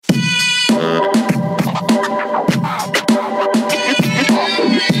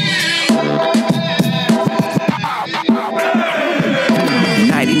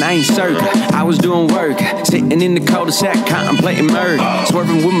cul-de-sac, contemplating murder.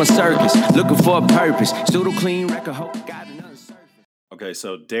 Swerving with my circus, looking for a purpose. Still clean record, hope got another surface. Okay,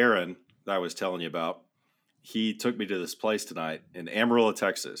 so Darren, that I was telling you about, he took me to this place tonight in Amarillo,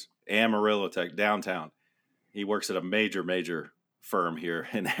 Texas. Downtown. He works at a major firm here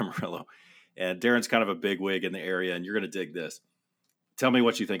in Amarillo. And Darren's kind of a big wig in the area, and you're going to dig this. Tell me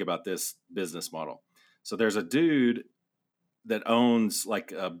what you think about this business model. So there's a dude that owns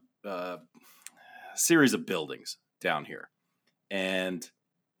like a series of buildings down here. And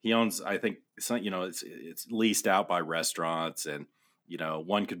he owns, I think, it's leased out by restaurants, and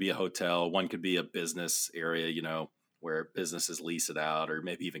one could be a hotel, one could be a business area, where businesses lease it out, or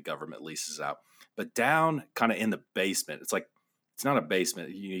maybe even government leases out. But down kind of in the basement, it's not a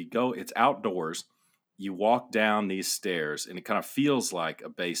basement. You go, it's outdoors. You walk down these stairs, and it kind of feels like a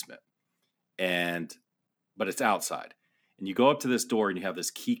basement, but it's outside. And you go up to this door, and you have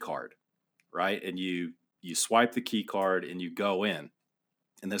this key card, right? And you swipe the key card, and you go in.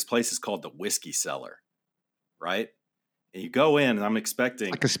 And this place is called the Whiskey Cellar, right? And you go in, and I'm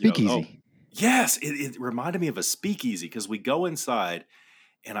expecting like a speakeasy. Yes, it reminded me of a speakeasy, because we go inside,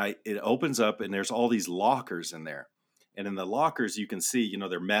 and it opens up, and there's all these lockers in there. And in the lockers, you can see,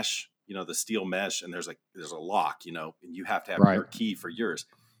 they're mesh, the steel mesh, and there's a lock, and you have to have your key for yours.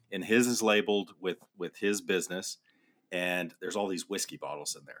 And his is labeled with his business, and there's all these whiskey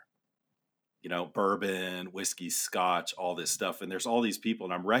bottles in there. Bourbon, whiskey, scotch, all this stuff. And there's all these people,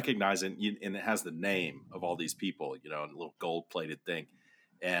 and I'm recognizing, and it has the name of all these people, and a little gold-plated thing.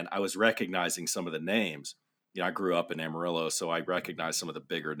 And I was recognizing some of the names. I grew up in Amarillo, so I recognize some of the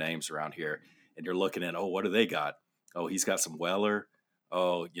bigger names around here. And you're looking at, what do they got? Oh, he's got some Weller.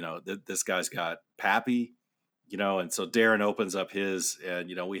 Oh, this guy's got Pappy. And so Darren opens up his,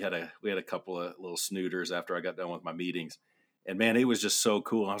 and we had a couple of little snooters after I got done with my meetings. And man, it was just so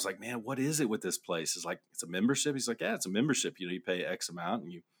cool. And I was like, man, what is it with this place? It's like, it's a membership. He's like, yeah, it's a membership. You pay X amount,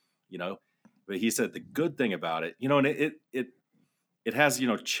 and but he said the good thing about it, and it has,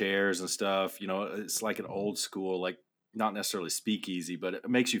 chairs and stuff, it's like an old school, like not necessarily speakeasy, but it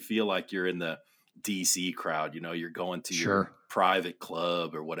makes you feel like you're in the DC crowd, you're going to your private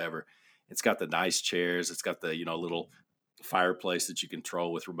club or whatever. It's got the nice chairs. It's got the, little fireplace that you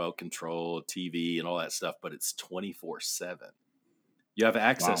control with remote control, TV, and all that stuff, but it's 24/7. You have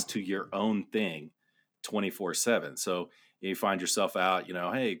access to your own thing 24/7. So you find yourself out,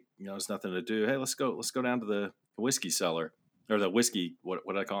 hey, there's nothing to do. Hey, let's go down to the Whiskey Cellar, or the whiskey, what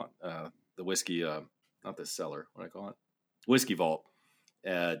do I call it? The whiskey, not the cellar, what do I call it? Whiskey Vault.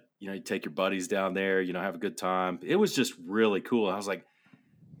 You take your buddies down there, have a good time. It was just really cool. I was like,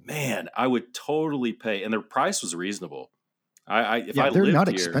 man, I would totally pay. And the price was reasonable. They're not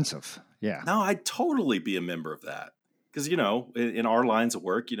expensive. Yeah. No, I'd totally be a member of that. Because, in our lines of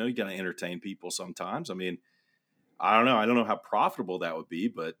work, you got to entertain people sometimes. I mean, I don't know. I don't know how profitable that would be,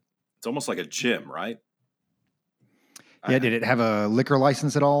 but it's almost like a gym, right? Yeah. Did it have a liquor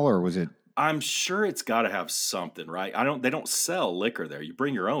license at all, or was it? I'm sure it's got to have something, right? They don't sell liquor there. You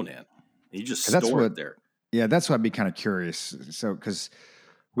bring your own in. You just store it there. Yeah, that's what I'd be kind of curious. So, because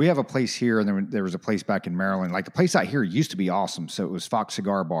we have a place here, and then there was a place back in Maryland. Like the place out here used to be awesome. So it was Fox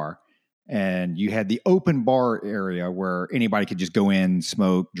Cigar Bar, and you had the open bar area where anybody could just go in,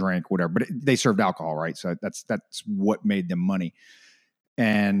 smoke, drink, whatever. But they served alcohol, right? So that's what made them money.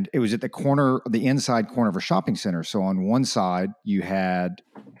 And it was at the inside corner of a shopping center. So on one side you had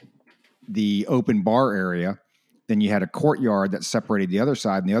the open bar area, then you had a courtyard that separated the other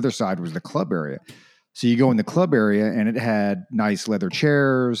side, and the other side was the club area. So you go in the club area, and it had nice leather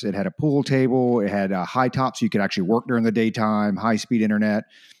chairs. It had a pool table. It had high tops, so you could actually work during the daytime, high-speed internet.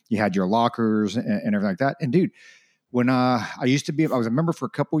 You had your lockers and everything like that. And dude, when I was a member for a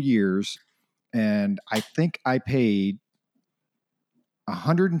couple years, and I think I paid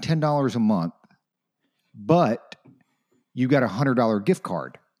 $110 a month, but you got a $100 gift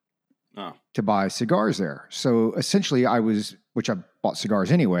card to buy cigars there. So essentially which I bought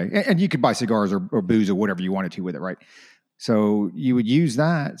cigars anyway, and you could buy cigars or booze or whatever you wanted to with it, right? So you would use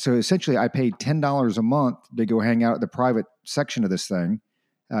that. So essentially I paid $10 a month to go hang out at the private section of this thing,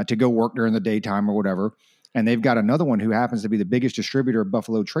 to go work during the daytime or whatever. And they've got another one who happens to be the biggest distributor of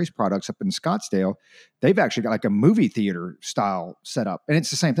Buffalo Trace products up in Scottsdale. They've actually got like a movie theater style setup. And it's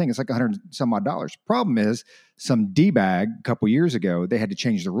the same thing. It's like $100 some odd. Problem is, some D-bag a couple years ago, they had to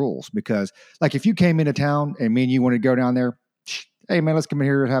change the rules, because like if you came into town and me and you wanted to go down there, hey man, let's come in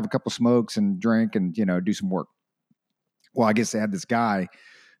here and have a couple smokes and drink and, do some work. Well, I guess they had this guy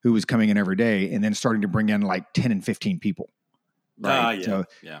who was coming in every day and then starting to bring in like 10 and 15 people. Right. So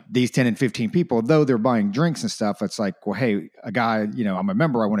these 10 and 15 people, though they're buying drinks and stuff, it's like, well, hey, a guy, I'm a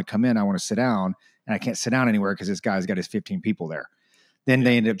member. I want to come in. I want to sit down. and I can't sit down anywhere because this guy's got his 15 people there. Then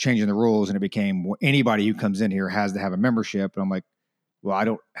they ended up changing the rules, and it became anybody who comes in here has to have a membership. And I'm like, well, I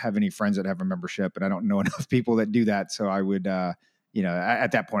don't have any friends that have a membership, and I don't know enough people that do that. So I would, at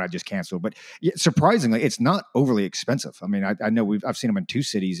that point, I just canceled. But surprisingly, it's not overly expensive. I mean, I know I've seen them in 2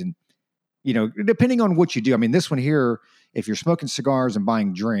 cities, and depending on what you do. I mean, this one here, if you're smoking cigars and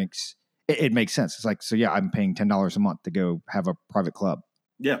buying drinks, it makes sense. It's like, so yeah, I'm paying $10 a month to go have a private club.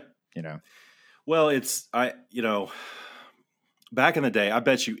 Yeah. Well, back in the day, I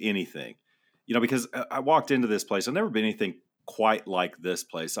bet you anything, because I walked into this place. I've never been anything quite like this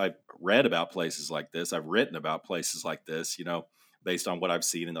place. I've read about places like this. I've written about places like this, based on what I've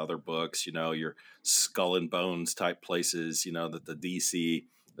seen in other books, your Skull and Bones type places, that the DC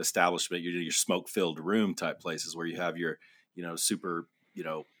establishment, your smoke-filled room type places where you have your, super,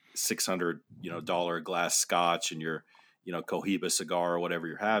 $600, dollar glass scotch and your, Cohiba cigar or whatever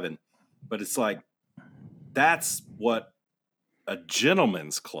you're having. But it's like, that's what a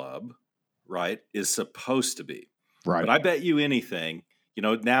gentleman's club, right, is supposed to be. Right. But I bet you anything,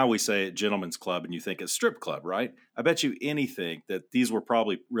 now we say a gentleman's club and you think a strip club, right? I bet you anything that these were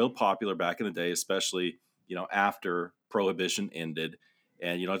probably real popular back in the day, especially, after Prohibition ended.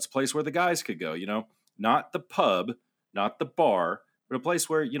 And, it's a place where the guys could go, not the pub, not the bar, but a place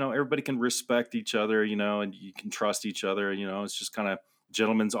where, everybody can respect each other, and you can trust each other. It's just kind of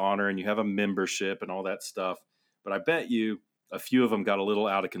gentleman's honor, and you have a membership and all that stuff. But I bet you a few of them got a little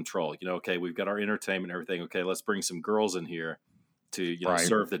out of control. Okay, we've got our entertainment and everything. Okay, let's bring some girls in here to, right.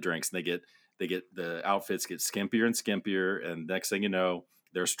 serve the drinks. And they get the outfits get skimpier and skimpier. And next thing you know,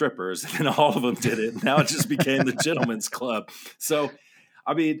 they're strippers. And all of them did it. Now it just became the gentleman's club. So,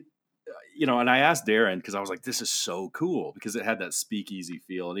 I mean, and I asked Darren, because I was like, this is so cool, because it had that speakeasy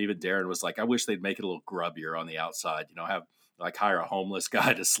feel. And even Darren was like, I wish they'd make it a little grubbier on the outside, hire a homeless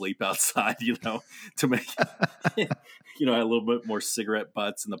guy to sleep outside, to make, a little bit more cigarette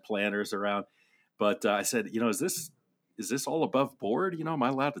butts and the planters around. But I said, is this all above board? Am I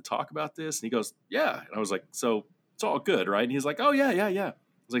allowed to talk about this? And he goes, yeah. And I was like, so it's all good, right? And he's like, oh, yeah. I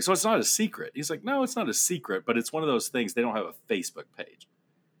was like, so it's not a secret. He's like, no, it's not a secret, but it's one of those things. They don't have a Facebook page.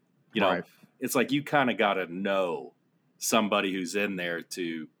 Right. It's like you kind of got to know somebody who's in there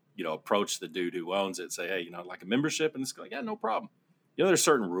to, approach the dude who owns it, say, hey, like a membership. And it's like, yeah, no problem. There's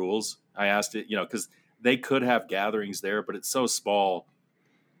certain rules. I asked it, because they could have gatherings there, but it's so small.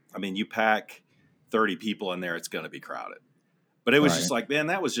 I mean, you pack 30 people in there, it's going to be crowded. But it was just like, man,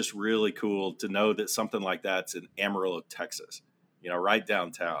 that was just really cool to know that something like that's in Amarillo, Texas, right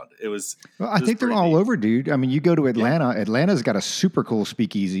downtown. I think they're all over, dude. I mean, you go to Atlanta. Yeah. Atlanta's got a super cool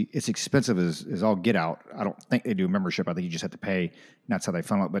speakeasy. It's expensive as all get out. I don't think they do a membership. I think you just have to pay. And that's how they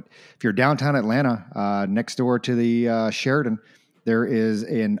funnel it. But if you're downtown Atlanta, next door to the Sheraton, there is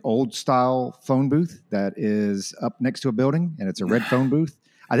an old style phone booth that is up next to a building, and it's a red phone booth.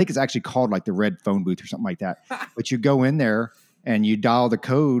 I think it's actually called like the red phone booth or something like that. But you go in there and you dial the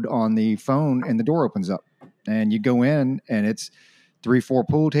code on the phone, and the door opens up, and you go in, and it's 3-4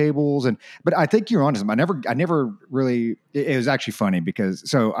 pool tables. But I think you're onto something. I never really, it was actually funny because,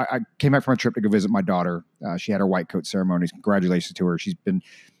 so I came back from a trip to go visit my daughter. She had her white coat ceremonies. Congratulations to her. She's been,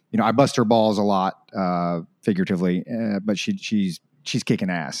 I bust her balls a lot, figuratively, but she's kicking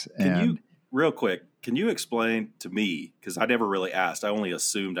ass. Real quick, can you explain to me, because I never really asked, I only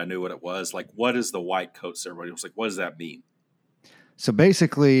assumed I knew what it was. Like, what is the white coat ceremony? I was like, what does that mean? So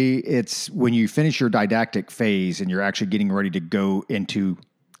basically, it's when you finish your didactic phase and you're actually getting ready to go into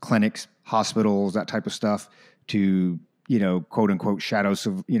clinics, hospitals, that type of stuff, to, quote unquote, shadows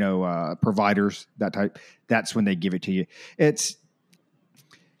of, providers, that type. That's when they give it to you. It's,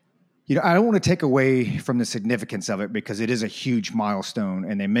 I don't want to take away from the significance of it, because it is a huge milestone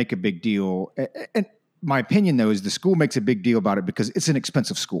and they make a big deal. And my opinion, though, is the school makes a big deal about it because it's an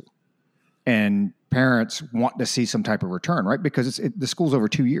expensive school. And parents want to see some type of return, right? Because the school's over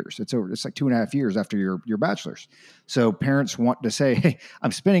 2 years. It's like 2.5 years after your bachelor's. So parents want to say, hey,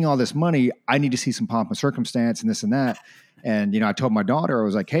 I'm spending all this money. I need to see some pomp and circumstance and this and that. And, I told my daughter, I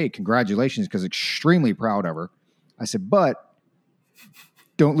was like, hey, congratulations, because extremely proud of her. I said, but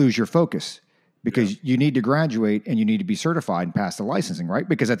don't lose your focus, because you need to graduate and you need to be certified and pass the licensing, right?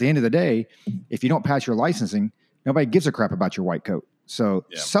 Because at the end of the day, if you don't pass your licensing, nobody gives a crap about your white coat. So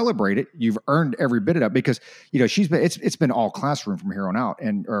celebrate it. You've earned every bit of that, because, it's been all classroom from here on out,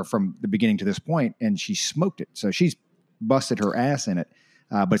 or from the beginning to this point, and she smoked it. So she's busted her ass in it.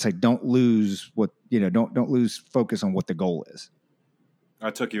 But it's like, don't lose don't lose focus on what the goal is. I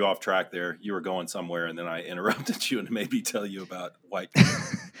took you off track there. You were going somewhere, and then I interrupted you and made me tell you about white.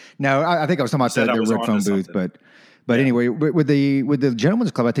 No, I think I was talking about the red phone booth, but But anyway, with the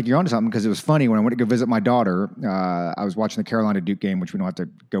Gentlemen's Club, I think you're onto something because it was funny when I went to go visit my daughter. I was watching the Carolina Duke game, which we don't have to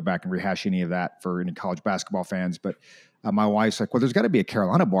go back and rehash any of that for any college basketball fans. But my wife's like, "Well, there's got to be a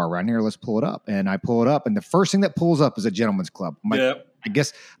Carolina bar around here. Let's pull it up." And I pull it up, and the first thing that pulls up is a Gentlemen's Club. I'm like, I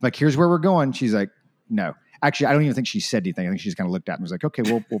guess, like, here's where we're going. She's like, "No." Actually, I don't even think she said anything. I think she just kind of looked at me and was like, "Okay,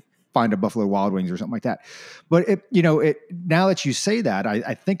 we'll find a Buffalo Wild Wings or something like that." But now that you say that,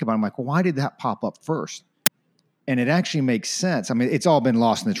 I think about it, I'm like, well, why did that pop up first? And it actually makes sense. I mean, it's all been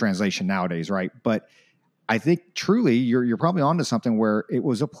lost in the translation nowadays, right? But I think truly you're probably onto something where it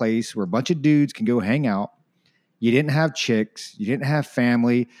was a place where a bunch of dudes can go hang out. You didn't have chicks. You didn't have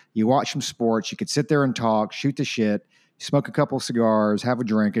family. You watch some sports. You could sit there and talk, shoot the shit, smoke a couple of cigars, have a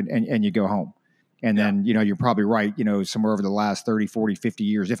drink, and you go home. And then, you're probably right, somewhere over the last 30, 40, 50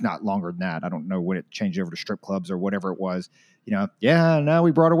 years, if not longer than that. I don't know when it changed over to strip clubs or whatever it was. Now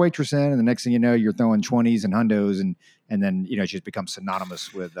we brought a waitress in, and the next thing you know, you're throwing 20s and hundos, and then, it just becomes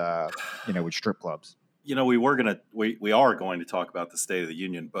synonymous with, with strip clubs. We are going to talk about the State of the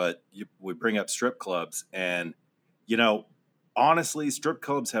Union, but we bring up strip clubs, and, honestly, strip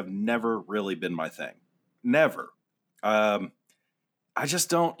clubs have never really been my thing. Never. I just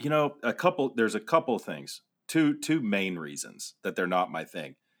don't, there's a couple of things, two main reasons that they're not my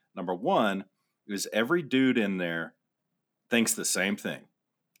thing. Number one is every dude in there thinks the same thing.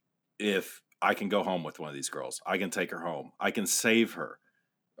 If I can go home with one of these girls, I can take her home, I can save her,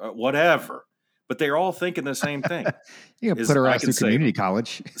 whatever. But they're all thinking the same thing. You can put her out through community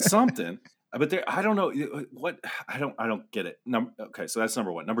college. Something. But I don't know what, I don't get it. Okay. So that's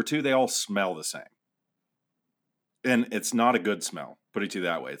number one. Number two, they all smell the same. And it's not a good smell, put it to you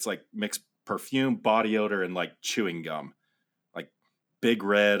that way. It's like mixed perfume, body odor, and like chewing gum, like Big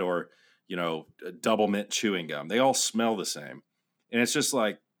Red or, double mint chewing gum. They all smell the same. And it's just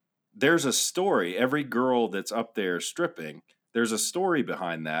like, there's a story. Every girl that's up there stripping, there's a story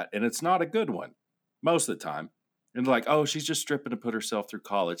behind that. And it's not a good one most of the time. And like, oh, she's just stripping to put herself through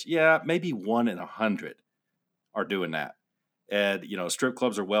college. Yeah, maybe 1 in 100 are doing that. And, strip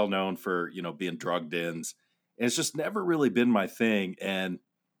clubs are well known for, being drug dens. And it's just never really been my thing. And,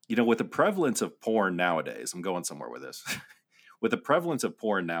 with the prevalence of porn nowadays, I'm going somewhere with this, with the prevalence of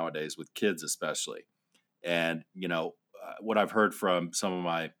porn nowadays, with kids especially, and, what I've heard from some of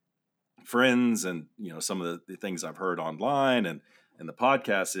my friends and, some of the things I've heard online and the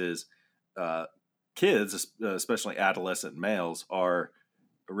podcast is kids, especially adolescent males, are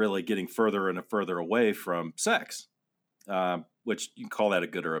really getting further and further away from sex, which you can call that a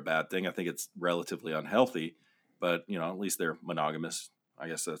good or a bad thing. I think it's relatively unhealthy. But, at least they're monogamous. I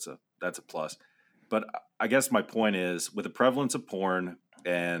guess that's a plus. But I guess my point is, with the prevalence of porn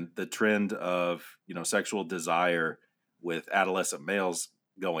and the trend of, sexual desire with adolescent males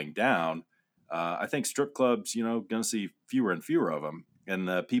going down, I think strip clubs, going to see fewer and fewer of them. And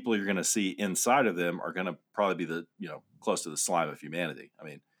the people you're going to see inside of them are going to probably be close to the slime of humanity. I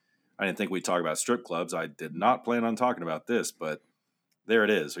mean, I didn't think we'd talk about strip clubs. I did not plan on talking about this, but there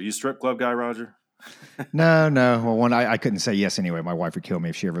it is. Are you a strip club guy, Roger? No. Well, I couldn't say yes anyway. My wife would kill me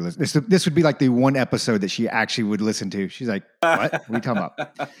if she ever listened. This would be like the one episode that she actually would listen to. She's like, "What? What are you talking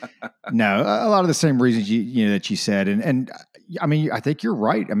about?" No, a lot of the same reasons that you said, and I mean, I think you're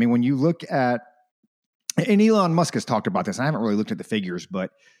right. I mean, when you look at, and Elon Musk has talked about this. I haven't really looked at the figures,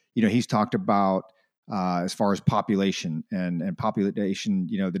 but he's talked about as far as population and population,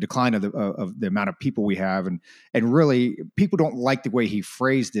 the decline of the amount of people we have, and really people don't like the way he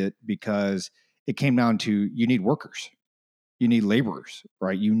phrased it because it came down to, you need workers, you need laborers,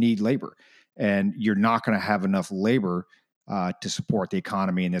 right? You need labor, and you're not going to have enough labor to support the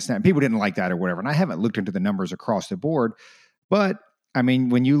economy and this and that. And people didn't like that or whatever. And I haven't looked into the numbers across the board, but I mean,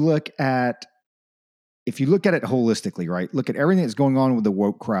 when you look at, if you look at it holistically, right? Look at everything that's going on with the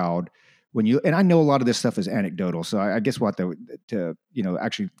woke crowd. And I know a lot of this stuff is anecdotal, so I guess we'll have to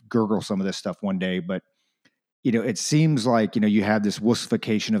actually gurgle some of this stuff one day, but it seems like, you have this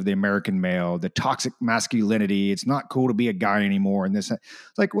wussification of the American male, the toxic masculinity. It's not cool to be a guy anymore. And this,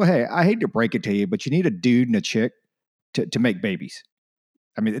 it's like, well, hey, I hate to break it to you, but you need a dude and a chick to make babies.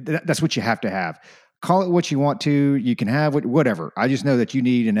 I mean, that's what you have to have. Call it what you want to. You can have whatever. I just know that you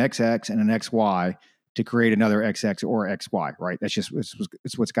need an XX and an XY to create another XX or XY, right? That's just,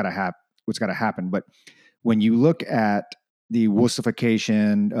 it's what's got to happen. What's got to happen. But when you look at the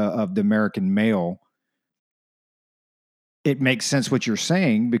wussification of the American male, it makes sense what you're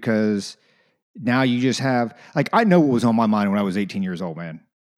saying, because now you just have, like, I know what was on my mind when I was 18 years old, man.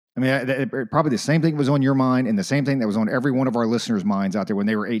 I mean, probably the same thing was on your mind and the same thing that was on every one of our listeners' minds out there when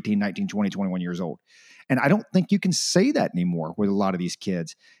they were 18, 19, 20, 21 years old. And I don't think you can say that anymore with a lot of these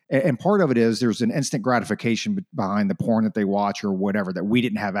kids. And part of it is there's an instant gratification behind the porn that they watch or whatever that we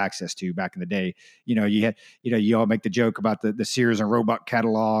didn't have access to back in the day. You all make the joke about the Sears and Roebuck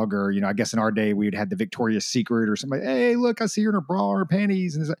catalog, or, I guess in our day we would have the Victoria's Secret or somebody, hey, look, I see her in her bra or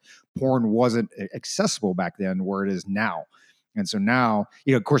panties. And porn wasn't accessible back then where it is now. And so now,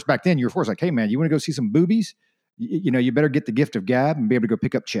 of course, back then you're forced like, hey man, you want to go see some boobies? You better get the gift of gab and be able to go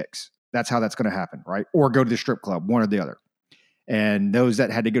pick up chicks. That's how that's going to happen, right? Or go to the strip club, one or the other. And those that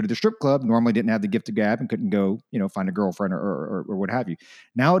had to go to the strip club normally didn't have the gift of gab and couldn't go, find a girlfriend or what have you.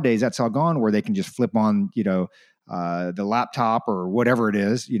 Nowadays, that's all gone where they can just flip on, the laptop or whatever it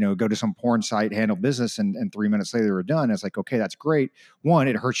is, go to some porn site, handle business, and 3 minutes later they're done. It's like, okay, that's great. One,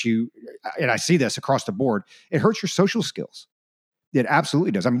 it hurts you. And I see this across the board. It hurts your social skills. It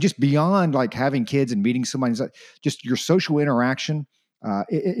absolutely does. I mean, just beyond like having kids and meeting somebody, just your social interaction,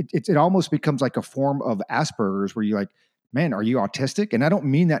 it almost becomes like a form of Asperger's where you're like, man, are you autistic? And I don't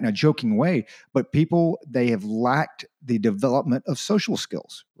mean that in a joking way, but people, they have lacked the development of social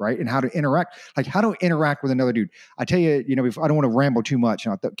skills, right? And how to interact, like how to interact with another dude. I tell you, I don't want to ramble too much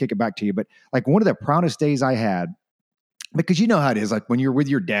and I'll kick it back to you, but like one of the proudest days I had, because you know how it is, like when you're with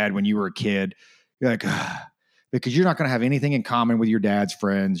your dad, when you were a kid, you're like, because you're not going to have anything in common with your dad's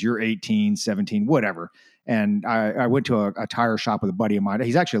friends. You're 18, 17, whatever. And I went to a tire shop with a buddy of mine.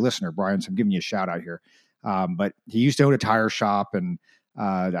 He's actually a listener, Brian, so I'm giving you a shout out here. But he used to own a tire shop, and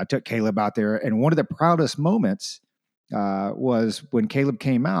I took Caleb out there. And one of the proudest moments was when Caleb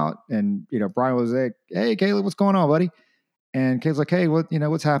came out, and Brian was like, "Hey, Caleb, what's going on, buddy?" And Caleb's like, "Hey,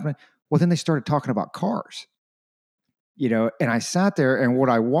 what's happening?" Well, then they started talking about cars. And I sat there, and what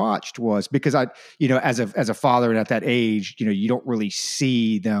I watched was, because I, as a father and at that age, you don't really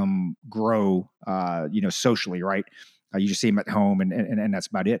see them grow, socially, right? You just see them at home, and that's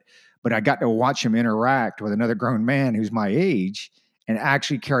about it. But I got to watch him interact with another grown man who's my age and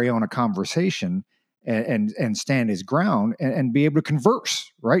actually carry on a conversation and stand his ground and be able to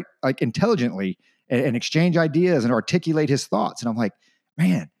converse, right? Like intelligently and exchange ideas and articulate his thoughts. And I'm like,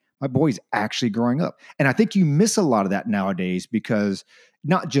 man, my boy's actually growing up. And I think you miss a lot of that nowadays because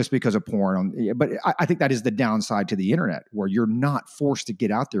not just because of porn, but I think that is the downside to the internet where you're not forced to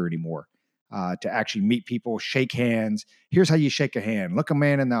get out there anymore. To actually meet people, shake hands. Here's how you shake a hand. Look a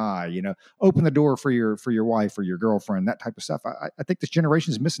man in the eye. Open the door for your wife or your girlfriend. That type of stuff. I think this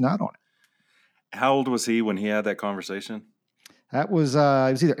generation is missing out on it. How old was he when he had that conversation? That was it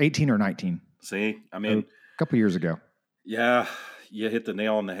was either 18 or 19. See, I mean, a couple years ago. Yeah, you hit the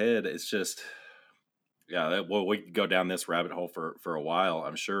nail on the head. It's just, we could go down this rabbit hole for a while,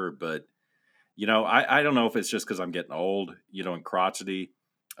 I'm sure. But I don't know if it's just because I'm getting old, and crotchety.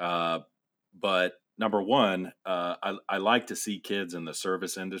 But number one, I like to see kids in the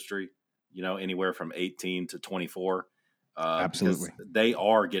service industry, anywhere from 18 to 24. Absolutely. They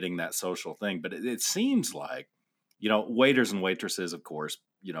are getting that social thing. But it seems like, waiters and waitresses, of course,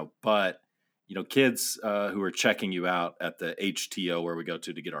 but, kids who are checking you out at the HTO where we go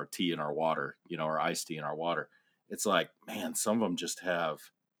to get our tea and our water, our iced tea and our water. It's like, man, some of them just have,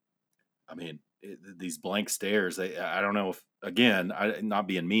 these blank stares. I don't know if, again, not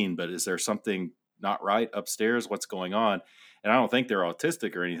being mean, but is there something not right upstairs? What's going on? And I don't think they're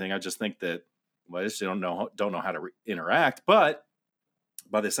autistic or anything. I just think that, they just don't know how to interact. But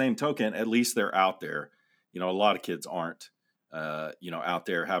by the same token, at least they're out there. A lot of kids aren't, out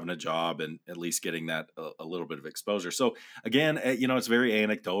there having a job and at least getting that a little bit of exposure. So again, it's very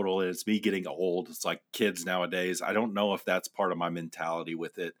anecdotal and it's me getting old. It's like kids nowadays. I don't know if that's part of my mentality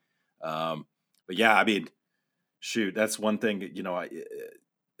with it. But yeah, shoot, that's one thing that,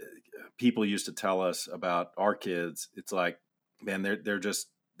 people used to tell us about our kids. It's like, man,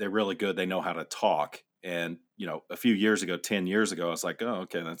 they're really good. They know how to talk. And, a few years ago, 10 years ago, I was like, oh,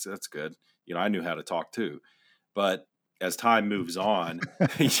 okay, that's good. I knew how to talk too. But as time moves on,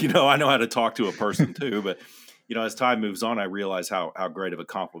 I know how to talk to a person too. But, as time moves on, I realize how great of a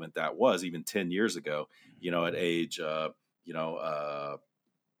compliment that was even 10 years ago, at age,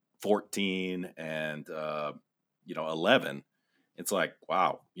 14 and 11. It's like,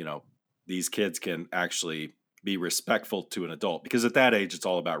 wow, these kids can actually be respectful to an adult, because at that age it's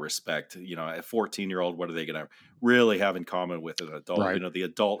all about respect. A 14-year-old, what are they going to really have in common with an adult? Right. The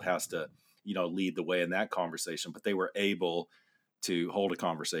adult has to lead the way in that conversation, but they were able to hold a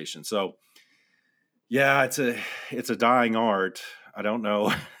conversation. So yeah, it's a dying art. I don't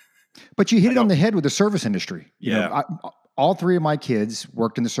know. But you hit it on the head with the service industry. Yeah. All three of my kids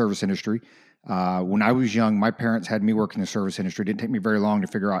worked in the service industry. When I was young, my parents had me work in the service industry. It didn't take me very long to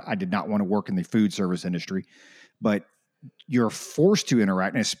figure out I did not want to work in the food service industry, but you're forced to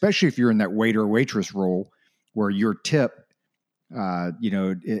interact, and especially if you're in that waiter or waitress role where your tip,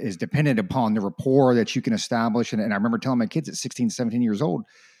 is dependent upon the rapport that you can establish. And I remember telling my kids at 16, 17 years old,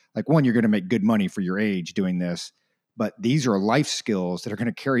 like, one, you're going to make good money for your age doing this, but these are life skills that are going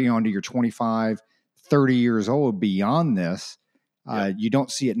to carry on to your 25, 30 years old beyond this. You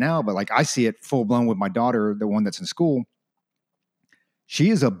don't see it now, but like I see it full blown with my daughter, the one that's in school. She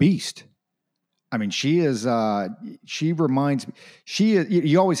is a beast. I mean, she reminds me,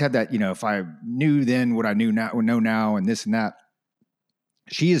 you always have that, if I knew then what I knew now, or know now, and this and that.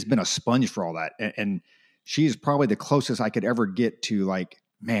 She has been a sponge for all that. And she is probably the closest I could ever get to, like,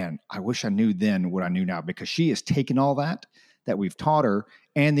 man, I wish I knew then what I knew now, because she has taken all that we've taught her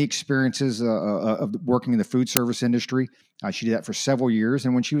and the experiences of working in the food service industry. She did that for several years.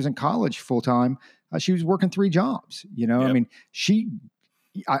 And when she was in college full time, she was working 3 jobs, Yep. I mean,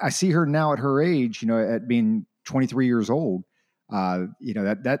 I see her now at her age, at being 23 years old.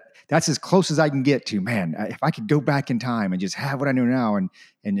 That's as close as I can get to, man. If I could go back in time and just have what I know now,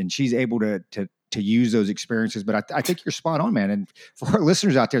 and she's able to use those experiences. But I think you're spot on, man. And for our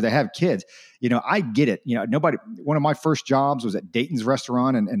listeners out there that have kids, I get it. One of my first jobs was at Dayton's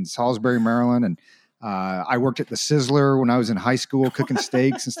restaurant in Salisbury, Maryland. And I worked at the Sizzler when I was in high school, cooking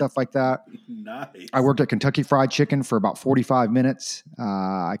steaks and stuff like that. Nice. I worked at Kentucky Fried Chicken for about 45 minutes.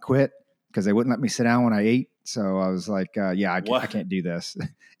 I quit because they wouldn't let me sit down when I ate. So I was like, I can't do this.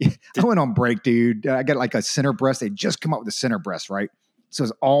 I went on break, dude. I got like a center breast. They just come out with a center breast, right? So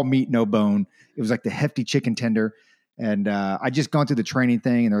it's all meat, no bone. It was like the hefty chicken tender. And I just gone through the training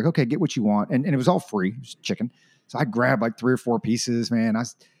thing, and they're like, okay, get what you want. And it was all free. It was chicken. So I grabbed like 3 or 4 pieces, man.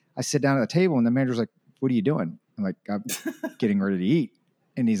 I sit down at the table, and the manager's like, what are you doing? I'm like, I'm getting ready to eat.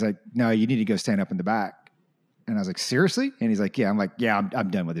 And he's like, no, you need to go stand up in the back. And I was like, seriously? And he's like, yeah. I'm like, yeah,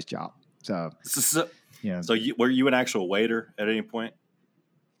 I'm done with this job. So yeah. So were you an actual waiter at any point?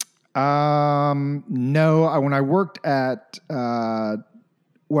 No. When I worked at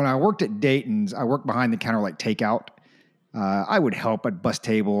Dayton's, I worked behind the counter, like takeout. I would help at bus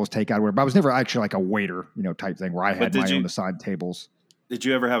tables, take out, but I was never actually like a waiter, type thing where I had my own assigned tables. Did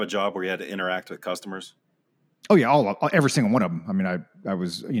you ever have a job where you had to interact with customers? Oh yeah, every single one of them. I mean, I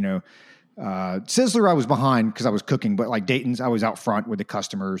was, Sizzler, I was behind because I was cooking, but like Dayton's, I was out front with the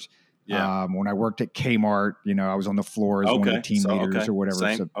customers. Yeah. When I worked at Kmart, I was on the floor as one of the team leaders or whatever.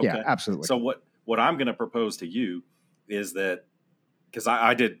 Same. So yeah, absolutely. So what I'm going to propose to you is that, because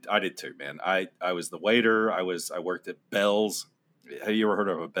I did too, man. I was the waiter. I worked at Bell's. Have you ever heard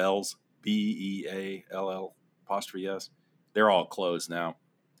of a Bell's? Beall '. They're all closed now.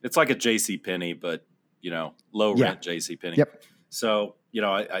 It's like a JCPenney, but low rent JCPenney. Yep. So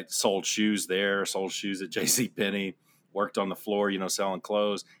I sold shoes there. Sold shoes at JCPenney. Worked on the floor, selling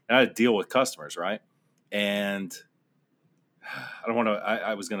clothes, and I had to deal with customers, right? And I don't want to.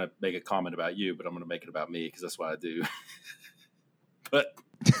 I was going to make a comment about you, but I'm going to make it about me because that's what I do. But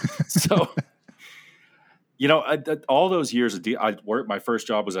so, all those years I worked. My first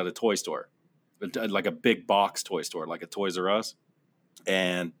job was at a toy store, like a big box toy store, like a Toys R Us,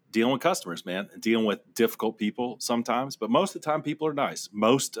 and dealing with customers, man, and dealing with difficult people sometimes. But most of the time, people are nice.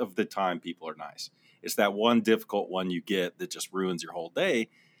 Most of the time, people are nice. It's that one difficult one you get that just ruins your whole day.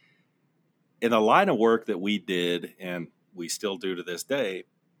 In the line of work that we did, and we still do to this day,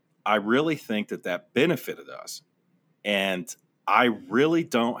 I really think that benefited us. And I really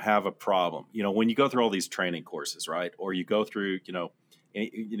don't have a problem. When you go through all these training courses, right? Or you go through,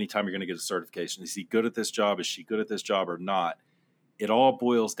 anytime you're going to get a certification, is he good at this job? Is she good at this job or not? It all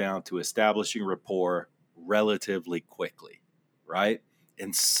boils down to establishing rapport relatively quickly, right?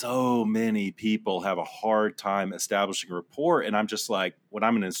 And so many people have a hard time establishing rapport. And I'm just like, when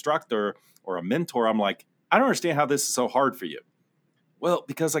I'm an instructor or a mentor, I'm like, I don't understand how this is so hard for you. Well,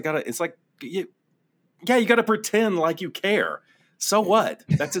 because it's like, you got to pretend like you care. So what?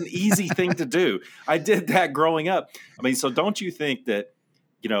 That's an easy thing to do. I did that growing up. I mean, so don't you think that,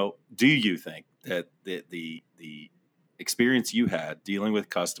 do you think that the experience you had dealing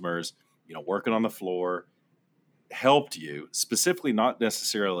with customers, working on the floor, helped you specifically, not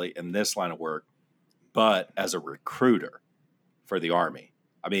necessarily in this line of work, but as a recruiter for the Army?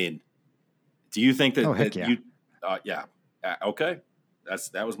 I mean, do you think that, okay.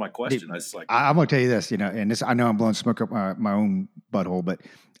 That was my question. I'm going to tell you this, and this, I know I'm blowing smoke up my own butthole, but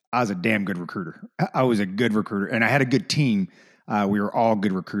I was a damn good recruiter. I was a good recruiter, and I had a good team. We were all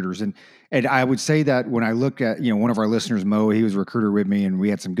good recruiters. And I would say that when I look at, one of our listeners, Mo, he was a recruiter with me and we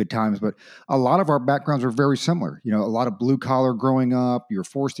had some good times, but a lot of our backgrounds were very similar. A lot of blue collar growing up. You're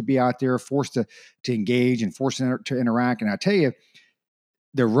forced to be out there, forced to engage and forced to interact. And I tell you,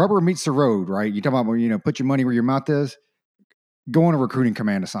 the rubber meets the road, right? You talk about, put your money where your mouth is. Go on a recruiting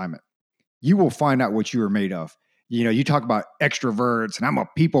command assignment. You will find out what you are made of. You talk about extroverts and I'm a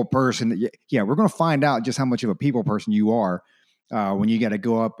people person. Yeah, we're going to find out just how much of a people person you are when you got to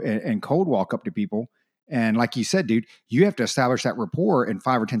go up and cold walk up to people. And like you said, dude, you have to establish that rapport in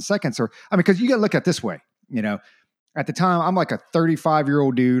 5 or 10 seconds. Because you got to look at it this way. At the time, I'm like a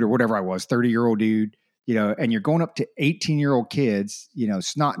 35-year-old dude or whatever I was, 30-year-old dude, and you're going up to 18-year-old kids,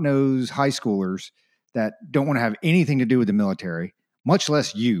 snot-nosed high schoolers that don't want to have anything to do with the military, much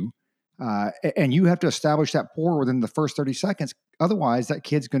less you. And you have to establish that rapport within the first 30 seconds. Otherwise, that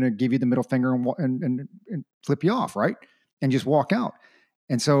kid's going to give you the middle finger and flip you off, right? And just walk out.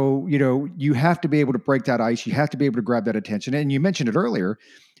 And so, you have to be able to break that ice. You have to be able to grab that attention. And you mentioned it earlier.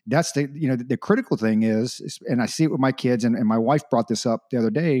 That's the critical thing is, and I see it with my kids, and my wife brought this up the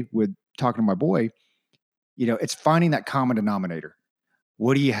other day with talking to my boy, it's finding that common denominator.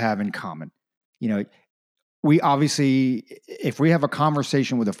 What do you have in common? We obviously, if we have a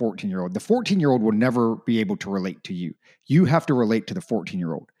conversation with a 14-year-old, the 14-year-old will never be able to relate to you. You have to relate to the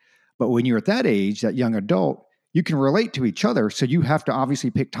 14-year-old. But when you're at that age, that young adult, you can relate to each other. So you have to obviously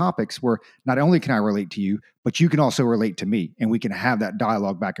pick topics where not only can I relate to you, but you can also relate to me, and we can have that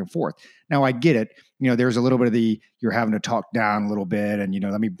dialogue back and forth. Now, I get it. There's a little bit of you're having to talk down a little bit and,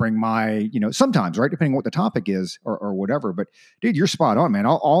 let me bring my, sometimes, right, depending on what the topic is or whatever. But, dude, you're spot on, man.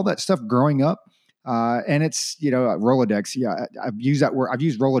 All that stuff growing up, and it's, Rolodex. Yeah, I've used that word. I've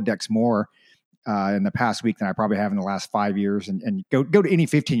used Rolodex more in the past week than I probably have in the last 5 years. And go to any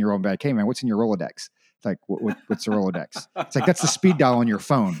 15-year-old and be like, hey, man, what's in your Rolodex? It's like, what's the Rolodex? It's like, that's the speed dial on your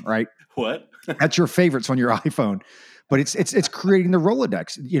phone, right? What? That's your favorites on your iPhone. But it's creating the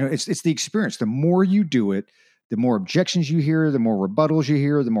Rolodex. It's the experience. The more you do it, the more objections you hear, the more rebuttals you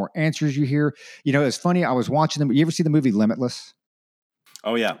hear, the more answers you hear. It's funny. I was watching them. You ever see the movie Limitless?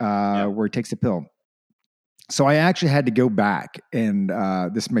 Oh, yeah. Where he takes the pill. So I actually had to go back, and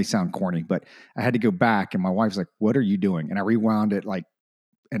this may sound corny, but I had to go back, and my wife's like, what are you doing? And I rewound it like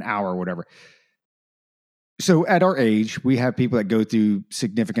an hour or whatever. So at our age, we have people that go through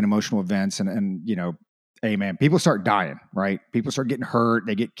significant emotional events and hey, man, people start dying, right? People start getting hurt.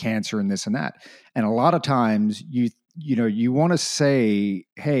 They get cancer and this and that. And a lot of times you want to say,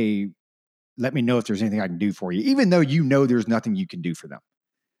 hey, let me know if there's anything I can do for you, even though there's nothing you can do for them,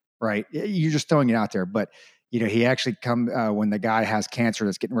 right? You're just throwing it out there. But, he actually when the guy has cancer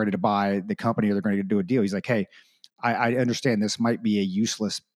that's getting ready to buy the company or they're going to do a deal, he's like, hey, I understand this might be a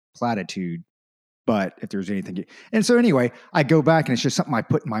useless platitude, but if there's anything. And so anyway, I go back and it's just something I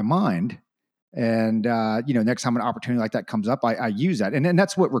put in my mind. And, next time an opportunity like that comes up, I use that. And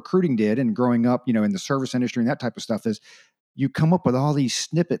that's what recruiting did. And growing up, in the service industry and that type of stuff is you come up with all these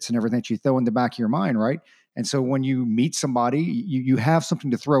snippets and everything that you throw in the back of your mind, right? And so when you meet somebody, you have something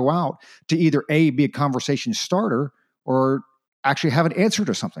to throw out to either be a conversation starter or actually have an answer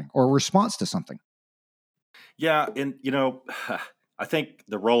to something or a response to something. Yeah. And, I think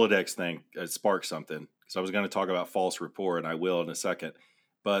the Rolodex thing sparked something because I was going to talk about false rapport, and I will in a second.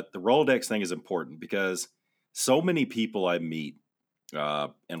 But the Rolodex thing is important because so many people I meet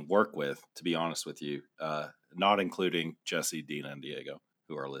and work with, to be honest with you, not including Jesse, Dina, and Diego,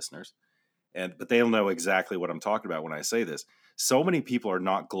 who are listeners, but they'll know exactly what I'm talking about when I say this. So many people are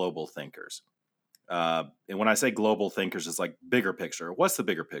not global thinkers. And when I say global thinkers, it's like bigger picture. What's the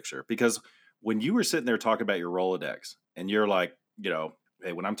bigger picture? Because when you were sitting there talking about your Rolodex and you're like,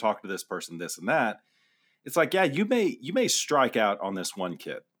 hey, when I'm talking to this person, this and that, it's like, yeah, you may strike out on this one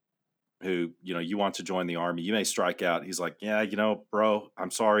kid who, you want to join the Army. You may strike out. He's like, yeah, bro,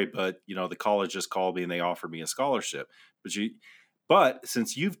 I'm sorry, but the college just called me and they offered me a scholarship. But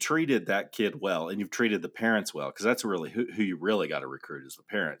since you've treated that kid well and you've treated the parents well, because that's really who you really got to recruit is the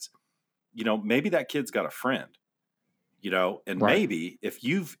parents. Maybe that kid's got a friend. And right. Maybe if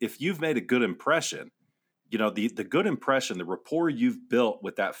you've made a good impression, the good impression, the rapport you've built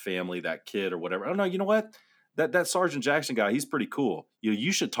with that family, that kid or whatever. Oh no, you know what? That Sergeant Jackson guy, he's pretty cool.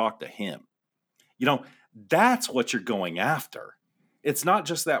 You should talk to him. That's what you're going after. It's not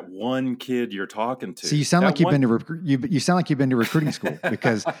just that one kid you're talking to. So you sound like you've been to you sound like you've been to recruiting school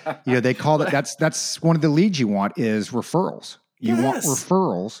because they call it that's one of the leads you want is referrals. You want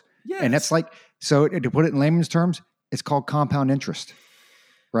referrals. Yes. And that's like, so to put it in layman's terms, it's called compound interest.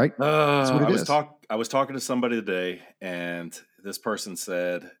 Right? That's what it is. I was talking to somebody today, and this person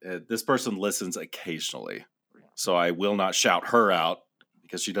said, this person listens occasionally. So I will not shout her out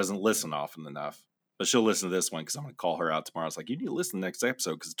because she doesn't listen often enough. But she'll listen to this one because I'm going to call her out tomorrow. It's like, you need to listen to the next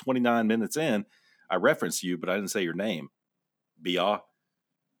episode because 29 minutes in, I referenced you, but I didn't say your name. Bia,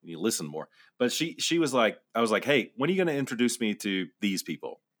 you need to listen more. But she was like, I was like, hey, when are you going to introduce me to these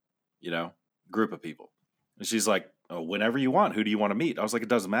people? Group of people. And she's like, oh, whenever you want. Who do you want to meet? I was like, it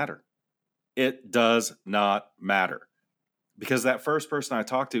doesn't matter. It does not matter. Because that first person I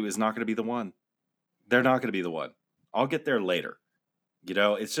talk to is not going to be the one. They're not going to be the one. I'll get there later.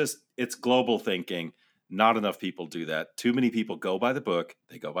 It's global thinking. Not enough people do that. Too many people go by the book.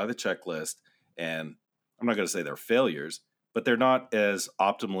 They go by the checklist. And I'm not going to say they're failures, but they're not as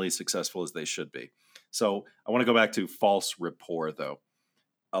optimally successful as they should be. So I want to go back to false rapport, though.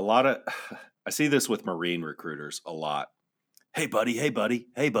 I see this with Marine recruiters a lot. Hey, buddy. Hey, buddy.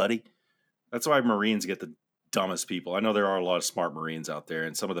 Hey, buddy. That's why Marines get the dumbest people. I know there are a lot of smart Marines out there,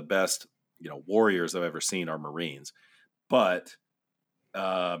 and some of the best, warriors I've ever seen are Marines. But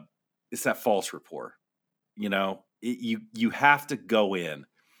it's that false rapport. You have to go in,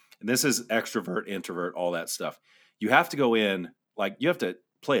 and this is extrovert, introvert, all that stuff. You have to go in, like you have to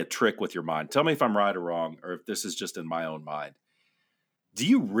play a trick with your mind. Tell me if I'm right or wrong, or if this is just in my own mind. Do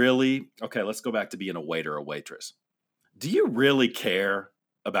you really, okay, let's go back to being a waiter or waitress. Do you really care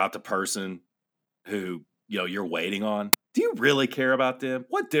about the person who, you're waiting on? Do you really care about them?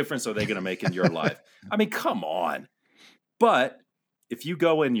 What difference are they going to make in your life? I mean, come on. But if you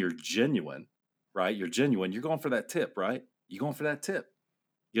go in, you're genuine, right? You're genuine. You're going for that tip, right? You're going for that tip.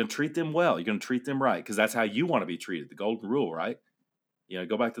 You're going to treat them well. You're going to treat them right because that's how you want to be treated. The golden rule, right?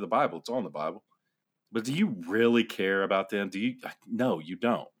 Go back to the Bible. It's all in the Bible. But do you really care about them? No, you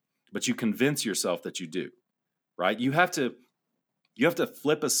don't. But you convince yourself that you do, right? You have to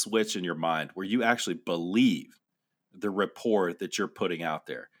flip a switch in your mind where you actually believe the rapport that you're putting out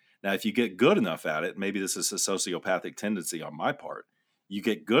there. Now, if you get good enough at it, maybe this is a sociopathic tendency on my part. You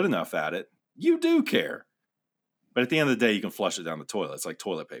get good enough at it, you do care. But at the end of the day, you can flush it down the toilet. It's like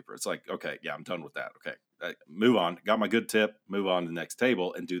toilet paper. It's like, okay, yeah, I'm done with that. Okay, move on. Got my good tip. Move on to the next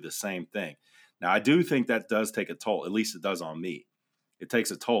table and do the same thing. Now, I do think that does take a toll. At least it does on me. It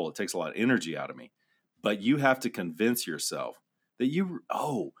takes a toll. It takes a lot of energy out of me. But you have to convince yourself that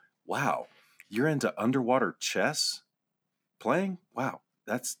wow, you're into underwater chess playing? Wow,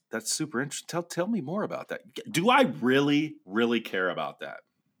 that's super interesting. Tell me more about that. Do I really, really care about that?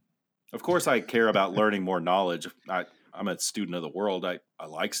 Of course, I care about learning more knowledge. I'm a student of the world. I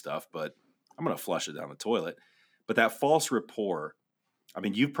like stuff, but I'm going to flush it down the toilet. But that false rapport, I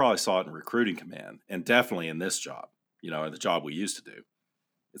mean, you probably saw it in Recruiting Command and definitely in this job, the job we used to do.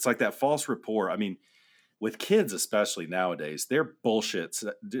 It's like that false rapport. I mean, with kids, especially nowadays, their bullshit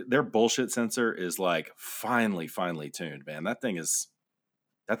sensor is like finely tuned, man. That thing is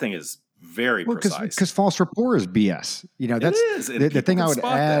very precise. Because false rapport is BS. That's it is. The thing I would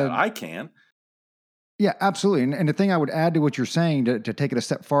add. That. I can. Yeah, absolutely. And the thing I would add to what you're saying to take it a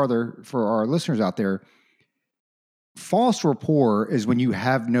step farther for our listeners out there, false rapport is when you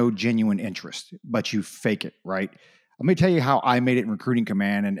have no genuine interest, but you fake it, right? Let me tell you how I made it in Recruiting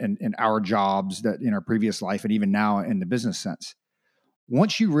Command and our jobs that in our previous life and even now in the business sense.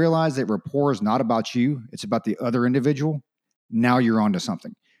 Once you realize that rapport is not about you, it's about the other individual, now you're onto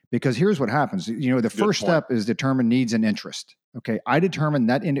something. Because here's what happens. The first step is determine needs and interest. Okay, I determine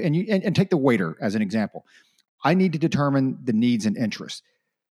that, and take the waiter as an example. I need to determine the needs and interests.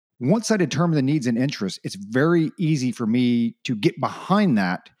 Once I determine the needs and interests, it's very easy for me to get behind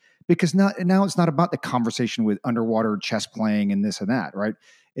that because now it's not about the conversation with underwater chess playing and this and that, right?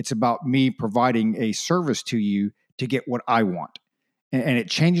 It's about me providing a service to you to get what I want. And it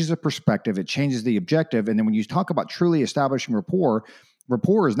changes the perspective, it changes the objective. And then when you talk about truly establishing rapport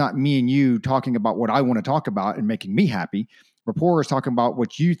is not me and you talking about what I want to talk about and making me happy. Rapport is talking about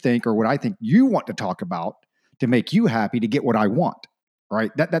what you think or what I think you want to talk about to make you happy to get what I want. Right.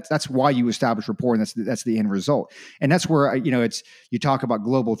 That's why you establish rapport, and that's the end result. And that's where it's you talk about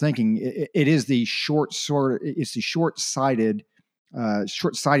global thinking. It is the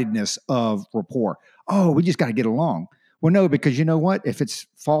short-sightedness of rapport. Oh, we just got to get along. Well, no, because you know what? If it's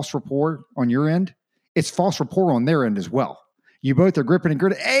false rapport on your end, it's false rapport on their end as well. You both are gripping and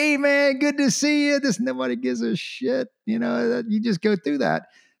gritting. Hey, man, good to see you. Nobody gives a shit. You just go through that.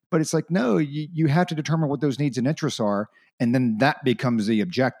 But it's like, no, you have to determine what those needs and interests are. And then that becomes the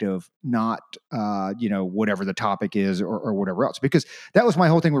objective, not, whatever the topic is or whatever else. Because that was my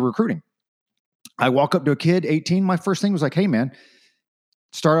whole thing with recruiting. I walk up to a kid, 18. My first thing was like, hey, man,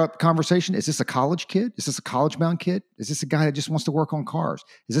 start up conversation. Is this a college kid? Is this a college-bound kid? Is this a guy that just wants to work on cars?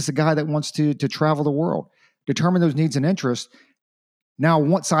 Is this a guy that wants to travel the world? Determine those needs and interests. Now,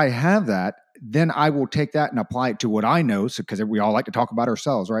 once I have that, then I will take that and apply it to what I know. So, because we all like to talk about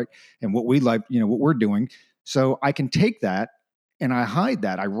ourselves, right? And what we like, what we're doing. So I can take that and I hide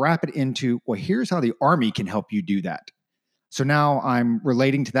that. I wrap it into, well, here's how the Army can help you do that. So now I'm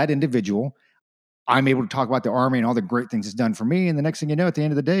relating to that individual. I'm able to talk about the Army and all the great things it's done for me. And the next thing you know, at the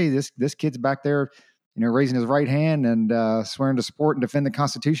end of the day, this kid's back there, raising his right hand and swearing to support and defend the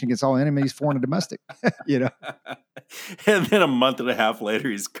Constitution against all enemies, foreign and domestic. And then a month and a half later,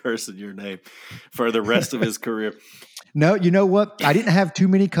 he's cursing your name for the rest of his career. No, you know what? I didn't have too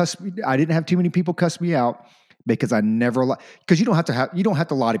many people cuss me out because I never because you don't have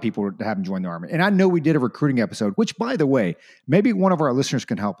to lie to people to have them join the Army. And I know we did a recruiting episode, which, by the way, maybe one of our listeners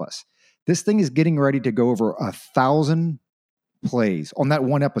can help us. This thing is getting ready to go over 1,000 plays on that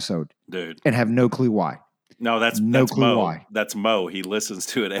one episode, dude, and have no clue why. No, that's clue Mo. Why. That's Mo. He listens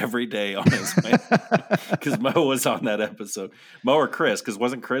to it every day on his way because Mo was on that episode. Mo or Chris, because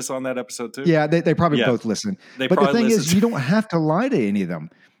wasn't Chris on that episode too? Yeah, they probably both listen. But the thing is, you don't have to lie to any of them.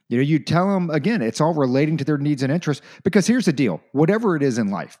 You tell them, again, it's all relating to their needs and interests. Because here's the deal: whatever it is in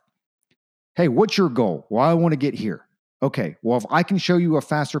life, hey, what's your goal? Well, I want to get here. Okay, well, if I can show you a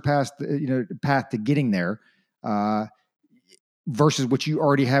faster path to getting there, versus what you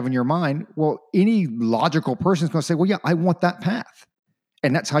already have in your mind, well, any logical person is going to say, well, yeah, I want that path.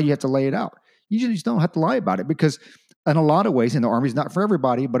 And that's how you have to lay it out. You just don't have to lie about it, because in a lot of ways, and the Army's not for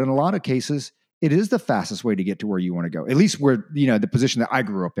everybody, but in a lot of cases, it is the fastest way to get to where you want to go. At least where, the position that I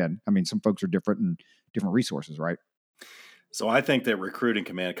grew up in. I mean, some folks are different and different resources, right? So I think that recruiting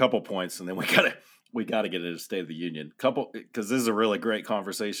command, a couple points, and then we got to get into State of the Union. Because this is a really great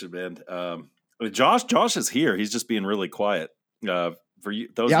conversation, man. Josh is here. He's just being really quiet. For you,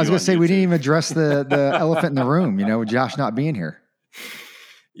 those. Yeah, I was going to say, we didn't even address the elephant in the room. Josh not being here.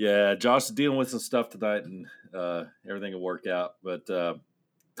 Yeah, Josh is dealing with some stuff tonight, and everything will work out. But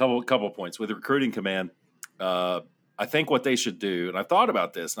couple points with recruiting command. I think what they should do, and I thought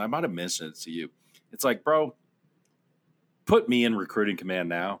about this, and I might have mentioned it to you. It's like, bro, put me in recruiting command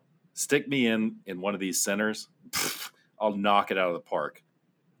now. Stick me in one of these centers. I'll knock it out of the park.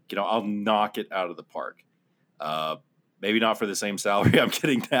 I'll knock it out of the park. Maybe not for the same salary I'm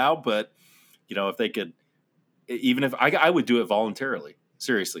getting now, but if they could, even if I would do it voluntarily.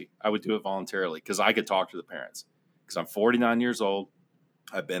 Seriously, I would do it voluntarily because I could talk to the parents. Because I'm 49 years old,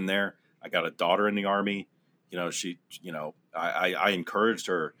 I've been there. I got a daughter in the Army. I encouraged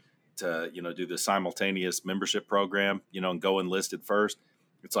her to do the simultaneous membership program. And go enlisted first.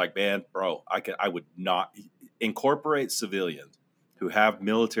 It's like, man, bro, I would not incorporate civilians who have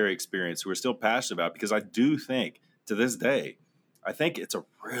military experience, who are still passionate about it, because I do think, to this day, I think it's a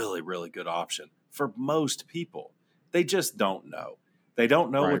really, really good option for most people. They just don't know. They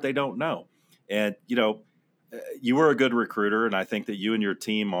don't know what they don't know. And, you were a good recruiter, and I think that you and your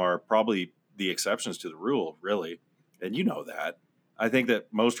team are probably the exceptions to the rule, really. And you know that. I think that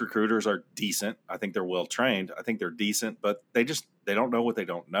most recruiters are decent. I think they're well-trained. I think they're decent, but they don't know what they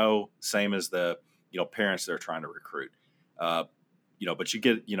don't know. Same as the, parents they're trying to recruit. But you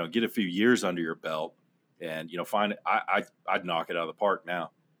get a few years under your belt, and I'd knock it out of the park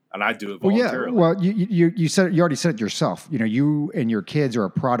now, and I'd do it voluntarily. Well, you said, you already said it yourself. You and your kids are a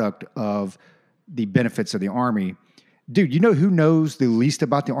product of the benefits of the Army. Dude, who knows the least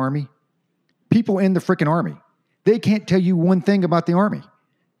about the Army? People in the freaking Army. They can't tell you one thing about the Army.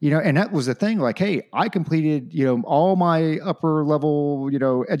 And that was the thing. Like, hey, I completed all my upper level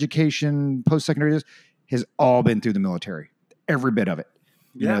education, post secondary has all been through the military. Every bit of it.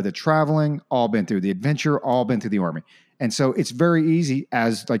 The traveling, all been through. The adventure, all been through the Army. And so it's very easy,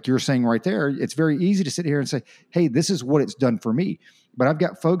 as like you're saying right there, it's very easy to sit here and say, hey, this is what it's done for me. But I've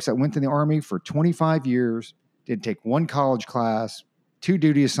got folks that went to the Army for 25 years, didn't take one college class, 2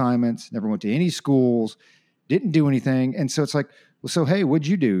 duty assignments, never went to any schools, didn't do anything. And so it's like, well, so, hey, what'd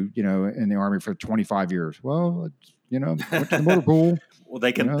you do, in the Army for 25 years? Well, went to the motor pool. Well,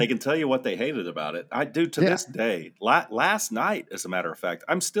 they can tell you what they hated about it. I do to this day. Last night, as a matter of fact,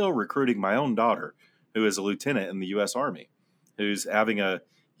 I'm still recruiting my own daughter, who is a lieutenant in the U.S. Army, who's having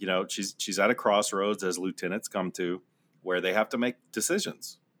she's at a crossroads, as lieutenants come to, where they have to make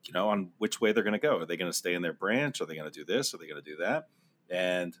decisions, on which way they're going to go. Are they going to stay in their branch? Are they going to do this? Are they going to do that?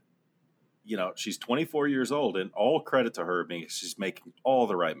 And, she's 24 years old, and all credit to her, she's making all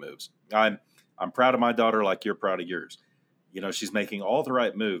the right moves. I'm proud of my daughter like you're proud of yours. She's making all the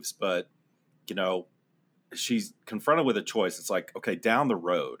right moves, but, she's confronted with a choice. It's like, okay, down the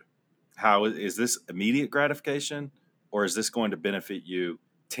road, how is this immediate gratification, or is this going to benefit you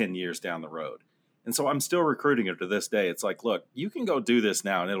 10 years down the road? And so I'm still recruiting her to this day. It's like, look, you can go do this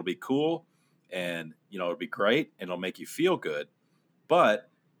now, and it'll be cool, and, it'll be great, and it'll make you feel good. But,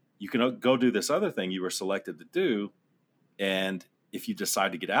 you can go do this other thing you were selected to do. And if you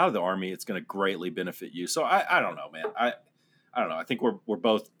decide to get out of the Army, it's going to greatly benefit you. So I don't know, man. I don't know. I think we're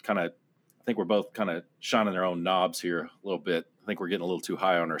both kind of shining their own knobs here a little bit. I think we're getting a little too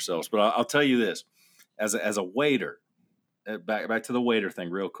high on ourselves. But I'll tell you this, as a waiter, back to the waiter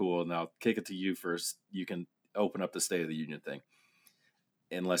thing, real cool. And I'll kick it to you first. You can open up the State of the Union thing,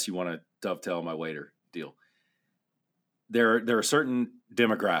 unless you want to dovetail my waiter deal. There are certain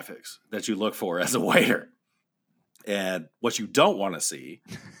demographics that you look for as a waiter. And what you don't want to see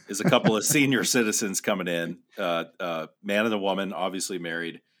is a couple of senior citizens coming in, man and a woman, obviously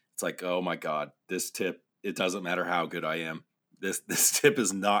married. It's like, oh my God, this tip, it doesn't matter how good I am. This tip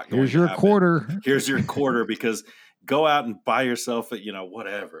is not going Here's your happen. quarter. Here's your quarter, because go out and buy yourself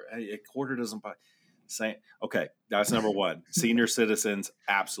whatever. A quarter doesn't buy. Okay, that's number one. Senior citizens,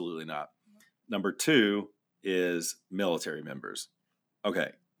 absolutely not. Number two is military members. Okay.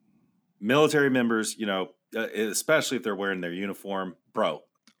 Military members, especially if they're wearing their uniform, bro.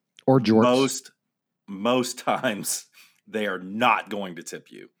 Or jorts. Most times they are not going to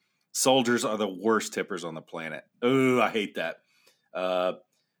tip you. Soldiers are the worst tippers on the planet. Ooh, I hate that.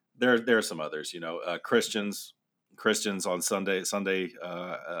 There are some others, Christians on Sunday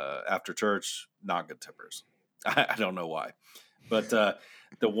after church, not good tippers. I don't know why. But the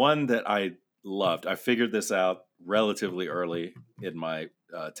one that I loved, I figured this out relatively early in my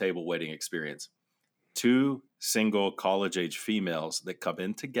table waiting experience. 2 single college-age females that come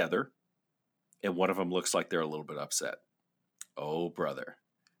in together, and one of them looks like they're a little bit upset. Oh, brother,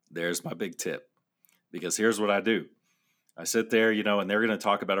 there's my big tip. Because here's what I do. I sit there, and they're going to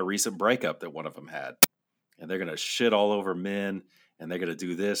talk about a recent breakup that one of them had. And they're going to shit all over men, and they're going to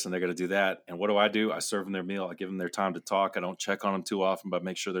do this, and they're going to do that. And what do? I serve them their meal. I give them their time to talk. I don't check on them too often, but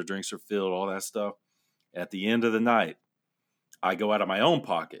make sure their drinks are filled, all that stuff. At the end of the night, I go out of my own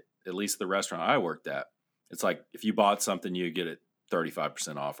pocket, at least the restaurant I worked at. It's like if you bought something, you get it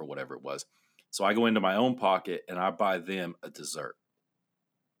 35% off or whatever it was. So I go into my own pocket and I buy them a dessert.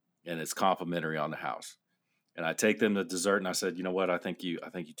 And it's complimentary on the house. And I take them the dessert and I said, you know what? I think you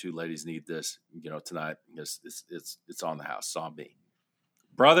 2 ladies need this, tonight. It's on the house. It's on me.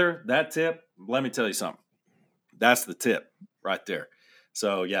 Brother, that tip, let me tell you something. That's the tip right there.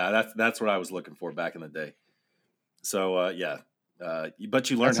 So yeah, that's what I was looking for back in the day. So yeah.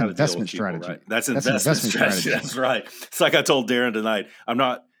 But you learn how to deal with people, right? That's investment strategy. That's right. It's like I told Darren tonight. I'm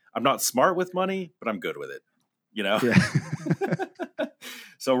not smart with money, but I'm good with it. Yeah.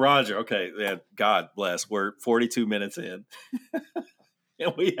 So Roger, okay, man, God bless. We're 42 minutes in.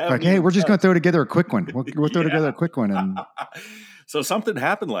 And we have hey, we're just going to throw together a quick one. We'll throw together a quick one. And so something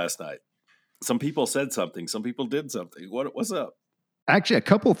happened last night. Some people said something. Some people did something. What's up? Actually, a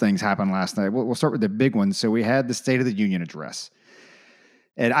couple of things happened last night. We'll start with the big one. So we had the State of the Union address.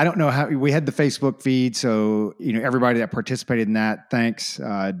 And I don't know how we had the Facebook feed. So, everybody that participated in that, thanks.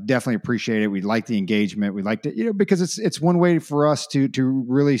 Definitely appreciate it. We like the engagement. We liked it, because it's one way for us to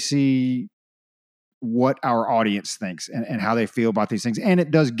really see what our audience thinks and how they feel about these things. And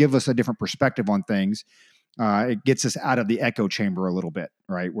it does give us a different perspective on things. It gets us out of the echo chamber a little bit,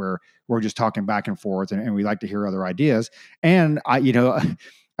 right? Where we're just talking back and forth and we like to hear other ideas. And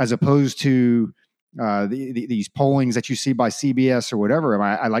as opposed to, these pollings that you see by CBS or whatever,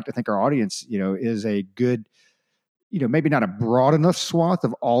 I like to think our audience, is a good, maybe not a broad enough swath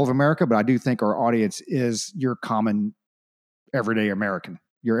of all of America, but I do think our audience is your common everyday American,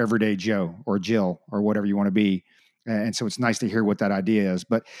 your everyday Joe or Jill or whatever you want to be. And so it's nice to hear what that idea is.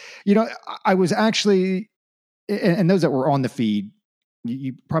 But, I was actually, and those that were on the feed,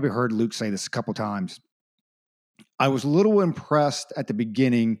 you probably heard Luke say this a couple times. I was a little impressed at the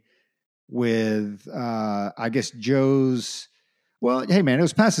beginning with, I guess, Joe's, well, hey, man, it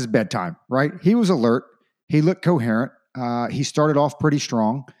was past his bedtime, right? He was alert. He looked coherent. He started off pretty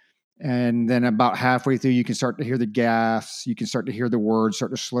strong. And then about halfway through, you can start to hear the gaffes. You can start to hear the words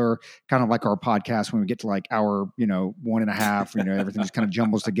start to slur, kind of like our podcast when we get to like hour, 1.5, everything just kind of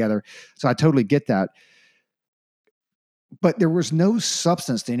jumbles together. So I totally get that. But there was no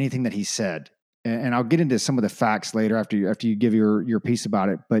substance to anything that he said. And I'll get into some of the facts later after you give your piece about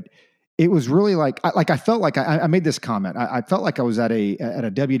it. But it was really I felt like I made this comment. I felt like I was at a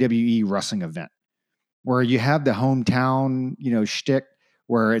WWE wrestling event where you have the hometown, shtick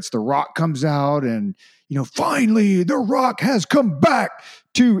where it's The Rock comes out and, finally The Rock has come back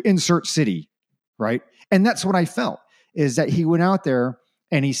to insert city, right? And that's what I felt, is that he went out there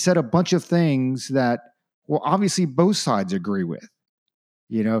and he said a bunch of things that, well, obviously both sides agree with.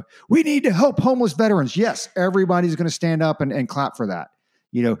 We need to help homeless veterans. Yes, everybody's going to stand up and clap for that.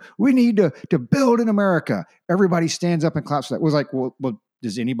 We need to build in America. Everybody stands up and claps for that. It was like, well,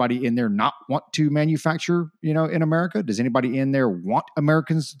 Does anybody in there not want to manufacture, in America? Does anybody in there want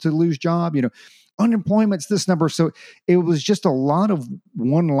Americans to lose job? Unemployment's this number. So it was just a lot of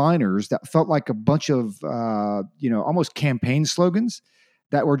one-liners that felt like a bunch of, almost campaign slogans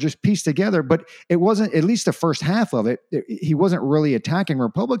that were just pieced together. But it wasn't, at least the first half of it, he wasn't really attacking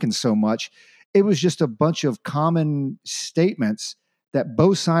Republicans so much. It was just a bunch of common statements that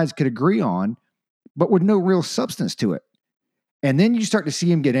both sides could agree on, but with no real substance to it. And then you start to see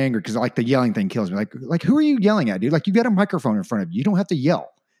him get angry because like the yelling thing kills me. Like who are you yelling at, dude? Like you got a microphone in front of you. You don't have to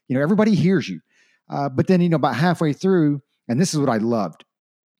yell. Everybody hears you. But then, about halfway through, and this is what I loved,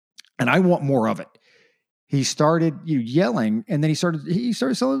 and I want more of it. He started yelling, and then he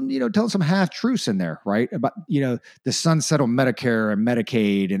started selling, telling some half truths in there, right? About, the sunset on Medicare and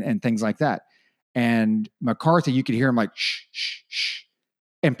Medicaid and things like that. And McCarthy, you could hear him like, shh, shh, shh.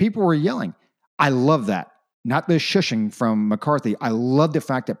 And people were yelling. I love that. Not the shushing from McCarthy. I love the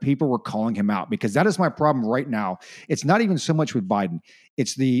fact that people were calling him out, because that is my problem right now. It's not even so much with Biden.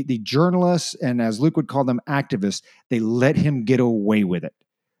 It's the journalists, and as Luke would call them, activists. They let him get away with it.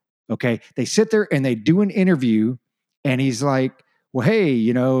 Okay. They sit there and they do an interview, and he's like, well, hey,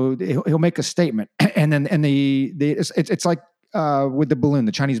 he'll make a statement. And then, it's like with the balloon,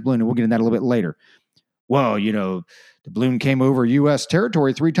 the Chinese balloon, and we'll get into that a little bit later. Well, the balloon came over U.S.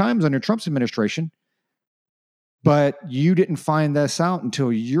 territory 3 times under Trump's administration, but you didn't find this out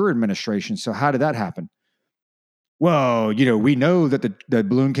until your administration. So how did that happen? Well, we know that the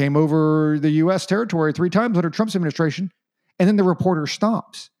balloon came over the U.S. territory 3 times under Trump's administration. And then the reporter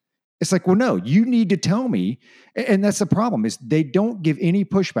stops. It's like, well, no, you need to tell me. And that's the problem, is they don't give any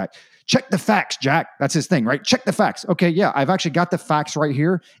pushback. Check the facts, Jack. That's his thing, right? Check the facts. Okay, yeah, I've actually got the facts right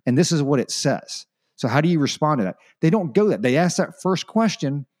here, and this is what it says. So how do you respond to that? They don't go that. They ask that first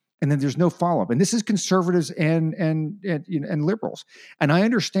question, and then there's no follow-up. And this is conservatives and liberals. And I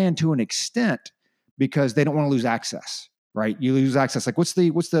understand to an extent, because they don't want to lose access, right? You lose access. Like what's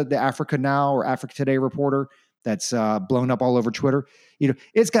the Africa Now or Africa Today reporter that's blown up all over Twitter?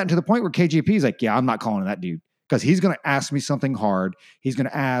 It's gotten to the point where KJP is like, yeah, I'm not calling that dude, because he's going to ask me something hard. He's going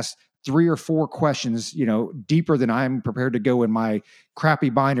to ask 3 or 4 questions, deeper than I'm prepared to go in my crappy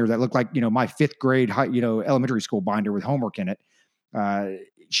binder that looked like, my 5th grade, elementary school binder with homework in it.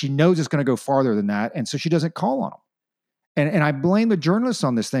 She knows it's going to go farther than that. And so she doesn't call on him. And I blame the journalists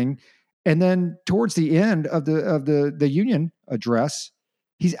on this thing. And then towards the end of the union address,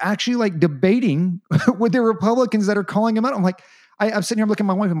 he's actually like debating with the Republicans that are calling him out. I'm like, I'm sitting here looking at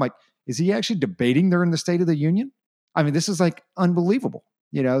my wife. I'm like, is he actually debating during the State of the Union? I mean, this is like unbelievable,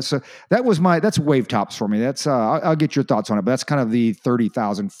 So that's wave tops for me. That's I'll get your thoughts on it, but that's kind of the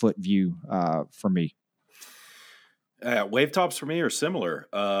 30,000 foot view for me. Wave tops for me are similar.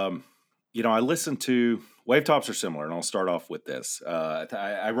 I listen to wave tops are similar, and I'll start off with this.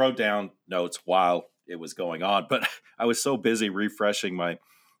 I wrote down notes while it was going on, but I was so busy refreshing my,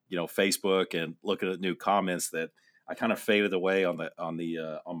 Facebook and looking at new comments that I kind of faded away on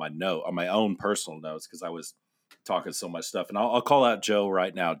my own personal notes, because I was talking so much stuff. And I'll call out Joe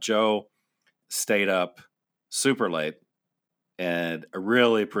right now. Joe stayed up super late, and I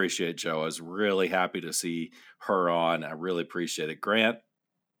really appreciate Joe. I was really happy to see her on. I really appreciate it. Grant,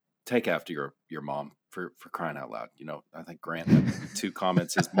 take after your mom, for crying out loud. I think Grant had 2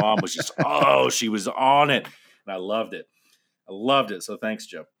 comments. His mom was just, she was on it. And I loved it. So thanks,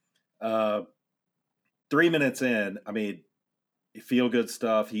 Joe. 3 minutes in, I mean, feel good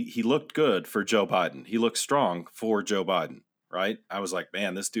stuff. He looked good for Joe Biden. He looked strong for Joe Biden, right? I was like,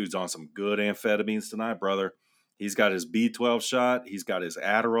 man, this dude's on some good amphetamines tonight, brother. He's got his B12 shot. He's got his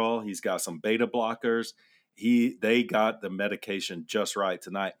Adderall. He's got some beta blockers. They got the medication just right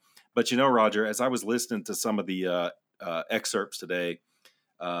tonight. But Roger, as I was listening to some of the excerpts today,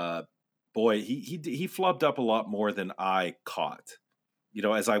 boy, he flubbed up a lot more than I caught.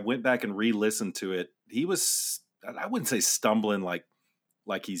 As I went back and re-listened to it, he was, I wouldn't say stumbling like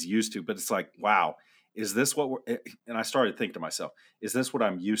he's used to, but it's like, wow, is this what we're, and I started thinking to myself, is this what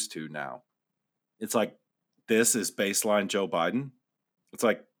I'm used to now? It's like, this is baseline Joe Biden. It's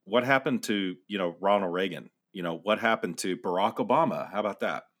like, what happened to, Ronald Reagan? What happened to Barack Obama? How about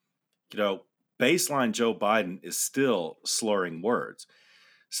that? Baseline Joe Biden is still slurring words.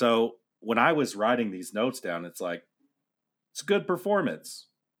 So when I was writing these notes down, it's like, it's a good performance.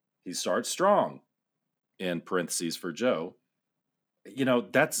 He starts strong, in parentheses for Joe.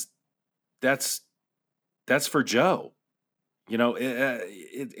 That's for Joe.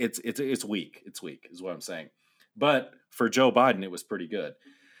 It's weak. It's weak is what I'm saying. But for Joe Biden, it was pretty good.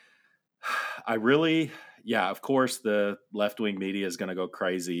 Of course, the left-wing media is going to go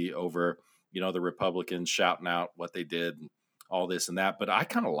crazy over, the Republicans shouting out what they did and all this and that, but I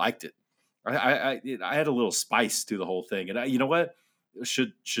kind of liked it. I had a little spice to the whole thing. And you know what?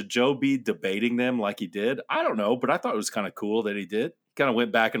 Should Joe be debating them like he did? I don't know, but I thought it was kind of cool that he did. Kind of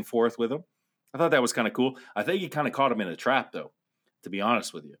went back and forth with him. I thought that was kind of cool. I think he kind of caught him in a trap, though, to be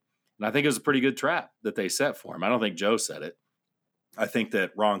honest with you. And I think it was a pretty good trap that they set for him. I don't think Joe said it. I think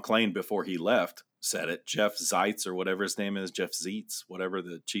that Ron Klain, before he left, said it. Jeff Zeitz, or whatever his name is, Jeff Zeitz, whatever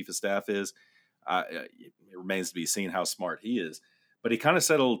the chief of staff is, it remains to be seen how smart he is. But he kind of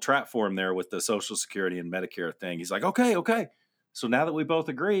set a little trap for him there with the Social Security and Medicare thing. He's like, okay. So now that we both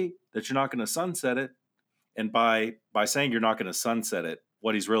agree that you're not going to sunset it, and by saying you're not going to sunset it,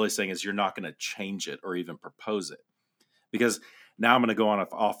 what he's really saying is you're not going to change it or even propose it. Because now I'm going to go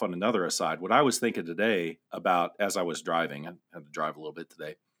off on another aside. What I was thinking today about as I was driving, I had to drive a little bit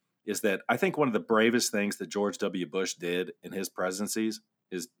today, is that I think one of the bravest things that George W. Bush did in his presidencies,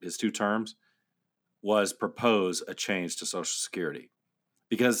 his 2 terms, was propose a change to Social Security.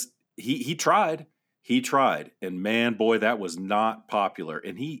 Because he tried, and man, boy, that was not popular.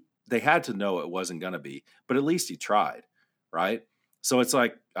 And they had to know it wasn't going to be, but at least he tried, right? So it's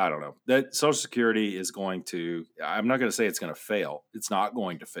like, I don't know, that Social Security is going to, I'm not going to say it's going to fail. It's not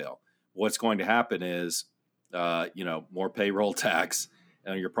going to fail. What's going to happen is, more payroll tax,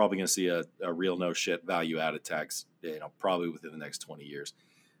 and you're probably going to see a real no shit value added tax, probably within the next 20 years,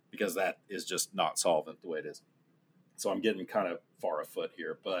 because that is just not solvent the way it is. So I'm getting kind of far afoot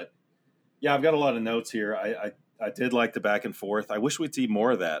here, but yeah, I've got a lot of notes here. I did like the back and forth. I wish we'd see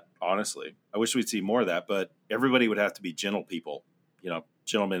more of that, honestly. I wish we'd see more of that, but everybody would have to be gentle people,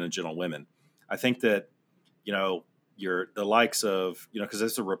 gentlemen and gentlewomen. I think that, you're the likes of, because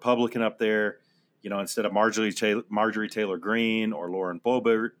there's a Republican up there, instead of Marjorie Taylor Greene or Lauren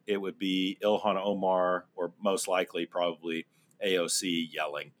Boebert, it would be Ilhan Omar, or most likely probably AOC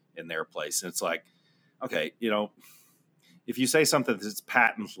yelling in their place. And it's like, okay, if you say something that's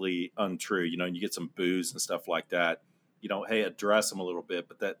patently untrue, and you get some boos and stuff like that, hey, address them a little bit.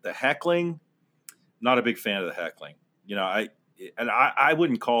 But the heckling, not a big fan of the heckling. I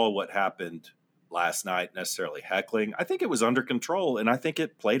wouldn't call what happened last night necessarily heckling. I think it was under control, and I think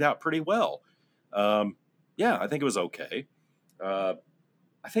it played out pretty well. I think it was okay. I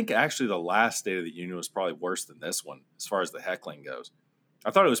think actually the last State of the Union was probably worse than this one as far as the heckling goes.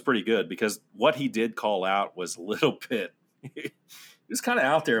 I thought it was pretty good because what he did call out was a little bit. It was kind of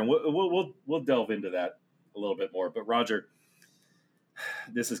out there, and we'll delve into that a little bit more. But Roger,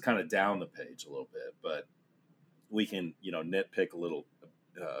 this is kind of down the page a little bit, but we can nitpick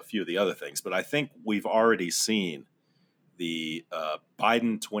a few of the other things. But I think we've already seen the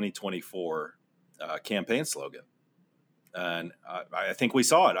Biden 2024 campaign slogan, and I think we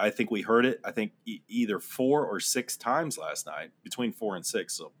saw it. I think we heard it. I think either 4 or 6 times last night, between 4 and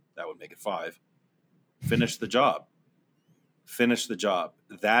 6, so that would make it 5. Finish the job. Finish the job.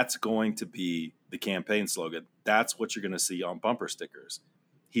 That's going to be the campaign slogan. That's what you're going to see on bumper stickers.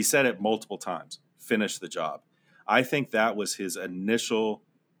 He said it multiple times. Finish the job. I think that was his initial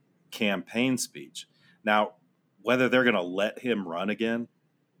campaign speech. Now, whether they're going to let him run again,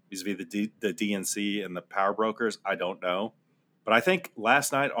 vis-a-vis the DNC and the power brokers, I don't know. But I think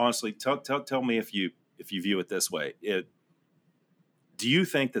last night, honestly, tell me if you view it this way. Do you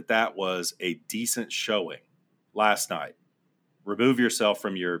think that was a decent showing last night? Remove yourself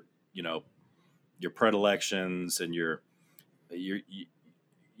from your predilections and your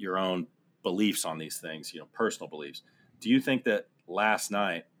own beliefs on these things, personal beliefs. Do you think that last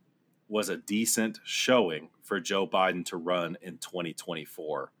night was a decent showing for Joe Biden to run in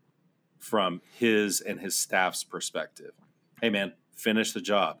 2024 from his and his staff's perspective? Hey, man, finish the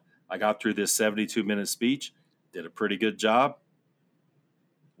job. I got through this 72-minute speech, did a pretty good job.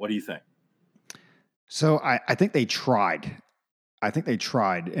 What do you think? So I think they tried.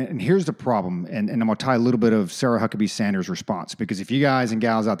 And here's the problem. And I'm going to tie a little bit of Sarah Huckabee Sanders' response, because if you guys and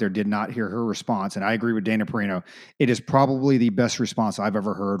gals out there did not hear her response, and I agree with Dana Perino, it is probably the best response I've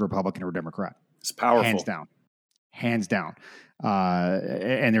ever heard, Republican or Democrat. It's powerful. Hands down.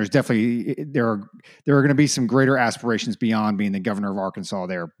 And there's definitely, there are going to be some greater aspirations beyond being the governor of Arkansas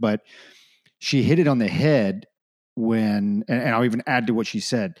there. But she hit it on the head when, and I'll even add to what she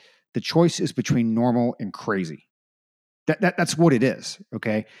said, the choice is between normal and crazy. That's what it is,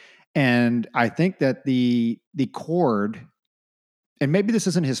 okay? And I think that the chord, and maybe this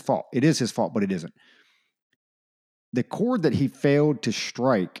isn't his fault. It is his fault, but it isn't. The chord that he failed to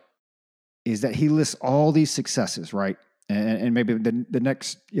strike is that he lists all these successes, right? And maybe the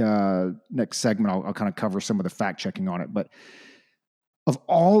next segment, I'll kind of cover some of the fact checking on it. But of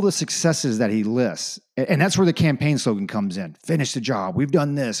all the successes that he lists, and that's where the campaign slogan comes in: finish the job. We've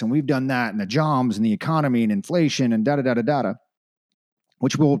done this and we've done that, and the jobs and the economy and inflation and da-da-da-da-da,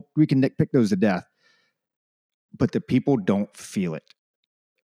 which we can nitpick those to death. But the people don't feel it.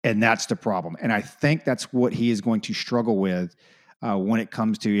 And that's the problem. And I think that's what he is going to struggle with when it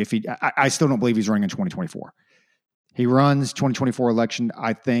comes to, I still don't believe he's running in 2024. He runs 2024 election,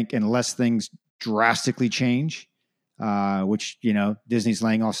 I think, unless things drastically change, which, Disney's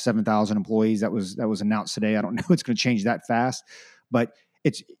laying off 7,000 employees. That was announced today. I don't know it's going to change that fast. But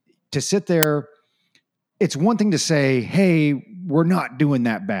it's to sit there. It's one thing to say, hey, we're not doing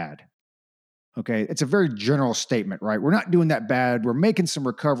that bad. Okay. It's a very general statement, right? We're not doing that bad. We're making some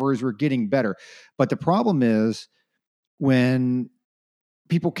recoveries. We're getting better. But the problem is when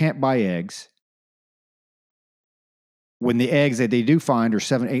people can't buy eggs, when the eggs that they do find are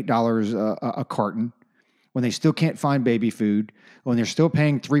 $7, $8 a carton, when they still can't find baby food, when they're still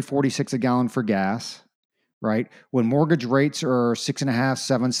paying $3.46 a gallon for gas, right? When mortgage rates are 6.5%,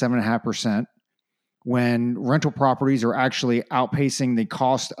 7.5%, when rental properties are actually outpacing the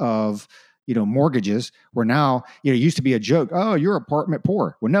cost of mortgages, where now, it used to be a joke. Oh, you're apartment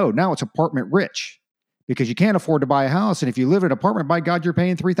poor. Well, no, now it's apartment rich because you can't afford to buy a house. And if you live in an apartment, by God, you're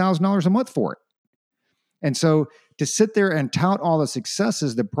paying $3,000 a month for it. And so to sit there and tout all the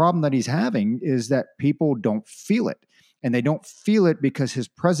successes, the problem that he's having is that people don't feel it. And they don't feel it because his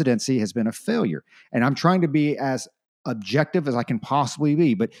presidency has been a failure. And I'm trying to be as objective as I can possibly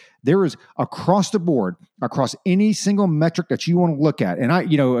be, but there is across the board, across any single metric that you want to look at. And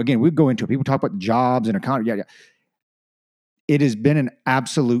again, we go into it. People talk about jobs and economy. Yeah. It has been an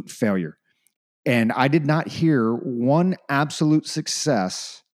absolute failure. And I did not hear one absolute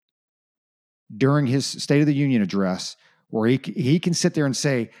success during his State of the Union address where he can sit there and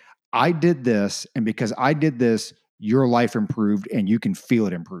say, I did this, and because I did this, your life improved and you can feel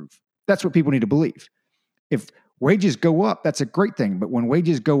it improve. That's what people need to believe. If wages go up, that's a great thing. But when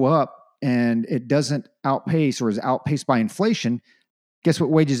wages go up and it doesn't outpace or is outpaced by inflation, guess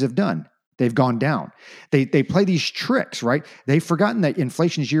what wages have done? They've gone down. They play these tricks, right? They've forgotten that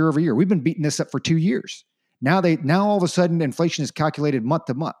inflation is year over year. We've been beating this up for 2 years. Now all of a sudden inflation is calculated month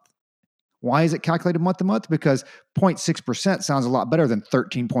to month. Why is it calculated month to month? Because 0.6% sounds a lot better than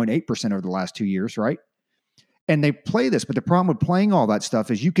 13.8% over the last 2 years, right? And they play this, but the problem with playing all that stuff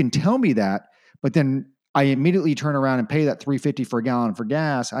is you can tell me that, but then I immediately turn around and pay that $3.50 for a gallon for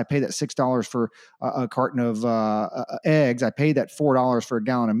gas. I pay that $6 for a carton of eggs. I pay that $4 for a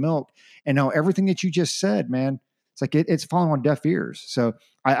gallon of milk. And now everything that you just said, man, it's like it's falling on deaf ears. So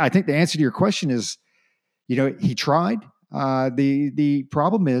I think the answer to your question is, he tried. The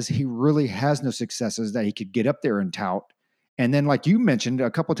problem is he really has no successes that he could get up there and tout. And then, like you mentioned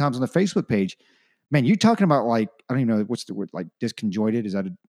a couple of times on the Facebook page, man, you talking about I don't even know what's the word, like disconjointed. Is that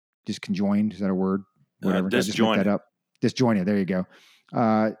disconjoined? Is that a word? Whatever. Disjointed. That up. Disjointed. There you go.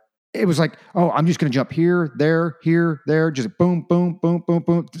 It was like, oh, I'm just going to jump here, there, just boom, boom, boom, boom,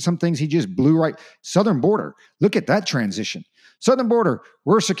 boom. Some things he just blew right. Southern border. Look at that transition. Southern border.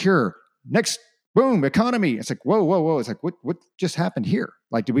 We're secure. Next, boom, economy. It's like, whoa, whoa, whoa. It's like, what just happened here?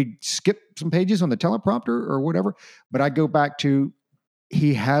 Like, did we skip some pages on the teleprompter or whatever? But I go back to,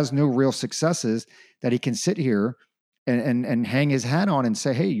 he has no real successes that he can sit here and hang his hat on and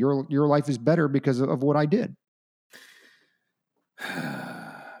say, hey, your life is better because of what I did.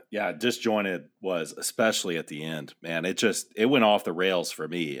 Yeah, disjointed was, especially at the end, man. It went off the rails for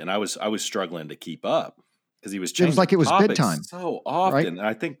me, and I was struggling to keep up because he was changing. It was like it was topics bedtime so often. right? And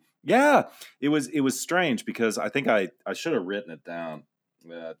I think, yeah, it was strange because I think I should have written it down.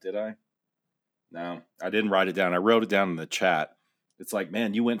 Did I? No, I didn't write it down. I wrote it down in the chat. It's like,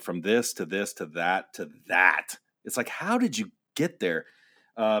 man, you went from this to this to that to that. It's like, how did you get there?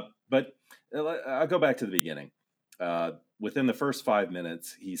 But I'll go back to the beginning. Within the first 5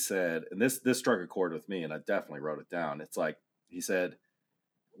 minutes, he said, and this struck a chord with me, and I definitely wrote it down. It's like, he said,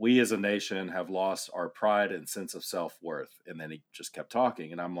 we as a nation have lost our pride and sense of self-worth. And then he just kept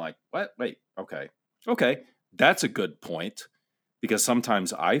talking. And I'm like, what? Wait, okay. That's a good point, because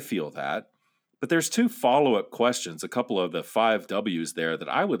sometimes I feel that. But there's 2 follow-up questions, a couple of the 5 W's there that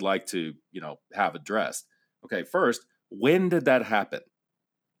I would like to, have addressed. Okay, first, when did that happen?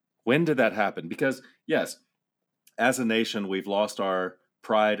 When did that happen? Because, yes, as a nation, we've lost our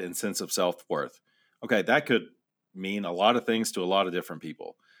pride and sense of self-worth. Okay, that could mean a lot of things to a lot of different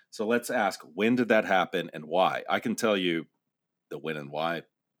people. So let's ask, when did that happen and why? I can tell you the when and why.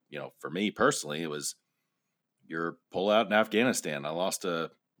 For me personally, it was your pullout in Afghanistan. I lost a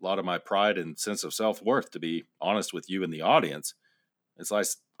lot of my pride and sense of self-worth, to be honest with you in the audience. It's like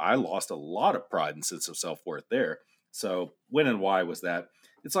I lost a lot of pride and sense of self-worth there. So when and why was that?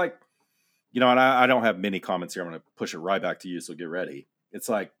 It's like, and I don't have many comments here. I'm going to push it right back to you. So get ready. It's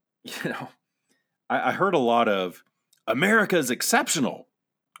like, I heard a lot of America is exceptional.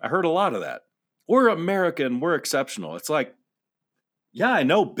 I heard a lot of that. We're American. We're exceptional. It's like, yeah, I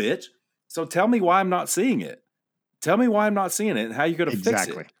know, bitch. So tell me why I'm not seeing it. Tell me why I'm not seeing it and how you're going to fix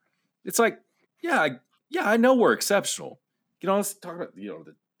it. It's like, yeah, I know we're exceptional. Let's talk about,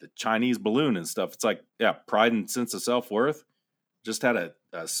 the Chinese balloon and stuff. It's like, yeah, pride and sense of self-worth. Just had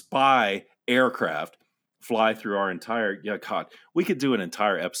a spy aircraft fly through our entire, God, we could do an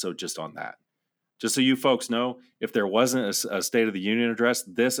entire episode just on that. Just so you folks know, if there wasn't a State of the Union address,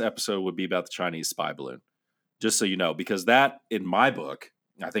 this episode would be about the Chinese spy balloon. Just so you know, because that, in my book,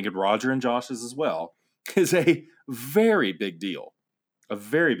 I think in Roger and Josh's as well, is a very big deal. A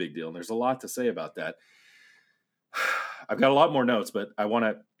very big deal. And there's a lot to say about that. I've got a lot more notes, but I want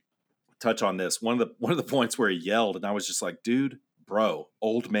to touch on this. One of the points where he yelled, and I was just like, dude, bro,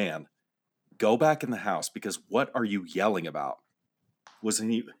 old man, go back in the house, because what are you yelling about?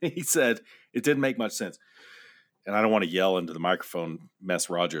 He said it didn't make much sense. And I don't want to yell into the microphone, mess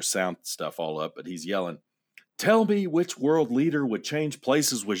Roger's sound stuff all up, but he's yelling, tell me which world leader would change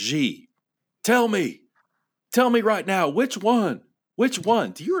places with Xi. Tell me right now, which one?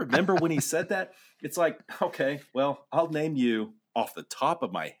 Do you remember when he said that? It's like, okay, well, I'll name you off the top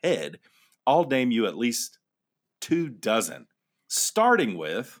of my head. I'll name you at least 24, starting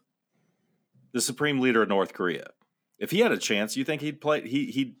with the supreme leader of North Korea. If he had a chance, you think he'd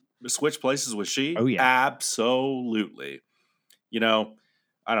switch places with Xi? Oh, yeah. Absolutely.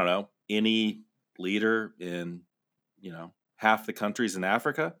 I don't know, any leader in, half the countries in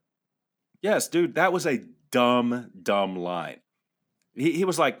Africa? Yes, dude, that was a dumb line. He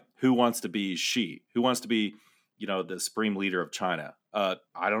was like, who wants to be Xi? Who wants to be, the supreme leader of China? I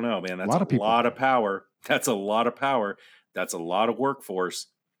don't know, man. That's a lot of power. That's a lot of power. That's a lot of workforce.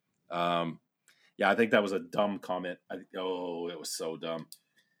 Yeah, I think that was a dumb comment. It was so dumb.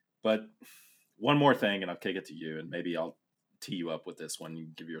 But one more thing, and I'll kick it to you, and maybe I'll tee you up with this one. You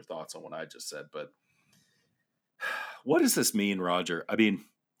can give your thoughts on what I just said. But what does this mean, Roger? I mean,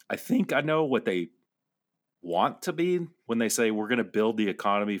 I think I know what they want to be when they say we're going to build the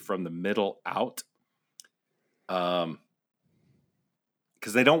economy from the middle out. Because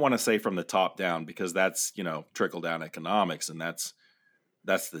they don't want to say from the top down, because that's, trickle down economics, and that's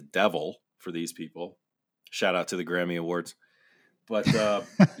the devil for these people. Shout out to the Grammy Awards. But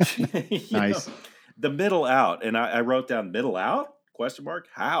nice. The middle out, and I wrote down middle out ?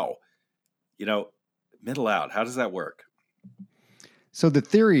 How? Middle out. How does that work? So the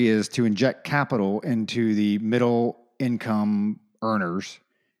theory is to inject capital into the middle income earners.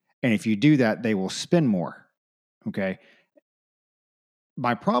 And if you do that, they will spend more. Okay.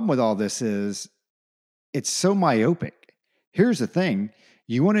 My problem with all this is it's so myopic. Here's the thing.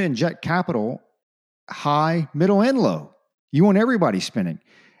 You want to inject capital high, middle, and low. You want everybody spending.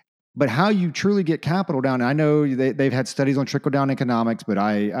 But how you truly get capital down, I know they've had studies on trickle-down economics, but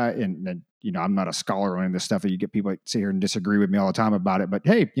I'm not a scholar on this stuff. You get people that sit here and disagree with me all the time about it. But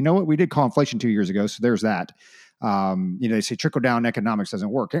hey, you know what? We did call inflation 2 years ago, so there's that. They say trickle-down economics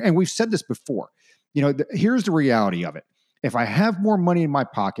doesn't work. And we've said this before. Here's the reality of it. If I have more money in my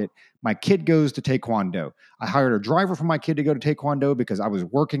pocket, my kid goes to Taekwondo. I hired a driver for my kid to go to Taekwondo because I was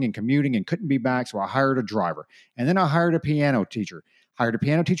working and commuting and couldn't be back, so I hired a driver. And then I hired a piano teacher. Hired a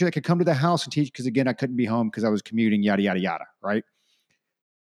piano teacher that could come to the house and teach because, again, I couldn't be home because I was commuting, yada, yada, yada, right?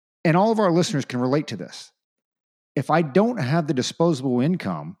 And all of our listeners can relate to this. If I don't have the disposable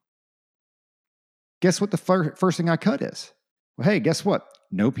income, guess what the first thing I cut is? Well, hey, guess what?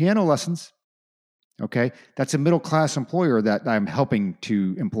 No piano lessons. Okay, that's a middle-class employer that I'm helping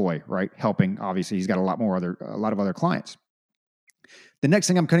to employ, right? Helping, obviously, he's got a lot of other clients. The next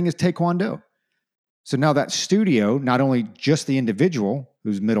thing I'm cutting is Taekwondo. So now that studio, not only just the individual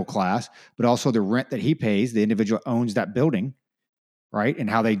who's middle class, but also the rent that he pays, the individual owns that building, right? And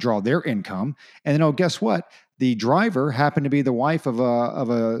how they draw their income. And then, guess what? The driver happened to be the wife of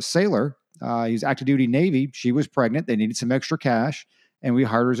a sailor. He's active duty Navy. She was pregnant. They needed some extra cash. And we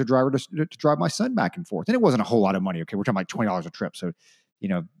hired her as a driver to drive my son back and forth. And it wasn't a whole lot of money. Okay, we're talking like $20 a trip. So,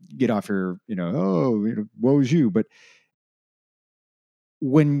 get off your, woe's you. But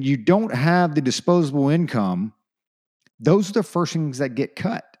when you don't have the disposable income, those are the first things that get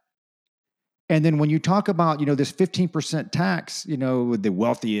cut. And then when you talk about, this 15% tax, the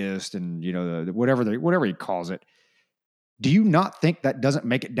wealthiest and, whatever he calls it, do you not think that doesn't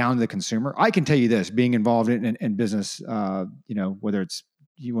make it down to the consumer? I can tell you this, being involved in business, whether it's,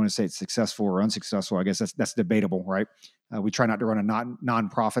 you want to say it's successful or unsuccessful. I guess that's debatable, right? We try not to run a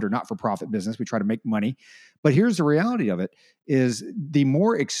non-profit or not-for-profit business. We try to make money. But here's the reality of it is the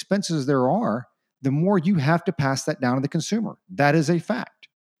more expenses there are, the more you have to pass that down to the consumer. That is a fact.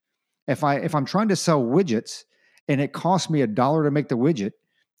 If I'm trying to sell widgets and it costs me $1 to make the widget,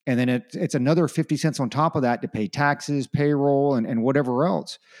 and then it's another 50 cents on top of that to pay taxes, payroll, and whatever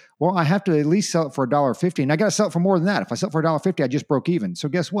else. Well, I have to at least sell it for $1.50, and I got to sell it for more than that. If I sell it for $1.50, I just broke even. So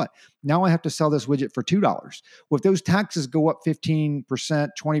guess what? Now I have to sell this widget for $2. Well, if those taxes go up 15%, 20%,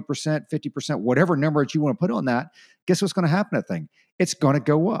 50%, whatever number that you want to put on that, guess what's going to happen to that thing? It's going to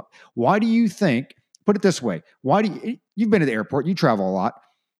go up. Why do you think, put it this way, you've been to the airport, you travel a lot.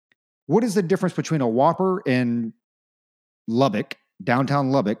 What is the difference between a Whopper in Lubbock, downtown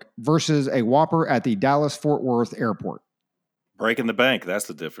Lubbock, versus a Whopper at the Dallas-Fort Worth airport? Breaking the bank, that's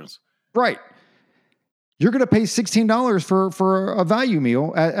the difference. Right. You're going to pay $16 for a value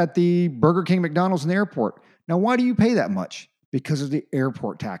meal at the Burger King, McDonald's, and the airport. Now, why do you pay that much? Because of the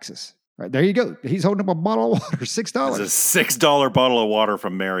airport taxes. Right, there you go. He's holding up a bottle of water, $6. It's a $6 bottle of water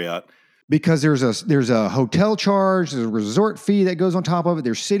from Marriott. Because there's a hotel charge, there's a resort fee that goes on top of it.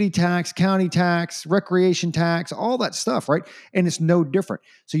 There's city tax, county tax, recreation tax, all that stuff, right? And it's no different.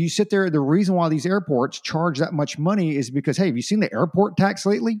 So you sit there. The reason why these airports charge that much money is because, hey, have you seen the airport tax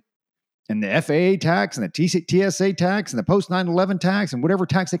lately? And the FAA tax and the TSA tax and the post 9/11 tax and whatever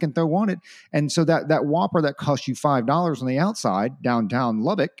tax they can throw on it. And so that Whopper that costs you $5 on the outside, downtown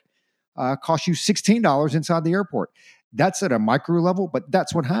Lubbock, costs you $16 inside the airport. That's at a micro level, but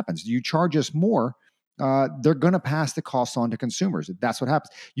that's what happens. You charge us more, they're going to pass the cost on to consumers. That's what happens.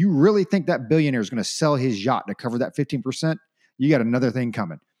 You really think that billionaire is going to sell his yacht to cover that 15%? You got another thing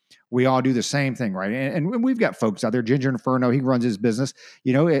coming. We all do the same thing, right? And we've got folks out there. Ginger Inferno, he runs his business.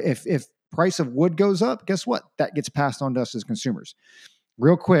 You know, if price of wood goes up, guess what? That gets passed on to us as consumers.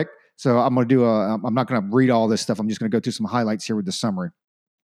 Real quick, so I'm going to do I'm not going to read all this stuff. I'm just going to go through some highlights here with the summary.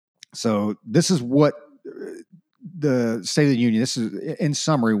 So this is what the State of the Union, this is in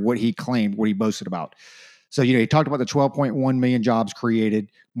summary what he claimed, what he boasted about. So, he talked about the 12.1 million jobs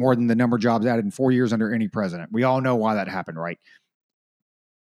created, more than the number of jobs added in 4 years under any president. We all know why that happened, right?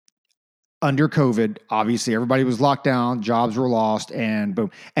 Under COVID, obviously everybody was locked down, jobs were lost, and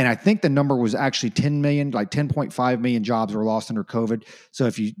boom. And I think the number was actually 10 million, like 10.5 million jobs were lost under COVID. So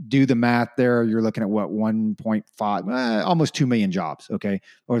if you do the math there, you're looking at what, 1.5, almost 2 million jobs, okay,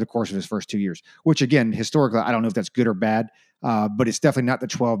 over the course of his first 2 years, which again, historically, I don't know if that's good or bad, but it's definitely not the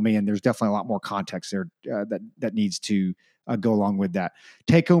 12 million. There's definitely a lot more context there that needs to go along with that.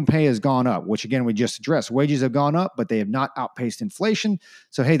 Take-home pay has gone up, which again, we just addressed. Wages have gone up, but they have not outpaced inflation.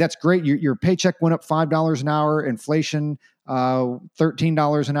 So, hey, that's great. Your paycheck went up $5 an hour, inflation,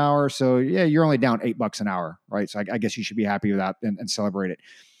 $13 an hour. So yeah, you're only down $8 an hour, right? So I guess you should be happy with that and celebrate it.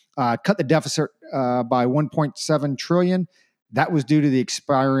 Cut the deficit by 1.7 trillion. That was due to the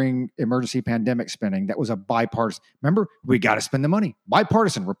expiring emergency pandemic spending. That was a bipartisan. Remember, we got to spend the money.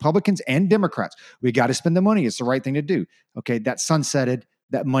 Bipartisan, Republicans and Democrats. We got to spend the money. It's the right thing to do. Okay, that sunsetted.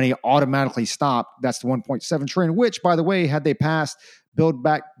 That money automatically stopped. That's the 1.7 trillion, which, by the way, had they passed Build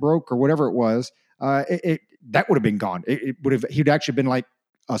Back Broke or whatever it was, that would have been gone. He'd actually been like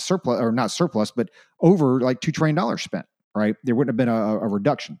a surplus, or not surplus, but over like $2 trillion spent, right? There wouldn't have been a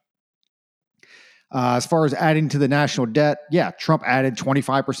reduction. As far as adding to the national debt, yeah, Trump added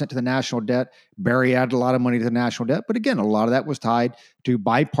 25% to the national debt. Barry added a lot of money to the national debt. But again, a lot of that was tied to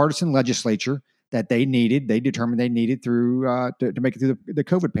bipartisan legislature that they determined they needed through to make it through the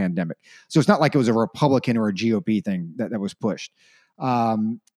COVID pandemic. So it's not like it was a Republican or a GOP thing that was pushed.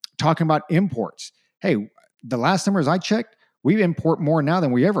 Talking about imports. Hey, the last numbers I checked, we import more now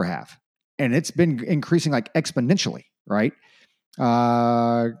than we ever have. And it's been increasing like exponentially, right?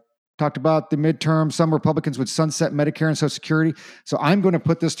 Talked about the midterm. Some Republicans would sunset Medicare and Social Security. So I'm going to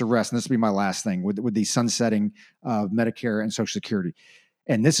put this to rest, and this will be my last thing with the sunsetting of Medicare and Social Security.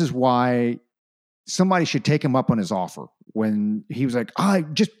 And this is why somebody should take him up on his offer when he was like,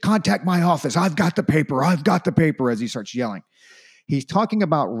 just contact my office. I've got the paper, as he starts yelling. He's talking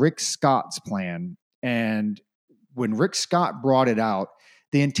about Rick Scott's plan. And when Rick Scott brought it out,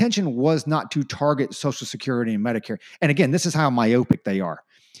 the intention was not to target Social Security and Medicare. And again, this is how myopic they are.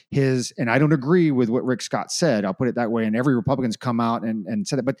 And I don't agree with what Rick Scott said. I'll put it that way. And every Republican's come out and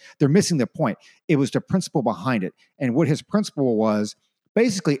said it, but they're missing the point. It was the principle behind it. And what his principle was,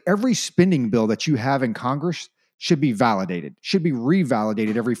 basically every spending bill that you have in Congress should be validated, should be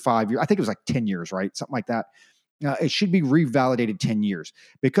revalidated every 5 years. I think it was like 10 years, right? Something like that. It should be revalidated 10 years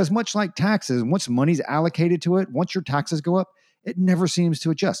because much like taxes, once money's allocated to it, once your taxes go up, it never seems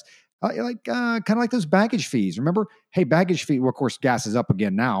to adjust. Kind of like those baggage fees. Remember, hey, baggage fee. Well, of course, gas is up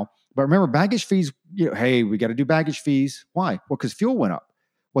again now, but remember, baggage fees. Hey, we got to do baggage fees. Why? Well, because fuel went up.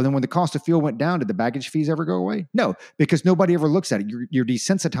 Well, then when the cost of fuel went down, did the baggage fees ever go away? No, because nobody ever looks at it. You're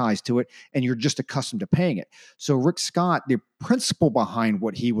desensitized to it, and you're just accustomed to paying it. So Rick Scott, the principle behind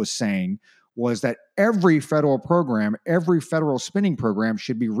what he was saying was that every federal program, every federal spending program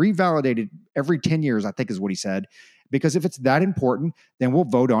should be revalidated every 10 years, I think is what he said. Because if it's that important, then we'll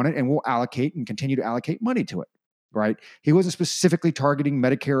vote on it and we'll allocate and continue to allocate money to it, right? He wasn't specifically targeting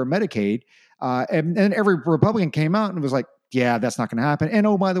Medicare or Medicaid. And every Republican came out and was like, yeah, that's not going to happen. And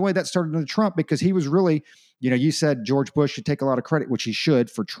oh, by the way, that started with Trump because he was really, you said George Bush should take a lot of credit, which he should,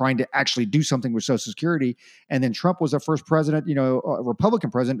 for trying to actually do something with Social Security. And then Trump was the first president, a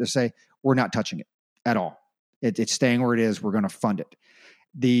Republican president, to say, we're not touching it at all. It's staying where it is. We're going to fund it.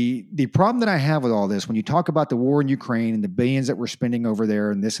 The problem that I have with all this, when you talk about the war in Ukraine and the billions that we're spending over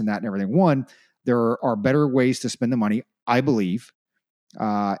there and this and that and everything, one, there are better ways to spend the money, I believe.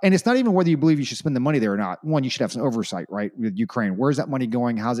 And it's not even whether you believe you should spend the money there or not. One, you should have some oversight, right? With Ukraine, where's that money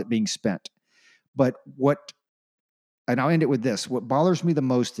going? How's it being spent? But and I'll end it with this. What bothers me the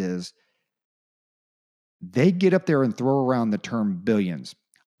most is they get up there and throw around the term billions.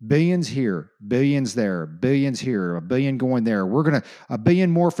 Billions here, billions there, billions here, a billion going there. We're going to, a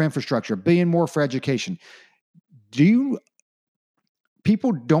billion more for infrastructure, a billion more for education.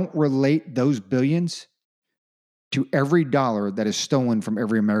 People don't relate those billions to every dollar that is stolen from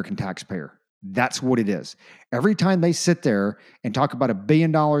every American taxpayer. That's what it is. Every time they sit there and talk about $1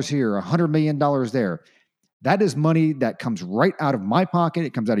 billion here, $100 million there, that is money that comes right out of my pocket.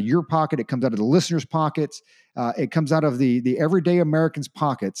 It comes out of your pocket. It comes out of the listeners' pockets. It comes out of the everyday Americans'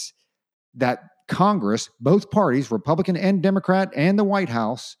 pockets that Congress, both parties, Republican and Democrat, and the White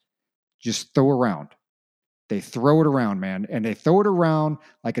House, just throw around. They throw it around, man. And they throw it around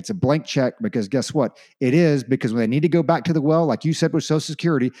like it's a blank check, because guess what? It is, because when they need to go back to the well, like you said with Social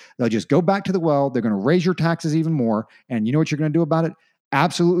Security, they'll just go back to the well. They're going to raise your taxes even more. And you know what you're going to do about it?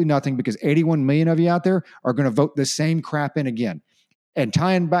 Absolutely nothing, because 81 million of you out there are going to vote the same crap in again. And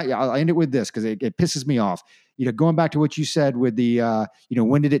tying back, I'll end it with this because it pisses me off. Going back to what you said with the,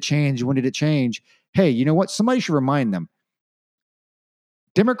 when did it change? When did it change? Hey, you know what? Somebody should remind them.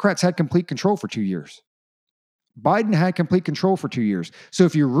 Democrats had complete control for 2 years. Biden had complete control for 2 years. So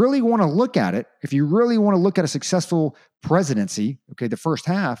if you really want to look at it, if you really want to look at a successful presidency, okay, the first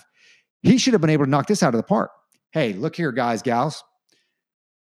half, he should have been able to knock this out of the park. Hey, look here, guys, gals.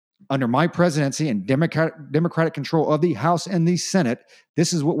 Under my presidency and Democratic control of the House and the Senate,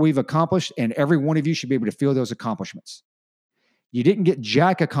 this is what we've accomplished, and every one of you should be able to feel those accomplishments. You didn't get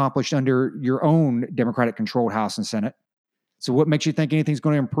jack accomplished under your own Democratic-controlled House and Senate. So what makes you think anything's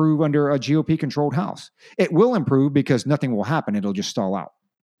going to improve under a GOP-controlled House? It will improve because nothing will happen. It'll just stall out,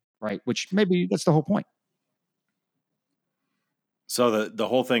 right? Which maybe that's the whole point. So the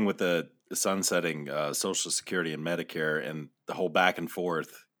whole thing with the sunsetting Social Security and Medicare and the whole back and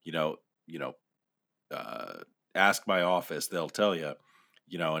forth, ask my office, they'll tell you,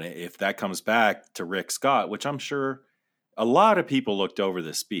 and if that comes back to Rick Scott, which I'm sure a lot of people looked over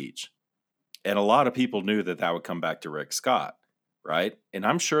this speech. And a lot of people knew that would come back to Rick Scott, right? And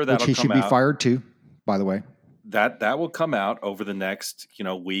I'm sure that'll come out. Which he should be fired too, by the way. That will come out over the next,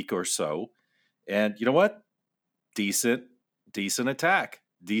 week or so. And you know what? Decent attack.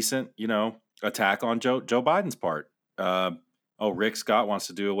 Decent, attack on Joe Biden's part. Rick Scott wants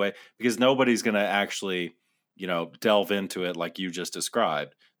to do away, because nobody's going to actually, delve into it like you just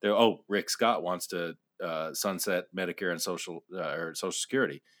described. Rick Scott wants to sunset Medicare and Social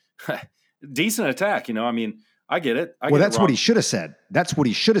Security. Decent attack, I get it. That's what he should have said. That's what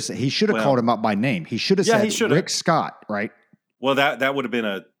he should have said. He should have called him out by name. He should have said Rick Scott, right? Well, that would have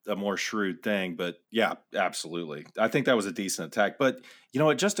been a more shrewd thing, but yeah, absolutely. I think that was a decent attack. But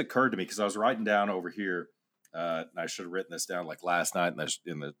it just occurred to me because I was writing down over here, and I should have written this down like last night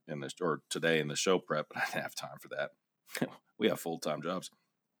or today in the show prep, but I didn't have time for that. We have full-time jobs.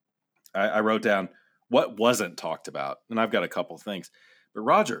 I wrote down what wasn't talked about, and I've got a couple of things. But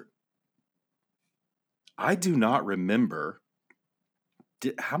Roger, I do not remember.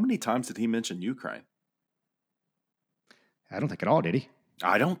 How many times did he mention Ukraine? I don't think at all, did he?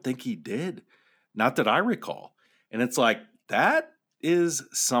 I don't think he did. Not that I recall. And it's like, that is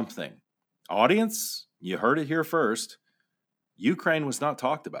something. Audience, you heard it here first. Ukraine was not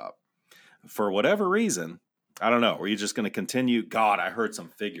talked about. For whatever reason, I don't know. Were you just going to continue? God, I heard some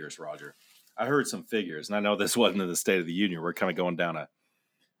figures, Roger. I heard some figures. And I know this wasn't in the State of the Union. We're kind of going down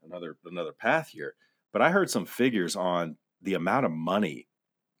another path here. But I heard some figures on the amount of money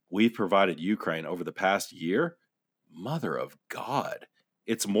we've provided Ukraine over the past year. Mother of God.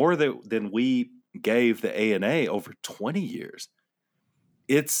 It's more than we gave the ANA over 20 years.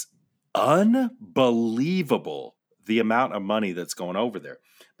 It's unbelievable the amount of money that's going over there.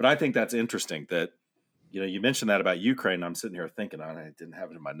 But I think that's interesting that, you mentioned that about Ukraine. I'm sitting here thinking, I didn't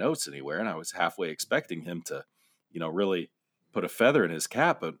have it in my notes anywhere, and I was halfway expecting him to, really put a feather in his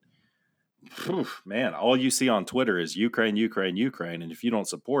cap. But man, all you see on Twitter is Ukraine, Ukraine, Ukraine, and if you don't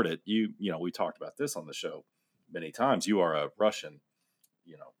support it, we talked about this on the show many times. You are a Russian,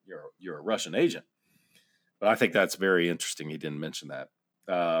 you're a Russian agent. But I think that's very interesting. He didn't mention that.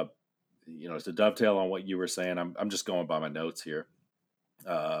 To dovetail on what you were saying, I'm just going by my notes here.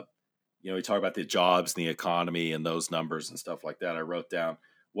 We talk about the jobs and the economy and those numbers and stuff like that. I wrote down,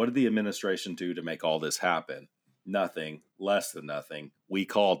 what did the administration do to make all this happen? Nothing, less than nothing. We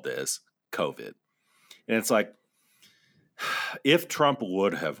called this COVID. And it's like, if Trump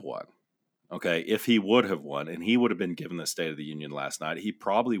would have won, if he would have won and he would have been given the State of the Union last night, he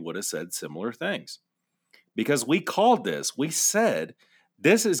probably would have said similar things. Because we called this, we said,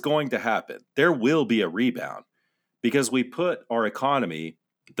 this is going to happen. There will be a rebound because we put our economy,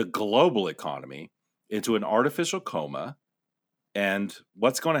 the global economy, into an artificial coma. And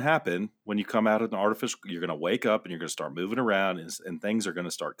what's going to happen when you come out of an artificial, you're going to wake up and you're going to start moving around and things are going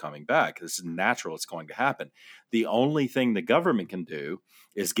to start coming back. This is natural. It's going to happen. The only thing the government can do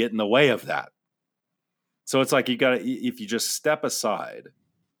is get in the way of that. So it's like if you just step aside,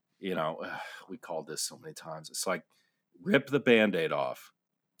 we called this so many times. It's like, rip the Band-Aid off.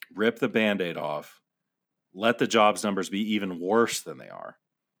 Let the jobs numbers be even worse than they are.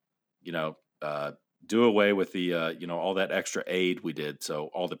 Do away with the, all that extra aid we did.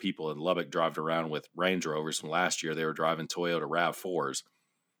 So all the people in Lubbock driving around with Range Rovers from last year, they were driving Toyota RAV4s.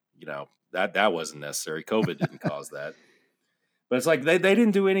 That wasn't necessary. COVID didn't cause that. But it's like they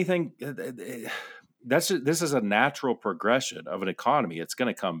didn't do anything. This is a natural progression of an economy. It's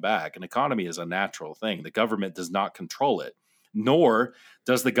going to come back. An economy is a natural thing. The government does not control it, nor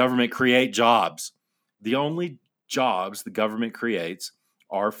does the government create jobs. The only jobs the government creates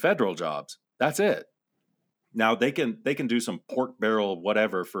are federal jobs. That's it. Now they can do some pork barrel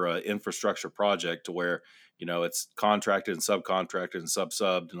whatever for an infrastructure project to where, it's contracted and subcontracted and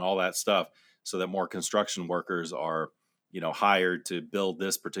subsubbed and all that stuff so that more construction workers are, hired to build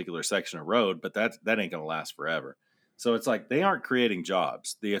this particular section of road, but that ain't going to last forever. So it's like they aren't creating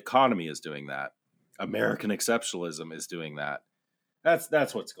jobs. The economy is doing that. American exceptionalism is doing that.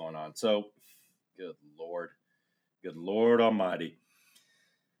 That's what's going on. So good Lord Almighty.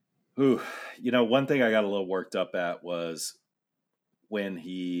 Ooh, one thing I got a little worked up at was when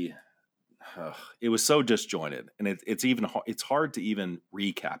it was so disjointed, and it's hard to even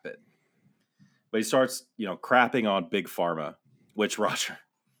recap it. But he starts, crapping on Big Pharma, which, Roger,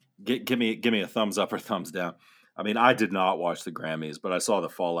 give me a thumbs up or thumbs down. I mean, I did not watch the Grammys, but I saw the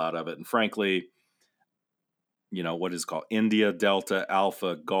fallout of it. And frankly, what is it called? India, Delta,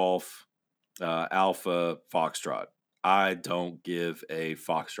 Alpha, Golf, Alpha, Foxtrot. I don't give a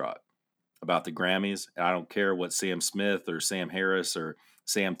foxtrot about the Grammys. I don't care what Sam Smith or Sam Harris or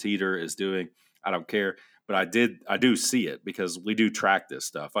Sam Teeter is doing. I don't care. But I do see it because we do track this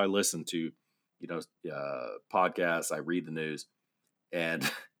stuff. I listen to, podcasts. I read the news.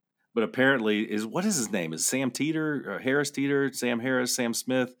 But apparently what is his name? Is Sam Teeter, Harris Teeter, Sam Harris, Sam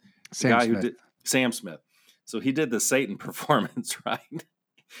Smith? Sam Smith. So he did the Satan performance, right?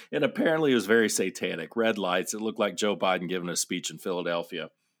 And apparently it was very satanic. Red lights. It looked like Joe Biden giving a speech in Philadelphia.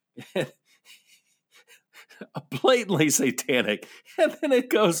 Blatantly satanic. And then it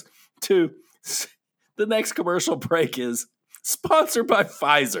goes to the next commercial break is sponsored by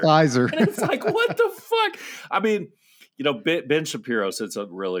Pfizer. And it's like, what the fuck? I mean, Ben Shapiro said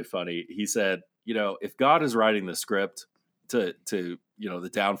something really funny. He said, if God is writing the script to the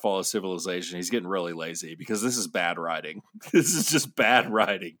downfall of civilization, he's getting really lazy because this is bad writing. This is just bad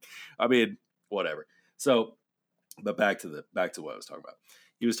writing. I mean, whatever. So, but back to what I was talking about.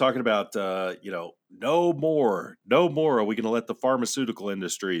 He was talking about, no more are we going to let the pharmaceutical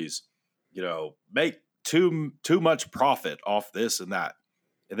industries, make too much profit off this and that.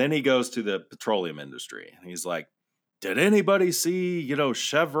 And then he goes to the petroleum industry and he's like, did anybody see,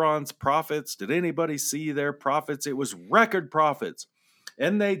 Chevron's profits? Did anybody see their profits? It was record profits.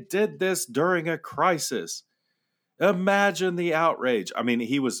 And they did this during a crisis. Imagine the outrage. I mean,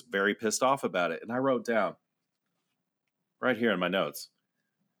 he was very pissed off about it. And I wrote down right here in my notes,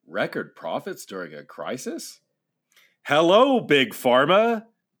 record profits during a crisis? Hello, Big Pharma.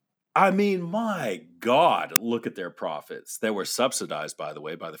 I mean, my God, look at their profits. They were subsidized, by the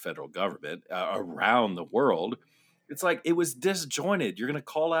way, by the federal government around the world. It's like it was disjointed. You're going to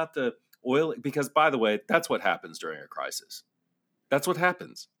call out the oil because, by the way, that's what happens during a crisis. That's what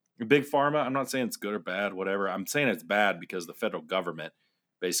happens. Big pharma, I'm not saying it's good or bad, whatever. I'm saying it's bad because the federal government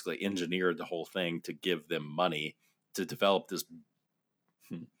basically engineered the whole thing to give them money to develop this.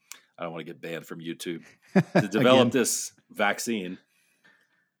 I don't want to get banned from YouTube. To develop this vaccine,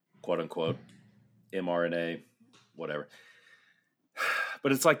 quote unquote, mRNA, whatever.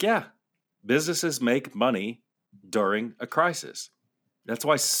 But it's like, yeah, businesses make money during a crisis. That's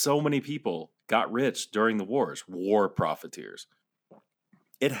why so many people got rich during the wars, war profiteers.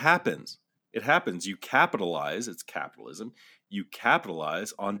 It happens. It happens. You capitalize. It's capitalism. You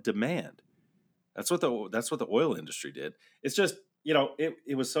capitalize on demand. That's what the oil industry did. It's just,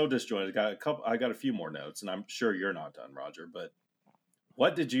 it was so disjointed. I got a few more notes, and I'm sure you're not done, Roger. But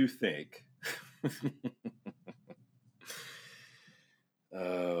what did you think?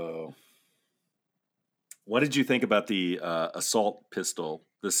 What did you think about the assault pistol?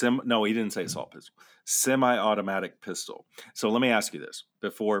 No, he didn't say assault pistol. Semi-automatic pistol. So let me ask you this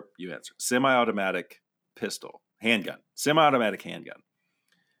before you answer. Semi-automatic pistol, handgun, semi-automatic handgun.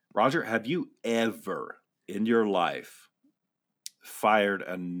 Roger, have you ever in your life fired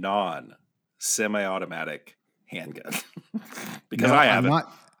a non-semi-automatic handgun? Because no, I haven't.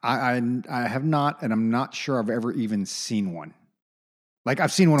 I have not, and I'm not sure I've ever even seen one. Like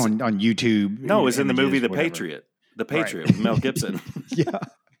I've seen one on YouTube. No, it was in the movie The Patriot. The Patriot with Mel Gibson. Yeah.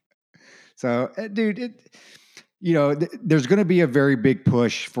 So, dude, there's going to be a very big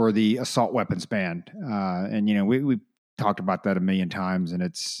push for the assault weapons ban, and we talked about that a million times, and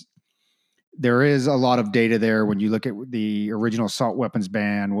there is a lot of data there when you look at the original assault weapons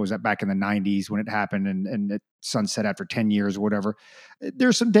ban. What was that back in the 90s when it happened, and it sunset after 10 years or whatever?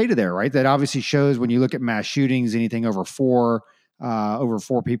 There's some data there, right? That obviously shows when you look at mass shootings, anything over four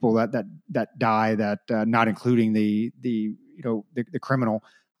people that die, that not including the criminal,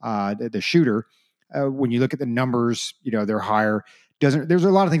 the shooter. When you look at the numbers, they're higher. There's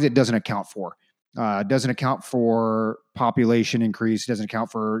a lot of things it doesn't account for. It doesn't account for population increase. It doesn't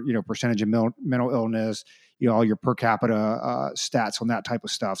account for percentage of mental illness. All your per capita stats on that type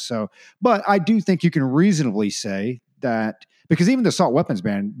of stuff. So, but I do think you can reasonably say that. Because even the assault weapons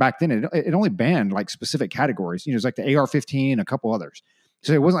ban back then, it only banned like specific categories. It's like the AR-15 and a couple others.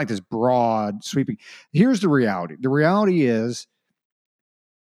 So it wasn't like this broad sweeping. Here's the reality. The reality is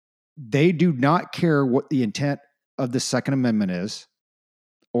they do not care what the intent of the Second Amendment is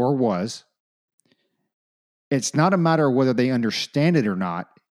or was. It's not a matter of whether they understand it or not.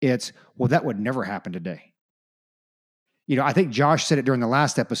 It's, well, that would never happen today. I think Josh said it during the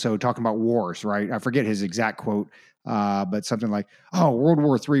last episode talking about wars, right? I forget his exact quote. But something like, World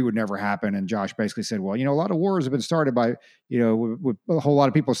War III would never happen. And Josh basically said, well, a lot of wars have been started by, with a whole lot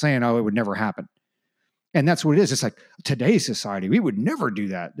of people saying, it would never happen. And that's what it is. It's like today's society, we would never do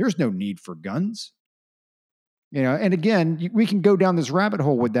that. There's no need for guns. And again, we can go down this rabbit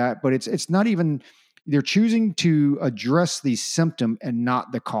hole with that, but it's not even, they're choosing to address the symptom and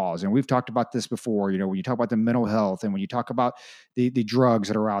not the cause. And we've talked about this before, when you talk about the mental health and when you talk about the drugs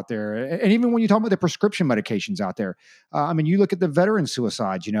that are out there, and even when you talk about the prescription medications out there. You look at the veteran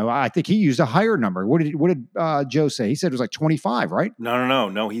suicides, I think he used a higher number. What did Joe say? He said it was like 25, right?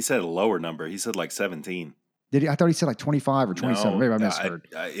 No. He said a lower number. He said like 17. Did he? I thought he said like 25 or 27. Maybe I misheard.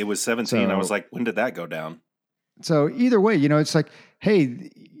 It was 17. I was like, when did that go down? So either way, it's like, hey,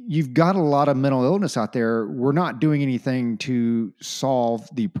 you've got a lot of mental illness out there. We're not doing anything to solve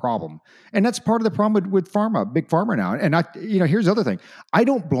the problem. And that's part of the problem with pharma, big pharma now. And here's the other thing. I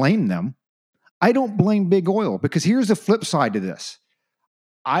don't blame them. I don't blame big oil, because here's the flip side to this.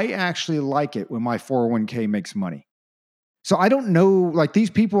 I actually like it when my 401k makes money. So I don't know, like these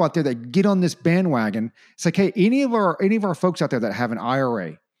people out there that get on this bandwagon. It's like, hey, any of our folks out there that have an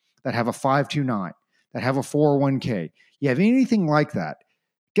IRA, that have a 529, that have a 401k, you have anything like that,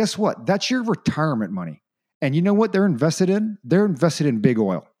 guess what? That's your retirement money. And you know what they're invested in? They're invested in big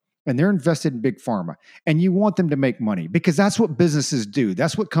oil, and they're invested in big pharma. And you want them to make money because that's what businesses do.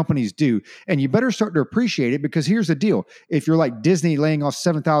 That's what companies do. And you better start to appreciate it, because here's the deal. If you're like Disney laying off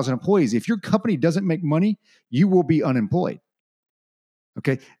 7,000 employees, if your company doesn't make money, you will be unemployed.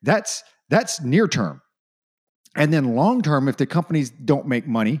 Okay. That's near term. And then long term, if the companies don't make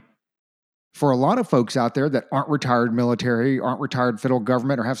money, for a lot of folks out there that aren't retired military, aren't retired federal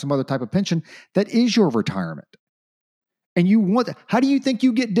government, or have some other type of pension, that is your retirement. And how do you think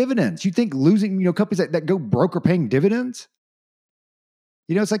you get dividends? You think losing, companies that go broke are paying dividends?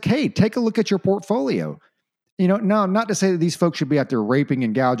 It's like, hey, take a look at your portfolio. Now, not to say that these folks should be out there raping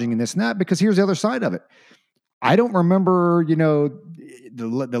and gouging and this and that, because here's the other side of it. I don't remember,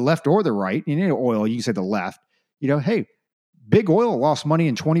 the left or the right, oil, you can say the left, hey, big oil lost money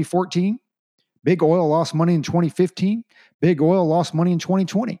in 2014. Big oil lost money in 2015. Big oil lost money in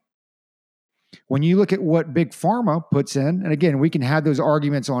 2020. When you look at what Big Pharma puts in, and again, we can have those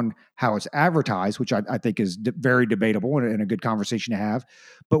arguments on how it's advertised, which I think is very debatable and a good conversation to have.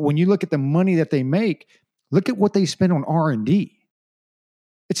 But when you look at the money that they make, look at what they spend on R&D.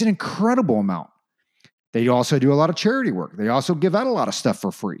 It's an incredible amount. They also do a lot of charity work. They also give out a lot of stuff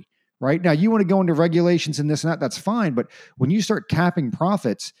for free, right? Now, you want to go into regulations and this and that, that's fine. But when you start capping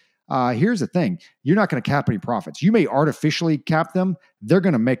profits, here's the thing. You're not going to cap any profits. You may artificially cap them. They're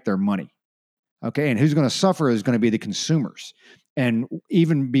going to make their money. Okay. And who's going to suffer is going to be the consumers. And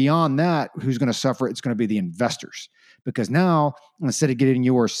even beyond that, who's going to suffer? It's going to be the investors. Because now, instead of getting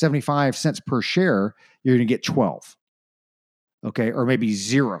your 75 cents per share, you're going to get 12. Okay. Or maybe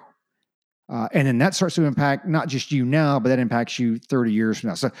 0. And then that starts to impact not just you now, but that impacts you 30 years from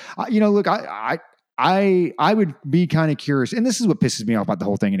now. So, look, I would be kind of curious, and this is what pisses me off about the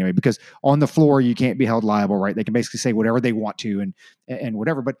whole thing anyway, because on the floor, you can't be held liable, right? They can basically say whatever they want to and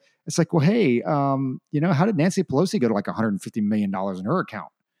whatever. But it's like, well, hey, how did Nancy Pelosi go to like $150 million in her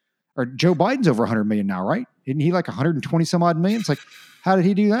account? Or Joe Biden's over 100 million now, right? Isn't he like 120 some odd million? It's like, how did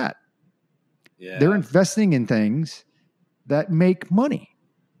he do that? Yeah. They're investing in things that make money,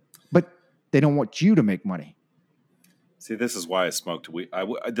 but they don't want you to make money. See, this is why I smoked weed.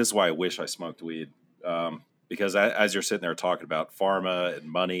 This is why I wish I smoked weed. Because as you're sitting there talking about pharma and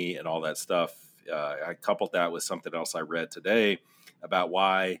money and all that stuff, I coupled that with something else I read today about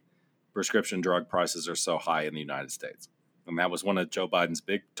why prescription drug prices are so high in the United States. And that was one of Joe Biden's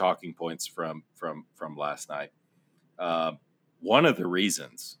big talking points from last night. One of the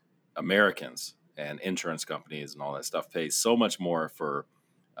reasons Americans and insurance companies and all that stuff pay so much more for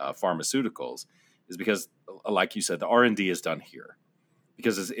pharmaceuticals is because, like you said, the R&D is done here.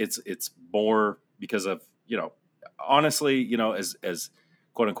 Because it's more because of, honestly, as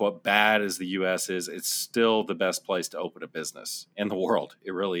quote unquote bad as the U.S. is, it's still the best place to open a business in the world.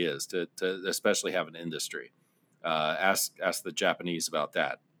 It really is to especially have an industry. Ask the Japanese about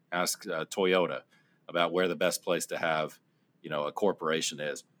that. Ask Toyota about where the best place to have, a corporation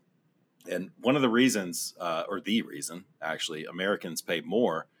is. And one of the reasons, or the reason actually, Americans pay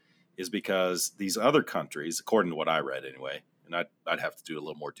more is because these other countries, according to what I read anyway, and I'd have to do a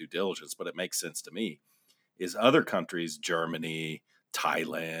little more due diligence, but it makes sense to me, is other countries, Germany,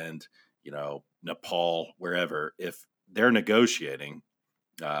 Thailand, Nepal, wherever, if they're negotiating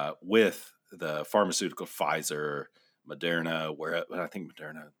with the pharmaceutical Pfizer, Moderna, I think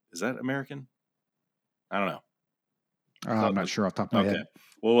Moderna, is that American? I don't know. I'm not sure off the top of my head.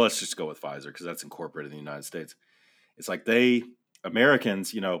 Well, let's just go with Pfizer because that's incorporated in the United States. It's like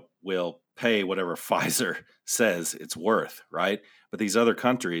Americans, will pay whatever Pfizer says it's worth, right? But these other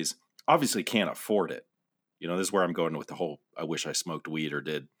countries obviously can't afford it. This is where I'm going with the whole, I wish I smoked weed or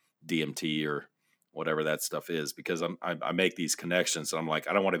did DMT or whatever that stuff is, because I make these connections and I'm like,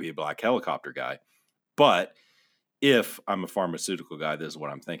 I don't want to be a black helicopter guy. But if I'm a pharmaceutical guy, this is what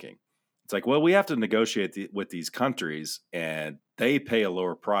I'm thinking. It's like, well, we have to negotiate with these countries and they pay a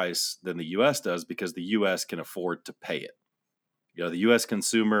lower price than the U.S. does because the U.S. can afford to pay it. The U.S.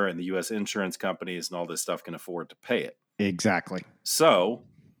 consumer and the U.S. insurance companies and all this stuff can afford to pay it. Exactly. So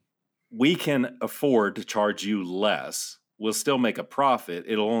we can afford to charge you less. We'll still make a profit.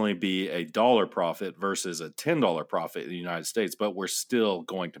 It'll only be $1 profit versus a $10 profit in the United States, but we're still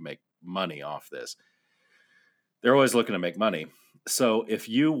going to make money off this. They're always looking to make money. So if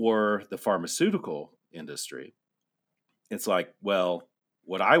you were the pharmaceutical industry, it's like, well,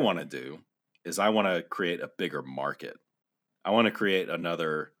 what I want to do is I want to create a bigger market. I want to create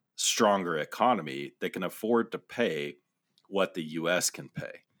another stronger economy that can afford to pay what the U.S. can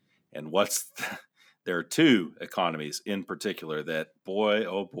pay. And there are two economies in particular that, boy,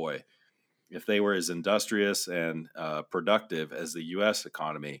 oh boy, if they were as industrious and productive as the U.S.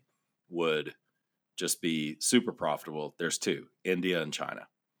 economy would just be super profitable. There's two, India and China,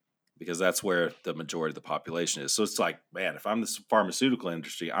 because that's where the majority of the population is. So it's like, man, if I'm the pharmaceutical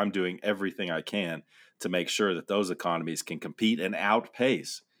industry, I'm doing everything I can to make sure that those economies can compete and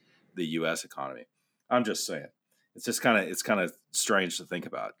outpace the U.S. economy. I'm just saying, it's kind of strange to think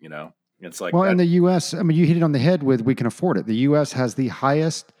about, It's like, well, in the U.S., you hit it on the head with we can afford it. The U.S. has the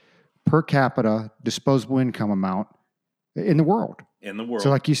highest per capita disposable income amount in the world. So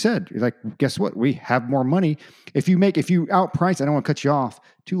like you said, guess what? We have more money. If you outprice, I don't want to cut you off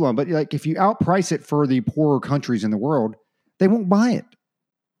too long, but if you outprice it for the poorer countries in the world, they won't buy it.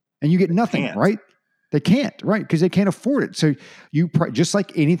 And you get nothing, right? They can't, right? Because they can't afford it. So just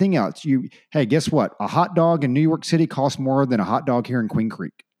like anything else, hey, guess what? A hot dog in New York City costs more than a hot dog here in Queen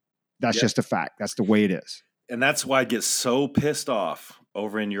Creek. That's just a fact. That's the way it is. And that's why I get so pissed off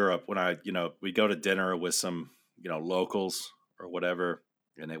over in Europe when we go to dinner with some, locals or whatever,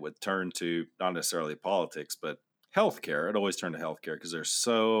 and it would turn to not necessarily politics, but healthcare. It always turned to healthcare because they're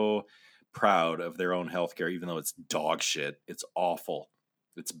so proud of their own healthcare, even though it's dog shit. It's awful.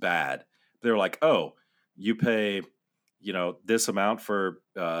 It's bad. They're like, oh, you pay, this amount for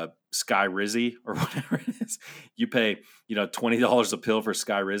Sky Rizzy or whatever it is. You pay, $20 a pill for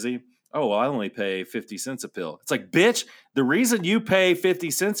Sky Rizzy. Oh, well, I only pay 50 cents a pill. It's like, bitch, the reason you pay 50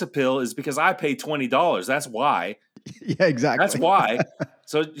 cents a pill is because I pay $20. That's why. Yeah, exactly. That's why.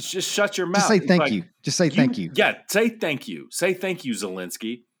 So just shut your mouth. Just say thank you. Just say thank you. Yeah, say thank you. Say thank you,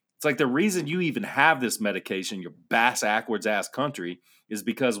 Zelensky. It's like the reason you even have this medication, your bass-ackwards ass country, is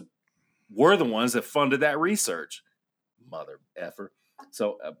because we're the ones that funded that research. Mother effer.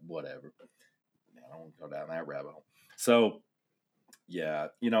 So, whatever. I don't want to go down that rabbit hole. So, yeah,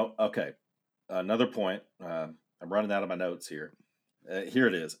 okay. Another point. I'm running out of my notes here. Here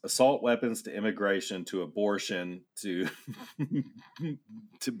it is: assault weapons to immigration to abortion to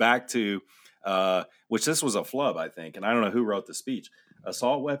back to which this was a flub, I think, and I don't know who wrote the speech.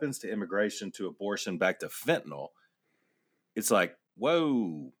 Assault weapons to immigration to abortion back to fentanyl. It's like,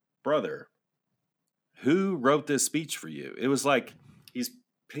 whoa, brother, who wrote this speech for you? It was like he's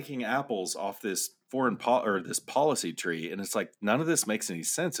picking apples off this this policy tree, and it's like none of this makes any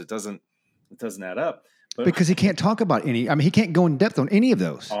sense. It doesn't add up. But, because he can't talk about any. I mean, he can't go in depth on any of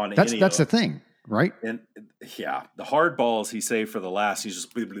those. That's the thing, right? And yeah, the hard balls he saved for the last. He's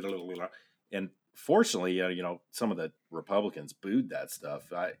just and fortunately, some of the Republicans booed that stuff.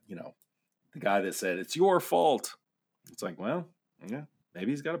 The guy that said it's your fault. It's like, well, yeah,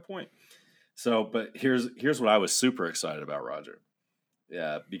 maybe he's got a point. So, but here's what I was super excited about, Roger.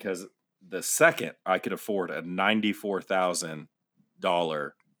 Yeah, because the second I could afford a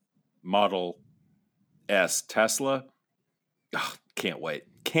 $94,000 Model S Tesla, can't wait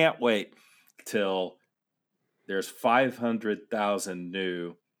till there's 500,000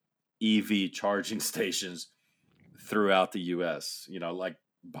 new EV charging stations throughout the U.S. Like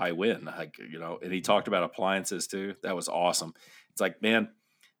by when? And he talked about appliances too. That was awesome. It's like, man,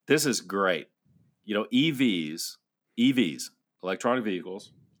 this is great. EVs, electric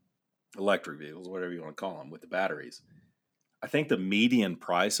vehicles, whatever you want to call them, with the batteries. I think the median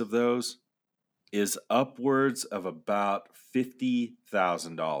price of those is upwards of about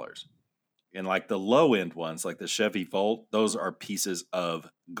 $50,000. And like the low end ones, like the Chevy Volt, those are pieces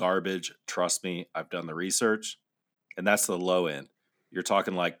of garbage. Trust me, I've done the research. And that's the low end. You're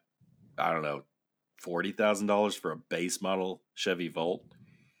talking like, I don't know, $40,000 for a base model Chevy Volt.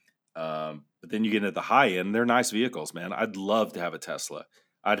 But then you get into the high end, they're nice vehicles, man. I'd love to have a Tesla.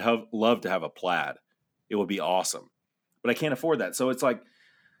 I'd love to have a Plaid. It would be awesome. But I can't afford that. So it's like,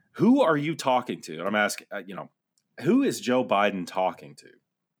 who are you talking to? And I'm asking, who is Joe Biden talking to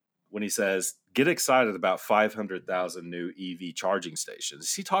when he says, get excited about 500,000 new EV charging stations?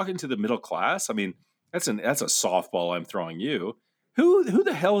 Is he talking to the middle class? I mean, that's a softball I'm throwing you. Who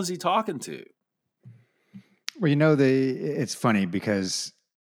the hell is he talking to? Well, it's funny because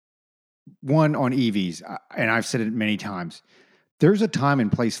one, on EVs, and I've said it many times, there's a time and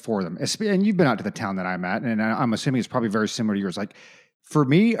place for them. And you've been out to the town that I'm at, and I'm assuming it's probably very similar to yours. Like, for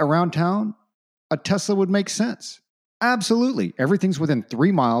me, around town, a Tesla would make sense. Absolutely. Everything's within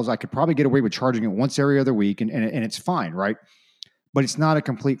 3 miles. I could probably get away with charging it once every other week, and it's fine, right? But it's not a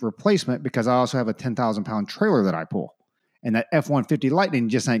complete replacement because I also have a 10,000-pound trailer that I pull. And that F-150 Lightning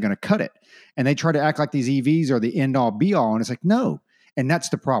just ain't going to cut it. And they try to act like these EVs are the end-all, be-all, and it's like, no. And that's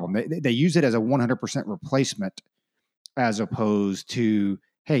the problem. They use it as a 100% replacement as opposed to,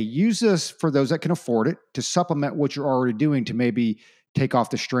 hey, use this for those that can afford it to supplement what you're already doing to maybe take off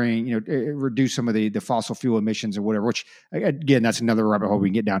the strain, reduce some of the fossil fuel emissions or whatever, which, again, that's another rabbit hole we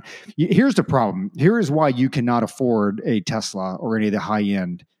can get down. Here's the problem. Here is why you cannot afford a Tesla or any of the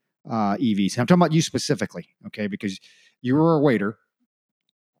high-end EVs. And I'm talking about you specifically, okay, because you were a waiter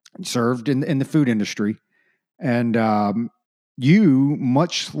and served in the food industry, and you,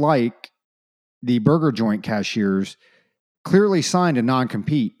 much like the burger joint cashiers, clearly signed a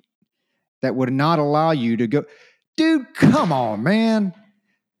non-compete that would not allow you to go. Dude, come on, man.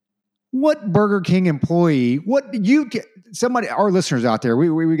 What Burger King employee, somebody, our listeners out there,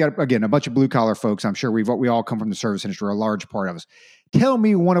 we got, again, a bunch of blue collar folks. I'm sure we all come from the service industry, a large part of us. Tell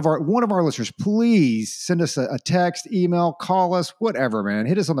me one of our listeners, please send us a text, email, call us, whatever, man.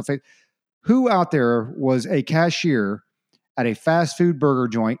 Hit us on the face. Who out there was a cashier at a fast food burger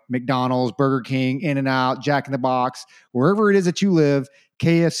joint, McDonald's, Burger King, In-N-Out, Jack in the Box, wherever it is that you live,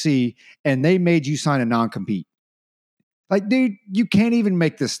 KFC, and they made you sign a non-compete? Like, dude, you can't even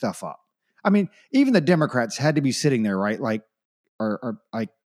make this stuff up. I mean, even the Democrats had to be sitting there, right? Like, or like,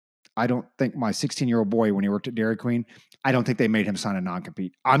 I don't think my 16-year-old boy, when he worked at Dairy Queen, I don't think they made him sign a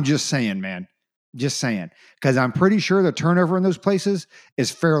non-compete. I'm just saying, man. Just saying. Because I'm pretty sure the turnover in those places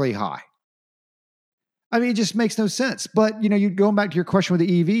is fairly high. I mean, it just makes no sense. But, you going back to your question with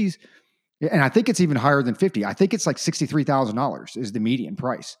the EVs, and I think it's even higher than 50. I think it's like $63,000 is the median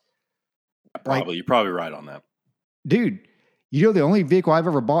price. You're probably right on that. Dude, the only vehicle I've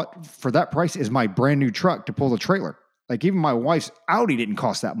ever bought for that price is my brand new truck to pull the trailer. Like even my wife's Audi didn't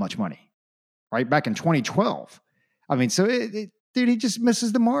cost that much money, right? Back in 2012. I mean, so dude, he just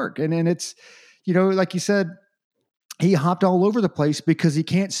misses the mark. And then it's, like you said, he hopped all over the place because he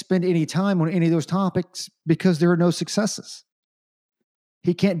can't spend any time on any of those topics because there are no successes.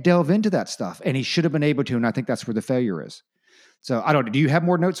 He can't delve into that stuff, and he should have been able to. And I think that's where the failure is. So I don't know. Do you have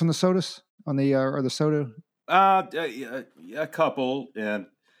more notes on the sodas or the soda? A couple, and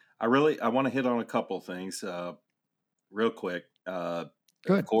I want to hit on a couple things real quick. Of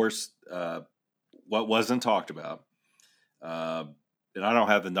course, what wasn't talked about, and I don't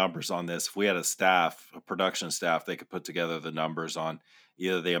have the numbers on this. If we had a production staff, they could put together the numbers on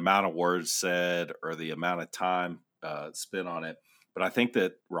either the amount of words said or the amount of time spent on it. But I think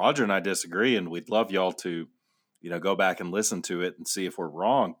that Roger and I disagree, and we'd love y'all to, go back and listen to it and see if we're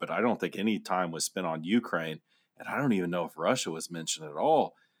wrong. But I don't think any time was spent on Ukraine, and I don't even know if Russia was mentioned at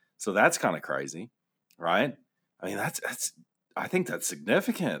all. So that's kind of crazy, right? I mean, I think that's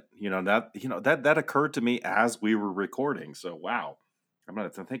significant. That occurred to me as we were recording. So wow, I'm going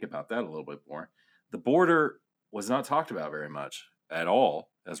to have to think about that a little bit more. The border was not talked about very much at all,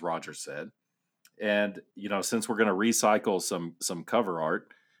 as Roger said. And, since we're going to recycle some cover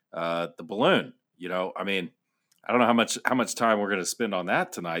art, the balloon, I mean, I don't know how much time we're going to spend on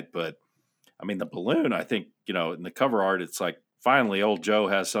that tonight, but I mean, the balloon, I think, in the cover art, it's like finally old Joe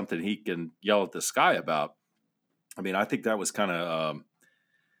has something he can yell at the sky about. I mean, I think that was kind of,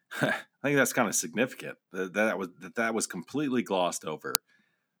 I think that's kind of significant that was completely glossed over.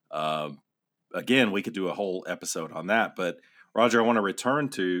 Again, we could do a whole episode on that, but Roger, I want to return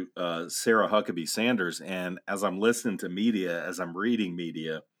to Sarah Huckabee Sanders. And as I'm listening to media, as I'm reading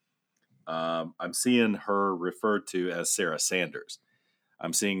media, I'm seeing her referred to as Sarah Sanders.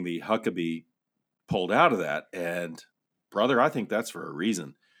 I'm seeing the Huckabee pulled out of that. And brother, I think that's for a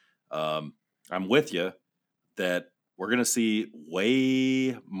reason. I'm with you that we're going to see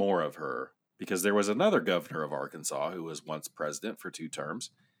way more of her because there was another governor of Arkansas who was once president for 2 terms.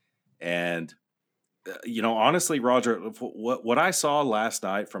 And honestly, Roger, what I saw last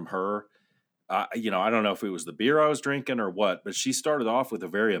night from her, I don't know if it was the beer I was drinking or what, but she started off with a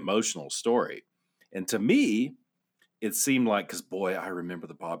very emotional story. And to me, it seemed like, because boy, I remember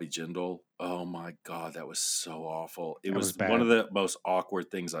the Bobby Jindal. Oh my God, that was so awful. It was one of the most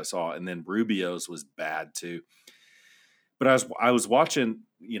awkward things I saw. And then Rubio's was bad too. But I was watching,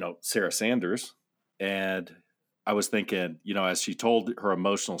 Sarah Sanders, and I was thinking, as she told her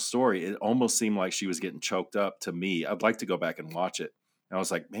emotional story, it almost seemed like she was getting choked up to me. I'd like to go back and watch it. And I was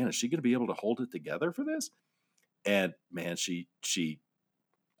like, man, is she going to be able to hold it together for this? And man, you talking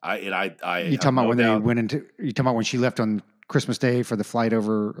about when they went into, you talking about when she left on Christmas Day for the flight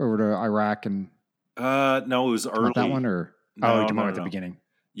over to Iraq and. No, it was early. That one or? No, you're talking about at the beginning.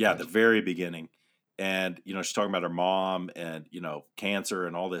 Yeah, the very beginning. And, she's talking about her mom and, cancer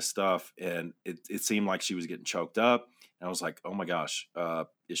and all this stuff. And it seemed like she was getting choked up. And I was like, oh my gosh,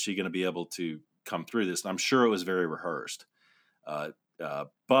 is she going to be able to come through this? And I'm sure it was very rehearsed.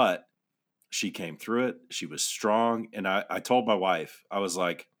 But she came through it. She was strong. And I told my wife, I was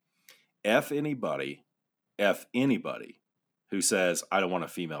like, F anybody who says, I don't want a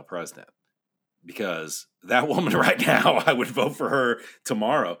female president. Because that woman right now, I would vote for her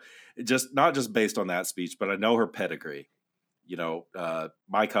tomorrow. Not just based on that speech, but I know her pedigree.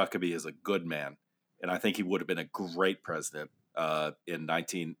 Mike Huckabee is a good man, and I think he would have been a great president in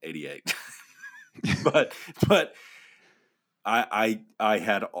 1988. but I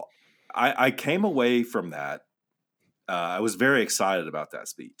came away from that. I was very excited about that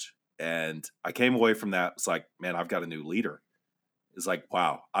speech, and I came away from that. It's like, man, I've got a new leader. It's like,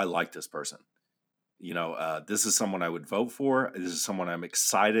 wow, I like this person. This is someone I would vote for. This is someone I'm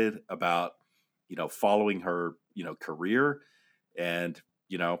excited about, following her, career. And,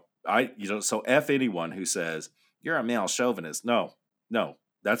 so F anyone who says you're a male chauvinist. No,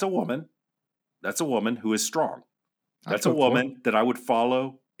 that's a woman. That's a woman who is strong. That's a woman that I would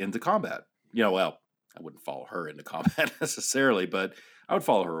follow into combat. I wouldn't follow her into combat necessarily, but I would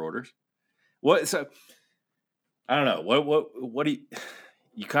follow her orders. So I don't know. What do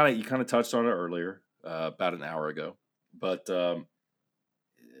you kind of touched on it earlier. About an hour ago, but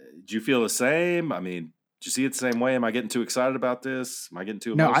Did you feel the same? I mean, did you see it the same way? Am I getting too excited about this? Am I getting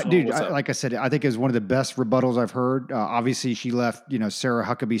too emotional? No, like I said, I think it was one of the best rebuttals I've heard. Obviously, she left, Sarah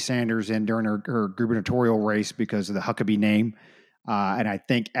Huckabee Sanders in during her gubernatorial race because of the Huckabee name. And I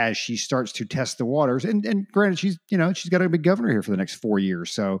think as she starts to test the waters, and granted, she's got to be governor here for the next 4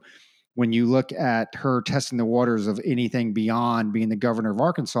 years. So when you look at her testing the waters of anything beyond being the governor of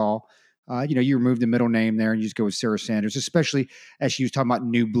Arkansas, you remove the middle name there and you just go with Sarah Sanders, especially as she was talking about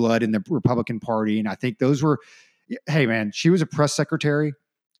new blood in the Republican Party. And I think those were, hey, man, she was a press secretary.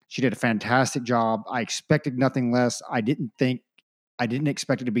 She did a fantastic job. I expected nothing less. I didn't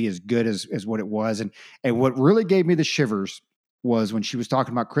expect it to be as good as what it was. And what really gave me the shivers was when she was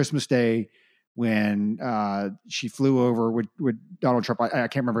talking about Christmas Day, when she flew over with Donald Trump. I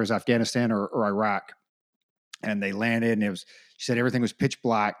can't remember if it was Afghanistan or Iraq. And they landed, and she said everything was pitch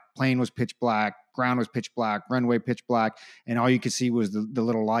black. Plane was pitch black. Ground was pitch black. Runway pitch black. And all you could see was the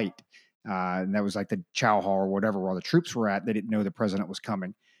little light. And that was like the chow hall or whatever, where all the troops were at. They didn't know the president was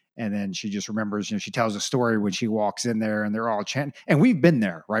coming. And then she just remembers, she tells a story when she walks in there and they're all chanting. And we've been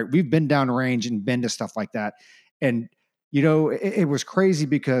there, right? We've been downrange and been to stuff like that. And, it was crazy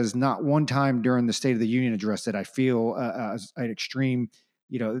because not one time during the State of the Union address did I feel an extreme,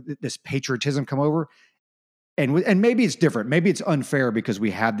 this patriotism come over. And maybe it's different. Maybe it's unfair because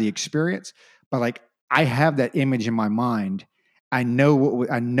we have the experience, but like I have that image in my mind. I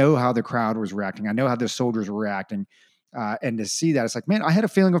know how the crowd was reacting. I know how the soldiers were reacting. And to see that, it's like, man, I had a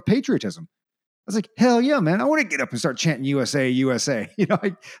feeling of patriotism. I was like, hell yeah, man. I want to get up and start chanting USA, USA.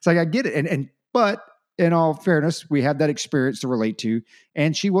 It's like, I get it. But in all fairness, we have that experience to relate to.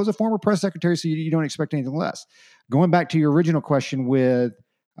 And she was a former press secretary, so you don't expect anything less. Going back to your original question with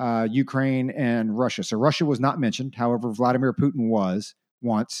Ukraine and Russia. So Russia was not mentioned. However, Vladimir Putin was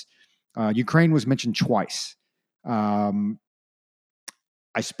once. Ukraine was mentioned twice. I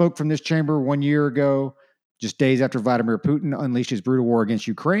spoke from this chamber 1 year ago, just days after Vladimir Putin unleashed his brutal war against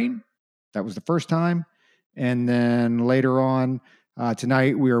Ukraine. That was the first time. And then later on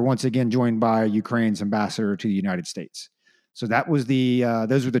tonight, we are once again joined by Ukraine's ambassador to the United States. So that was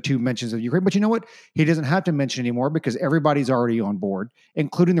those were the two mentions of Ukraine. But you know what? He doesn't have to mention anymore because everybody's already on board,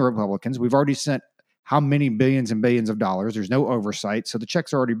 including the Republicans. We've already sent how many billions and billions of dollars. There's no oversight. So the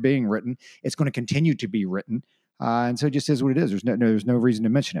checks are already being written. It's going to continue to be written. And so it just is what it is. There's no reason to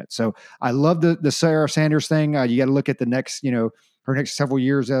mention it. So I love the Sarah Sanders thing. You got to look at the next, her next several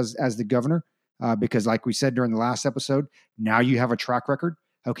years as the governor, because like we said during the last episode, now you have a track record.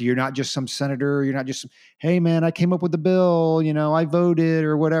 Okay, you're not just some senator. You're not just, hey man, I came up with the bill. I voted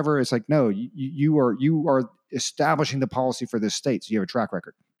or whatever. It's like, no, you are establishing the policy for this state. So you have a track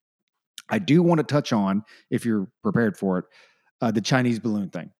record. I do want to touch on, if you're prepared for it, the Chinese balloon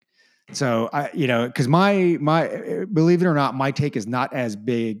thing. So because my believe it or not, my take is not as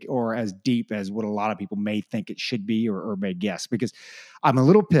big or as deep as what a lot of people may think it should be or may guess, because I'm a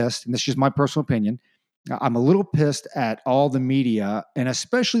little pissed, and this is just my personal opinion. I'm a little pissed at all the media, and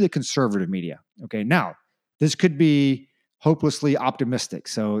especially the conservative media. Okay, now this could be hopelessly optimistic,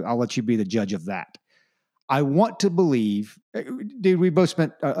 so I'll let you be the judge of that. I want to believe, dude, we both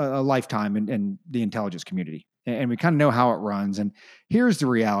spent a lifetime in the intelligence community, and we kind of know how it runs. And here's the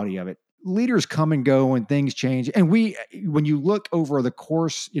reality of it. Leaders come and go and things change. And when you look over the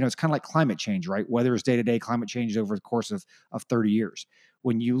course, it's kind of like climate change, right? Weather is day-to-day, climate change over the course of 30 years.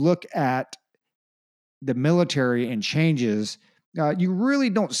 When you look at the military and changes, you really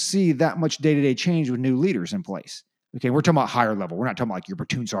don't see that much day-to-day change with new leaders in place. Okay, we're talking about higher level. We're not talking about like your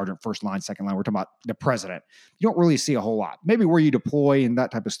platoon sergeant, first line, second line. We're talking about the president. You don't really see a whole lot. Maybe where you deploy and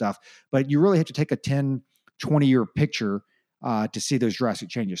that type of stuff, but you really have to take a 10, 20-year picture to see those drastic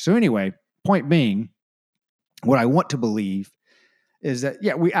changes. So anyway, point being, what I want to believe is that,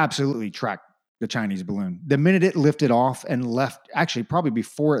 yeah, we absolutely tracked the Chinese balloon. The minute it lifted off and left, actually probably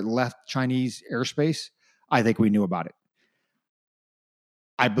before it left Chinese airspace, I think we knew about it.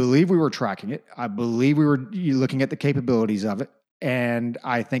 I believe we were tracking it. I believe we were looking at the capabilities of it. And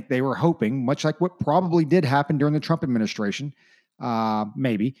I think they were hoping, much like what probably did happen during the Trump administration,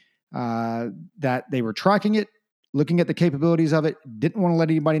 maybe, that they were tracking it, looking at the capabilities of it, didn't want to let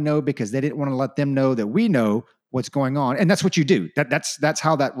anybody know because they didn't want to let them know that we know what's going on. And that's what you do. That's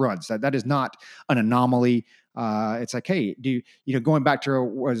how that runs. That is not an anomaly. It's like, hey, going back to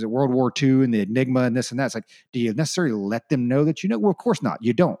was it World War II and the Enigma and this and that? It's like, do you necessarily let them know that you know? Well, of course not.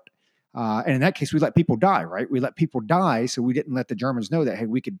 You don't. And in that case, we let people die, right? We let people die, so we didn't let the Germans know that, hey,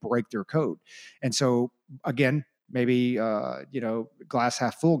 we could break their code. And so again, maybe glass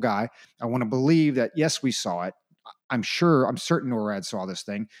half full guy. I want to believe that yes, we saw it. I'm certain NORAD saw this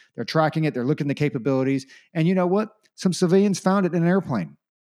thing. They're tracking it. They're looking at the capabilities. And you know what? Some civilians found it in an airplane.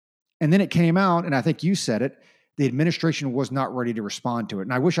 And then it came out, and I think you said it, the administration was not ready to respond to it.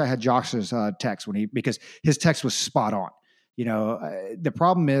 And I wish I had Josh's text because his text was spot on. The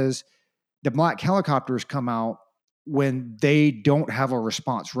problem is the black helicopters come out when they don't have a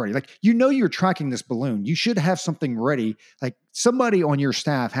response ready. Like, you're tracking this balloon. You should have something ready. Like, somebody on your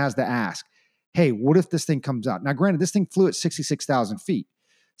staff has to ask, hey, what if this thing comes out? Now, granted, this thing flew at 66,000 feet.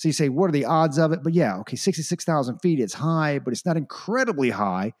 So you say, what are the odds of it? But yeah, okay, 66,000 feet, it's high, but it's not incredibly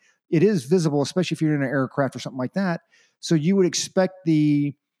high. It is visible, especially if you're in an aircraft or something like that. So you would expect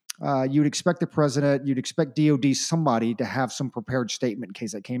the president, you'd expect DOD, somebody to have some prepared statement in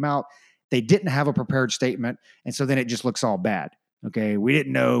case that came out. They didn't have a prepared statement, and so then it just looks all bad. Okay, we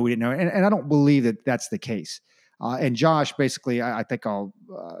didn't know, and I don't believe that that's the case. And Josh, basically, I think I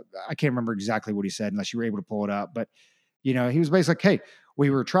can't remember exactly what he said unless you were able to pull it up, but he was basically like, hey, we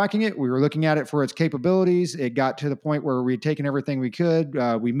were tracking it. We were looking at it for its capabilities. It got to the point where we had taken everything we could.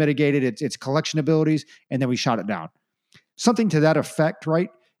 We mitigated its collection abilities, and then we shot it down. Something to that effect, right,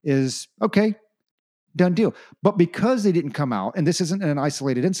 is okay, done deal. But because they didn't come out, and this isn't an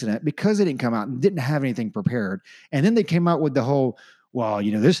isolated incident, because they didn't come out and didn't have anything prepared, and then they came out with the whole, well,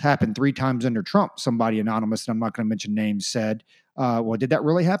 this happened 3 times under Trump. Somebody anonymous, and I'm not going to mention names, said, well, did that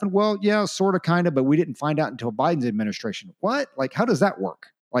really happen? Well, yeah, sort of, kind of, but we didn't find out until Biden's administration. What? Like, how does that work?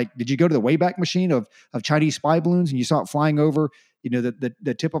 Like, did you go to the Wayback Machine of Chinese spy balloons and you saw it flying over,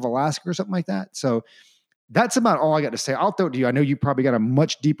 the tip of Alaska or something like that? So that's about all I got to say. I'll throw it to you. I know you probably got a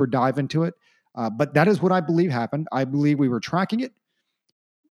much deeper dive into it, but that is what I believe happened. I believe we were tracking it.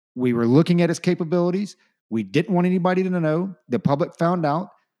 We were looking at its capabilities. We didn't want anybody to know. The public found out.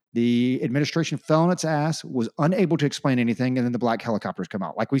 The administration fell on its ass, was unable to explain anything, and then the black helicopters come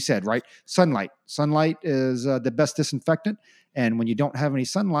out. Like we said, right? Sunlight. Sunlight is the best disinfectant, and when you don't have any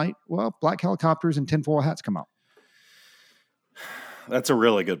sunlight, well, black helicopters and tinfoil hats come out. That's a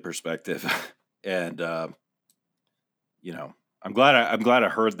really good perspective, and I'm glad I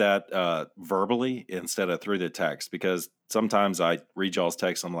heard that verbally instead of through the text, because sometimes I read y'all's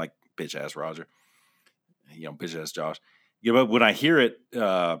text, I'm like, bitch ass Roger, bitch ass Josh. But when I hear it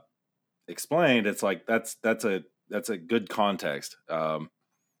explained, it's like that's a good context.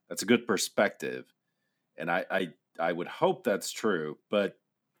 That's a good perspective, and I would hope that's true. But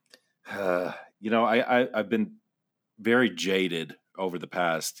I've been very jaded over the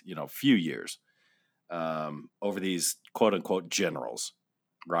past few years over these quote unquote generals,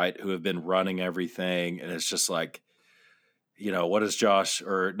 right, who have been running everything, and it's just like, what is Josh,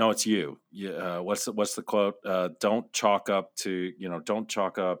 or no, it's you. What's the quote? Don't chalk up,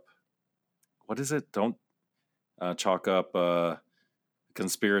 what is it? Don't chalk up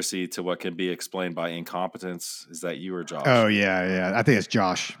conspiracy to what can be explained by incompetence. Is that you or Josh? Oh, yeah. I think it's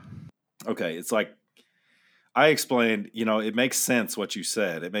Josh. Okay. It's like, I explained, it makes sense what you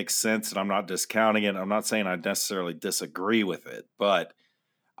said. It makes sense, and I'm not discounting it. I'm not saying I necessarily disagree with it, but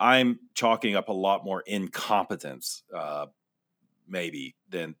I'm chalking up a lot more incompetence, maybe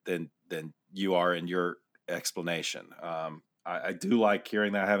than you are in your explanation. I do like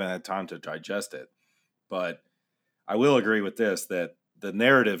hearing that. I haven't had time to digest it, but I will agree with this, that the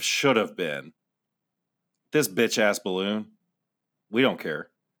narrative should have been, this bitch ass balloon, we don't care,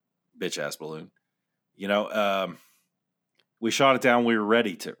 bitch ass balloon. We shot it down. We were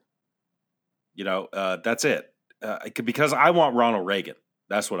ready to. That's it. Because I want Ronald Reagan.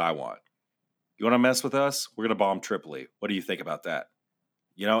 That's what I want. You want to mess with us? We're going to bomb Tripoli. What do you think about that?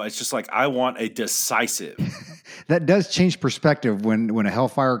 It's just like, I want a decisive. That does change perspective when a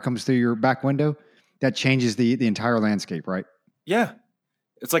hellfire comes through your back window. That changes the entire landscape, right? Yeah.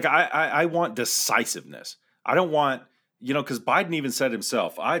 It's like, I want decisiveness. I don't want, because Biden even said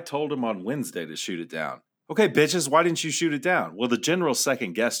himself, I told him on Wednesday to shoot it down. Okay, bitches, why didn't you shoot it down? Well, the general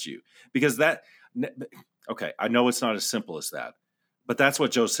second guessed you, because okay, I know it's not as simple as that, but that's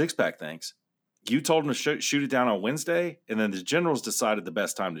what Joe Sixpack thinks. You told him to shoot it down on Wednesday, and then the generals decided the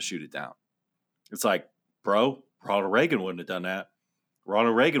best time to shoot it down. It's like, bro, Ronald Reagan wouldn't have done that.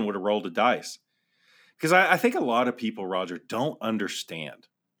 Ronald Reagan would have rolled the dice. Because I think a lot of people, Roger, don't understand.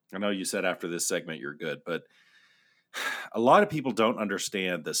 I know you said after this segment you're good, but a lot of people don't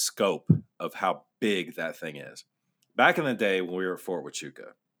understand the scope of how big that thing is. Back in the day when we were at Fort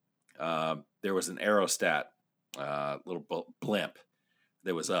Huachuca, there was an aerostat little blimp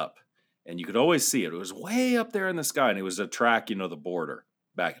that was up, and you could always see it. It was way up there in the sky, and it was a track, the border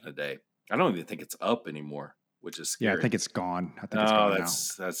back in the day. I don't even think it's up anymore, which is scary. Yeah, I think it's gone. I think it's gone now.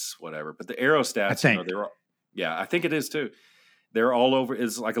 That's whatever. But the aerostats, I think it is too. They're all over.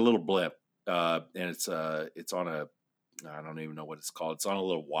 It's like a little blip, and it's on a, I don't even know what it's called. It's on a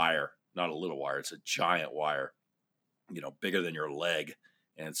little wire, not a little wire. It's a giant wire, bigger than your leg,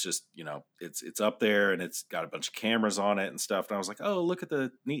 And it's just, it's up there and it's got a bunch of cameras on it and stuff. And I was like, oh, look at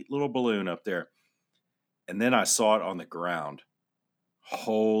the neat little balloon up there. And then I saw it on the ground.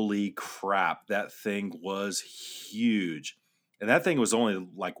 Holy crap. That thing was huge. And that thing was only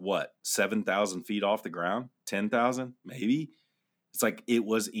like 7,000 feet off the ground? 10,000 maybe? It's like, it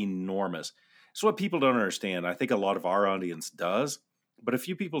was enormous. It's what people don't understand. I think a lot of our audience does, but a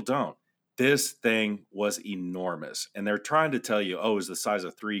few people don't. This thing was enormous. And they're trying to tell you, oh, it's the size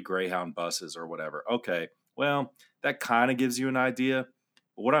of 3 Greyhound buses or whatever. Okay, well, that kind of gives you an idea.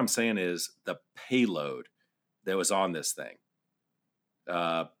 But what I'm saying is the payload that was on this thing,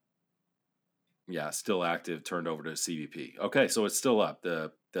 still active, turned over to CBP. Okay, so it's still up.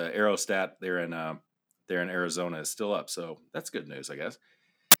 The aerostat there in Arizona is still up. So that's good news, I guess.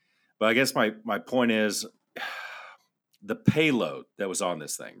 But I guess my point is the payload that was on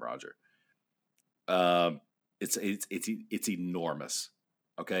this thing, Roger. It's enormous.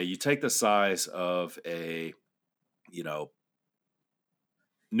 Okay, you take the size of a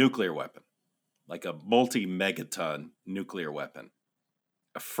nuclear weapon, like a multi-megaton nuclear weapon,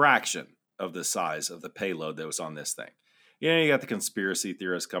 a fraction of the size of the payload that was on this thing. You got the conspiracy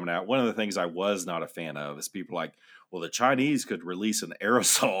theorists coming out. One of the things I was not a fan of is people like, well, the Chinese could release an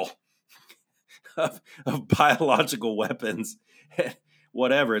aerosol of biological weapons,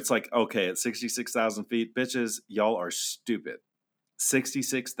 whatever. It's like, okay, at 66,000 feet, bitches, y'all are stupid.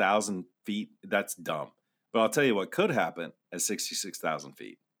 66,000 feet, that's dumb. But I'll tell you what could happen at 66,000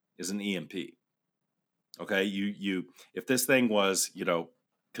 feet is an EMP. Okay, if this thing was,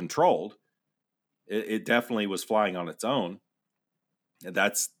 controlled, it definitely was flying on its own. And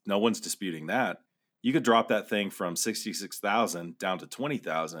that's, no one's disputing that. You could drop that thing from 66,000 down to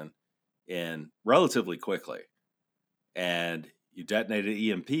 20,000 in relatively quickly. And you detonate an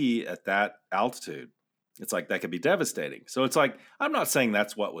EMP at that altitude. It's like, that could be devastating. So it's like, I'm not saying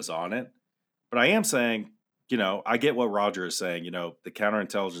that's what was on it, but I am saying, I get what Roger is saying, the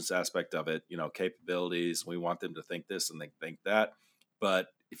counterintelligence aspect of it, capabilities, we want them to think this and they think that. But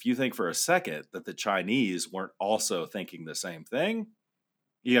if you think for a second that the Chinese weren't also thinking the same thing,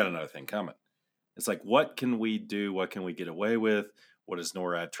 you got another thing coming. It's like, what can we do? What can we get away with? What is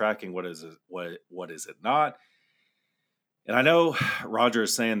NORAD tracking? What is it? What is it not? And I know Roger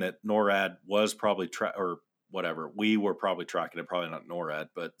is saying that NORAD was probably or whatever. We were probably tracking it, probably not NORAD,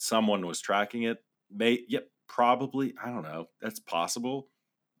 but someone was tracking it. Probably. I don't know. That's possible.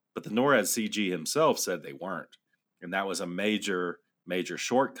 But the NORAD CG himself said they weren't. And that was a major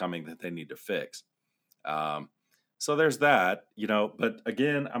shortcoming that they need to fix. So there's that, but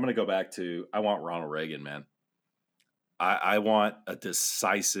again, I'm going to go back to, I want Ronald Reagan, man. I want a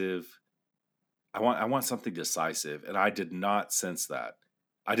decisive, I want something decisive. And I did not sense that.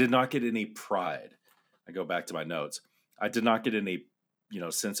 I did not get any pride. I go back to my notes. I did not get any,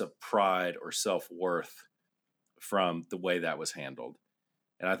 sense of pride or self-worth from the way that was handled.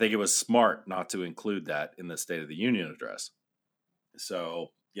 And I think it was smart not to include that in the State of the Union address.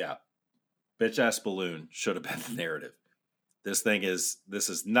 So, yeah, bitch-ass balloon should have been the narrative. This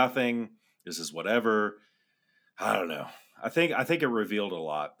is nothing. This is whatever. I don't know. I think it revealed a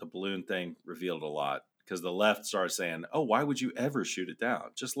lot. The balloon thing revealed a lot because the left started saying, oh, why would you ever shoot it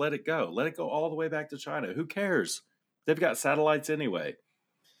down? Just let it go. Let it go all the way back to China. Who cares? They've got satellites anyway.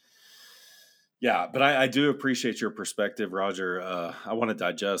 Yeah, but I do appreciate your perspective, Roger. I want to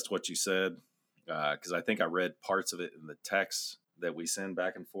digest what you said because I think I read parts of it in the text that we send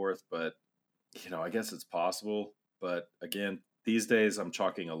back and forth. But, I guess it's possible. But again, these days I'm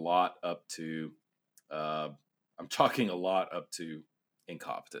chalking a lot up to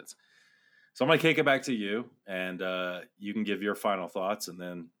incompetence. So I'm going to kick it back to you, and you can give your final thoughts, and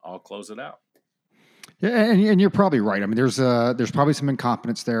then I'll close it out. Yeah, and you're probably right. I mean, there's probably some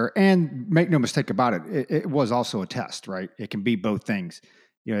incompetence there, and make no mistake about it, it was also a test, right? It can be both things.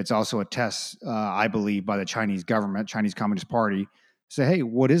 It's also a test, I believe, by the Chinese government, Chinese Communist Party, say, hey,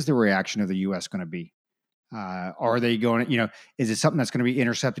 what is the reaction of the U.S. going to be? Are they going to, is it something that's going to be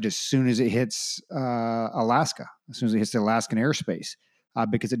intercepted as soon as it hits Alaska, as soon as it hits the Alaskan airspace?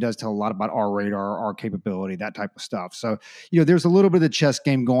 Because it does tell a lot about our radar, our capability, that type of stuff. So, there's a little bit of the chess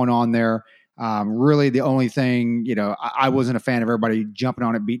game going on there. Really, the only thing, I wasn't a fan of everybody jumping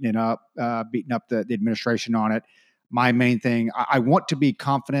on it, beating up the administration on it. My main thing, I want to be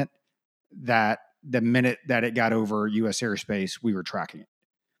confident that the minute that it got over U.S. airspace, we were tracking it.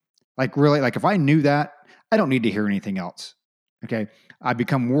 Like, really, like if I knew that, I don't need to hear anything else. Okay. I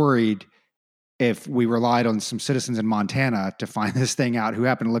become worried if we relied on some citizens in Montana to find this thing out who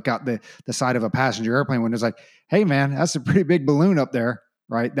happened to look out the side of a passenger airplane when it's like, hey man, that's a pretty big balloon up there.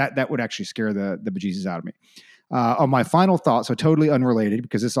 Right. That would actually scare the bejesus out of me. On my final thought, so totally unrelated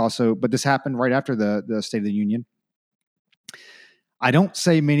because this happened right after the State of the Union. I don't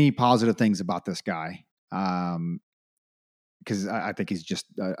say many positive things about this guy because I think he's just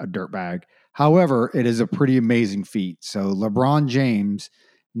a dirtbag. However, it is a pretty amazing feat. So LeBron James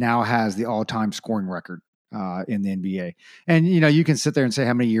now has the all-time scoring record in the NBA. And, you can sit there and say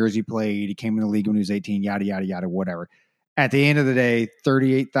how many years he played. He came in the league when he was 18, yada, yada, yada, whatever. At the end of the day,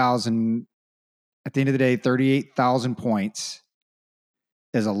 38,000 points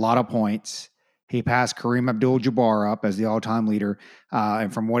is a lot of points. He passed Kareem Abdul-Jabbar up as the all-time leader.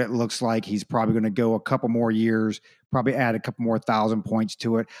 And from what it looks like, he's probably going to go a couple more years, probably add a couple more 1,000 points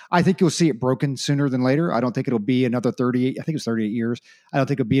to it. I think you'll see it broken sooner than later. I don't think it'll be another 38. I think it's 38 years. I don't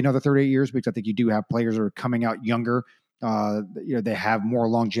think it'll be another 38 years because I think you do have players that are coming out younger. They have more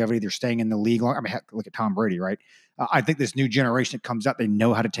longevity. They're staying in the league long. I mean, heck, look at Tom Brady, right? I think this new generation that comes out, they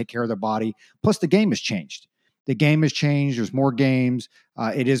know how to take care of their body. Plus, the game has changed. The game has changed. There's more games.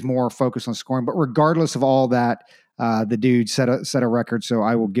 It is more focused on scoring. But regardless of all that, the dude set a record. So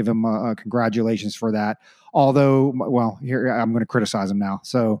I will give him congratulations for that. Although, well, here I'm going to criticize him now.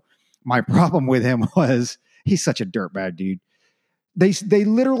 So my problem with him was he's such a dirtbag, dude. They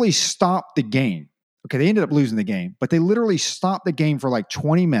literally stopped the game. Okay, they ended up losing the game, but they literally stopped the game for like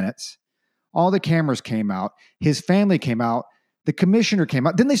 20 minutes. All the cameras came out. His family came out. The commissioner came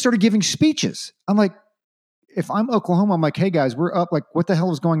out. Then they started giving speeches. I'm like, if I'm Oklahoma, I'm like, hey guys, we're up. Like, what the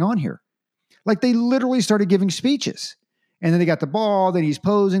hell is going on here? Like, they literally started giving speeches. And then they got the ball, then he's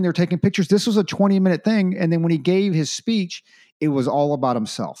posing, they're taking pictures. This was a 20-minute thing. And then when he gave his speech, it was all about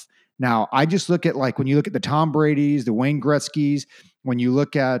himself. Now, I just look at, like, when you look at the Tom Brady's, the Wayne Gretzky's, when you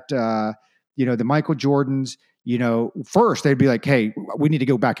look at, the Michael Jordans, first they'd be like, hey, we need to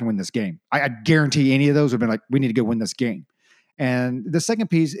go back and win this game. I guarantee any of those would have been like, we need to go win this game. And the second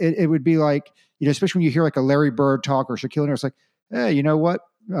piece, it would be like, especially when you hear like a Larry Bird talk or Shaquille O'Neal, it's like, hey, you know what?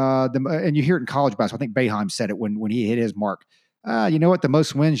 And you hear it in college basketball. I think Boeheim said it when he hit his mark. You know what? The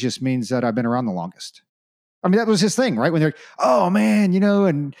most wins just means that I've been around the longest. I mean, that was his thing, right? When they're like, oh man,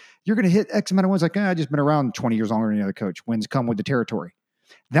 and you're going to hit X amount of wins. Like, I've just been around 20 years longer than any other coach. Wins come with the territory.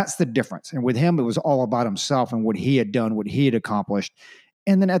 That's the difference. And with him, it was all about himself and what he had done, what he had accomplished.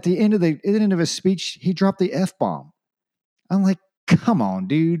 And then at the end of his speech, he dropped the F-bomb. I'm like, come on,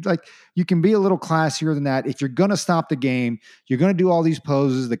 dude. Like, you can be a little classier than that. If you're going to stop the game, you're going to do all these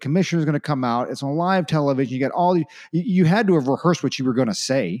poses. The commissioner's going to come out. It's on live television. You got all these. You had to have rehearsed what you were going to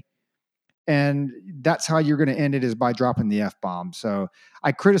say. And that's how you're going to end it, is by dropping the F-bomb. So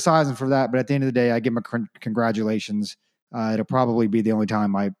I criticize him for that. But at the end of the day, I give him congratulations. It'll probably be the only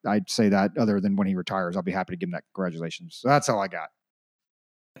time I'd say that, other than when he retires. I'll be happy to give him that congratulations. So that's all I got.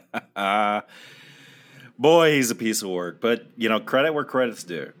 Boy, he's a piece of work, but credit where credit's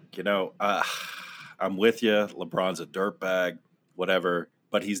due. I'm with you. LeBron's a dirtbag, whatever,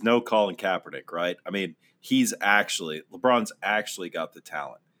 but he's no Colin Kaepernick, right? I mean, LeBron's actually got the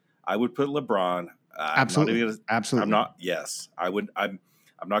talent. I would put LeBron. Absolutely. Absolutely. I'm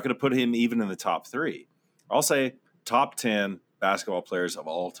not going to put him even in the top 3. I'll say top 10 basketball players of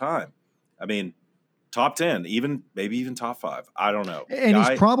all time. I mean, top 10, maybe even top 5. I don't know. And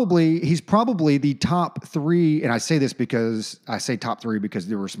he's probably the top 3. And I say this because top 3 because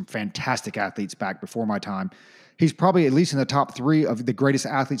there were some fantastic athletes back before my time. He's probably at least in the top 3 of the greatest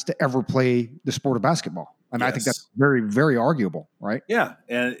athletes to ever play the sport of basketball. And yes. I think that's very, very arguable, right? Yeah.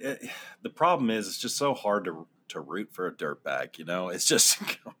 And the problem is, it's just so hard to root for a dirtbag. It's just,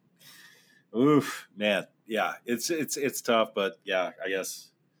 oof, man. Yeah, it's tough, but yeah, I guess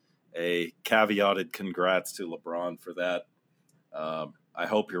a caveated congrats to LeBron for that. I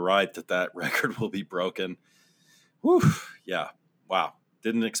hope you're right that record will be broken. Whew, yeah, wow.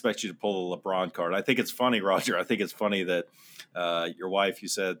 Didn't expect you to pull the LeBron card. I think it's funny, Roger. I think it's funny that your wife, you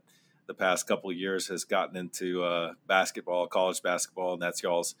said, the past couple of years has gotten into basketball, college basketball, and that's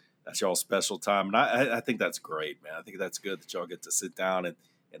y'all's special time. And I think that's great, man. I think that's good that y'all get to sit down and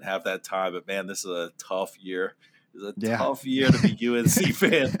have that time. But, man, this is a tough year. It's a tough year to be UNC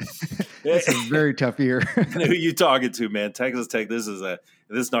fan. It's a very tough year. Who are you talking to, man? Texas Tech, this is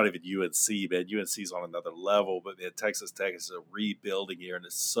not even UNC, man. UNC's on another level. But, man, Texas Tech is a rebuilding year, and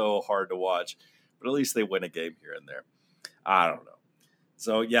it's so hard to watch. But at least they win a game here and there. I don't know.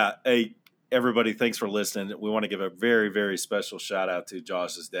 So, yeah, hey, everybody, thanks for listening. We want to give a very, very special shout-out to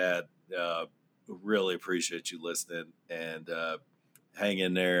Josh's dad. Really appreciate you listening, and hang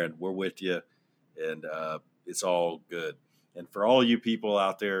in there, and we're with you, and it's all good. And for all you people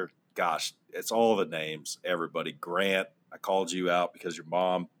out there, gosh, it's all the names, everybody. Grant, I called you out because your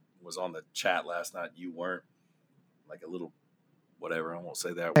mom was on the chat last night. You weren't. Like a little whatever. I won't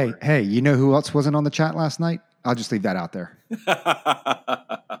say that word. Hey, you know who else wasn't on the chat last night? I'll just leave that out there.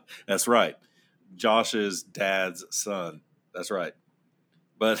 That's right. Josh's dad's son. That's right.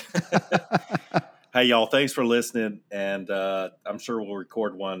 But hey, y'all, thanks for listening. And I'm sure we'll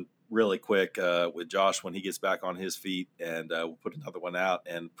record one really quick with Josh when he gets back on his feet, and we'll put another one out.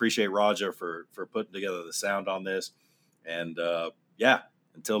 And appreciate Raja for putting together the sound on this. And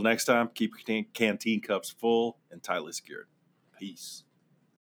until next time, keep your canteen cups full and tightly secured. Peace.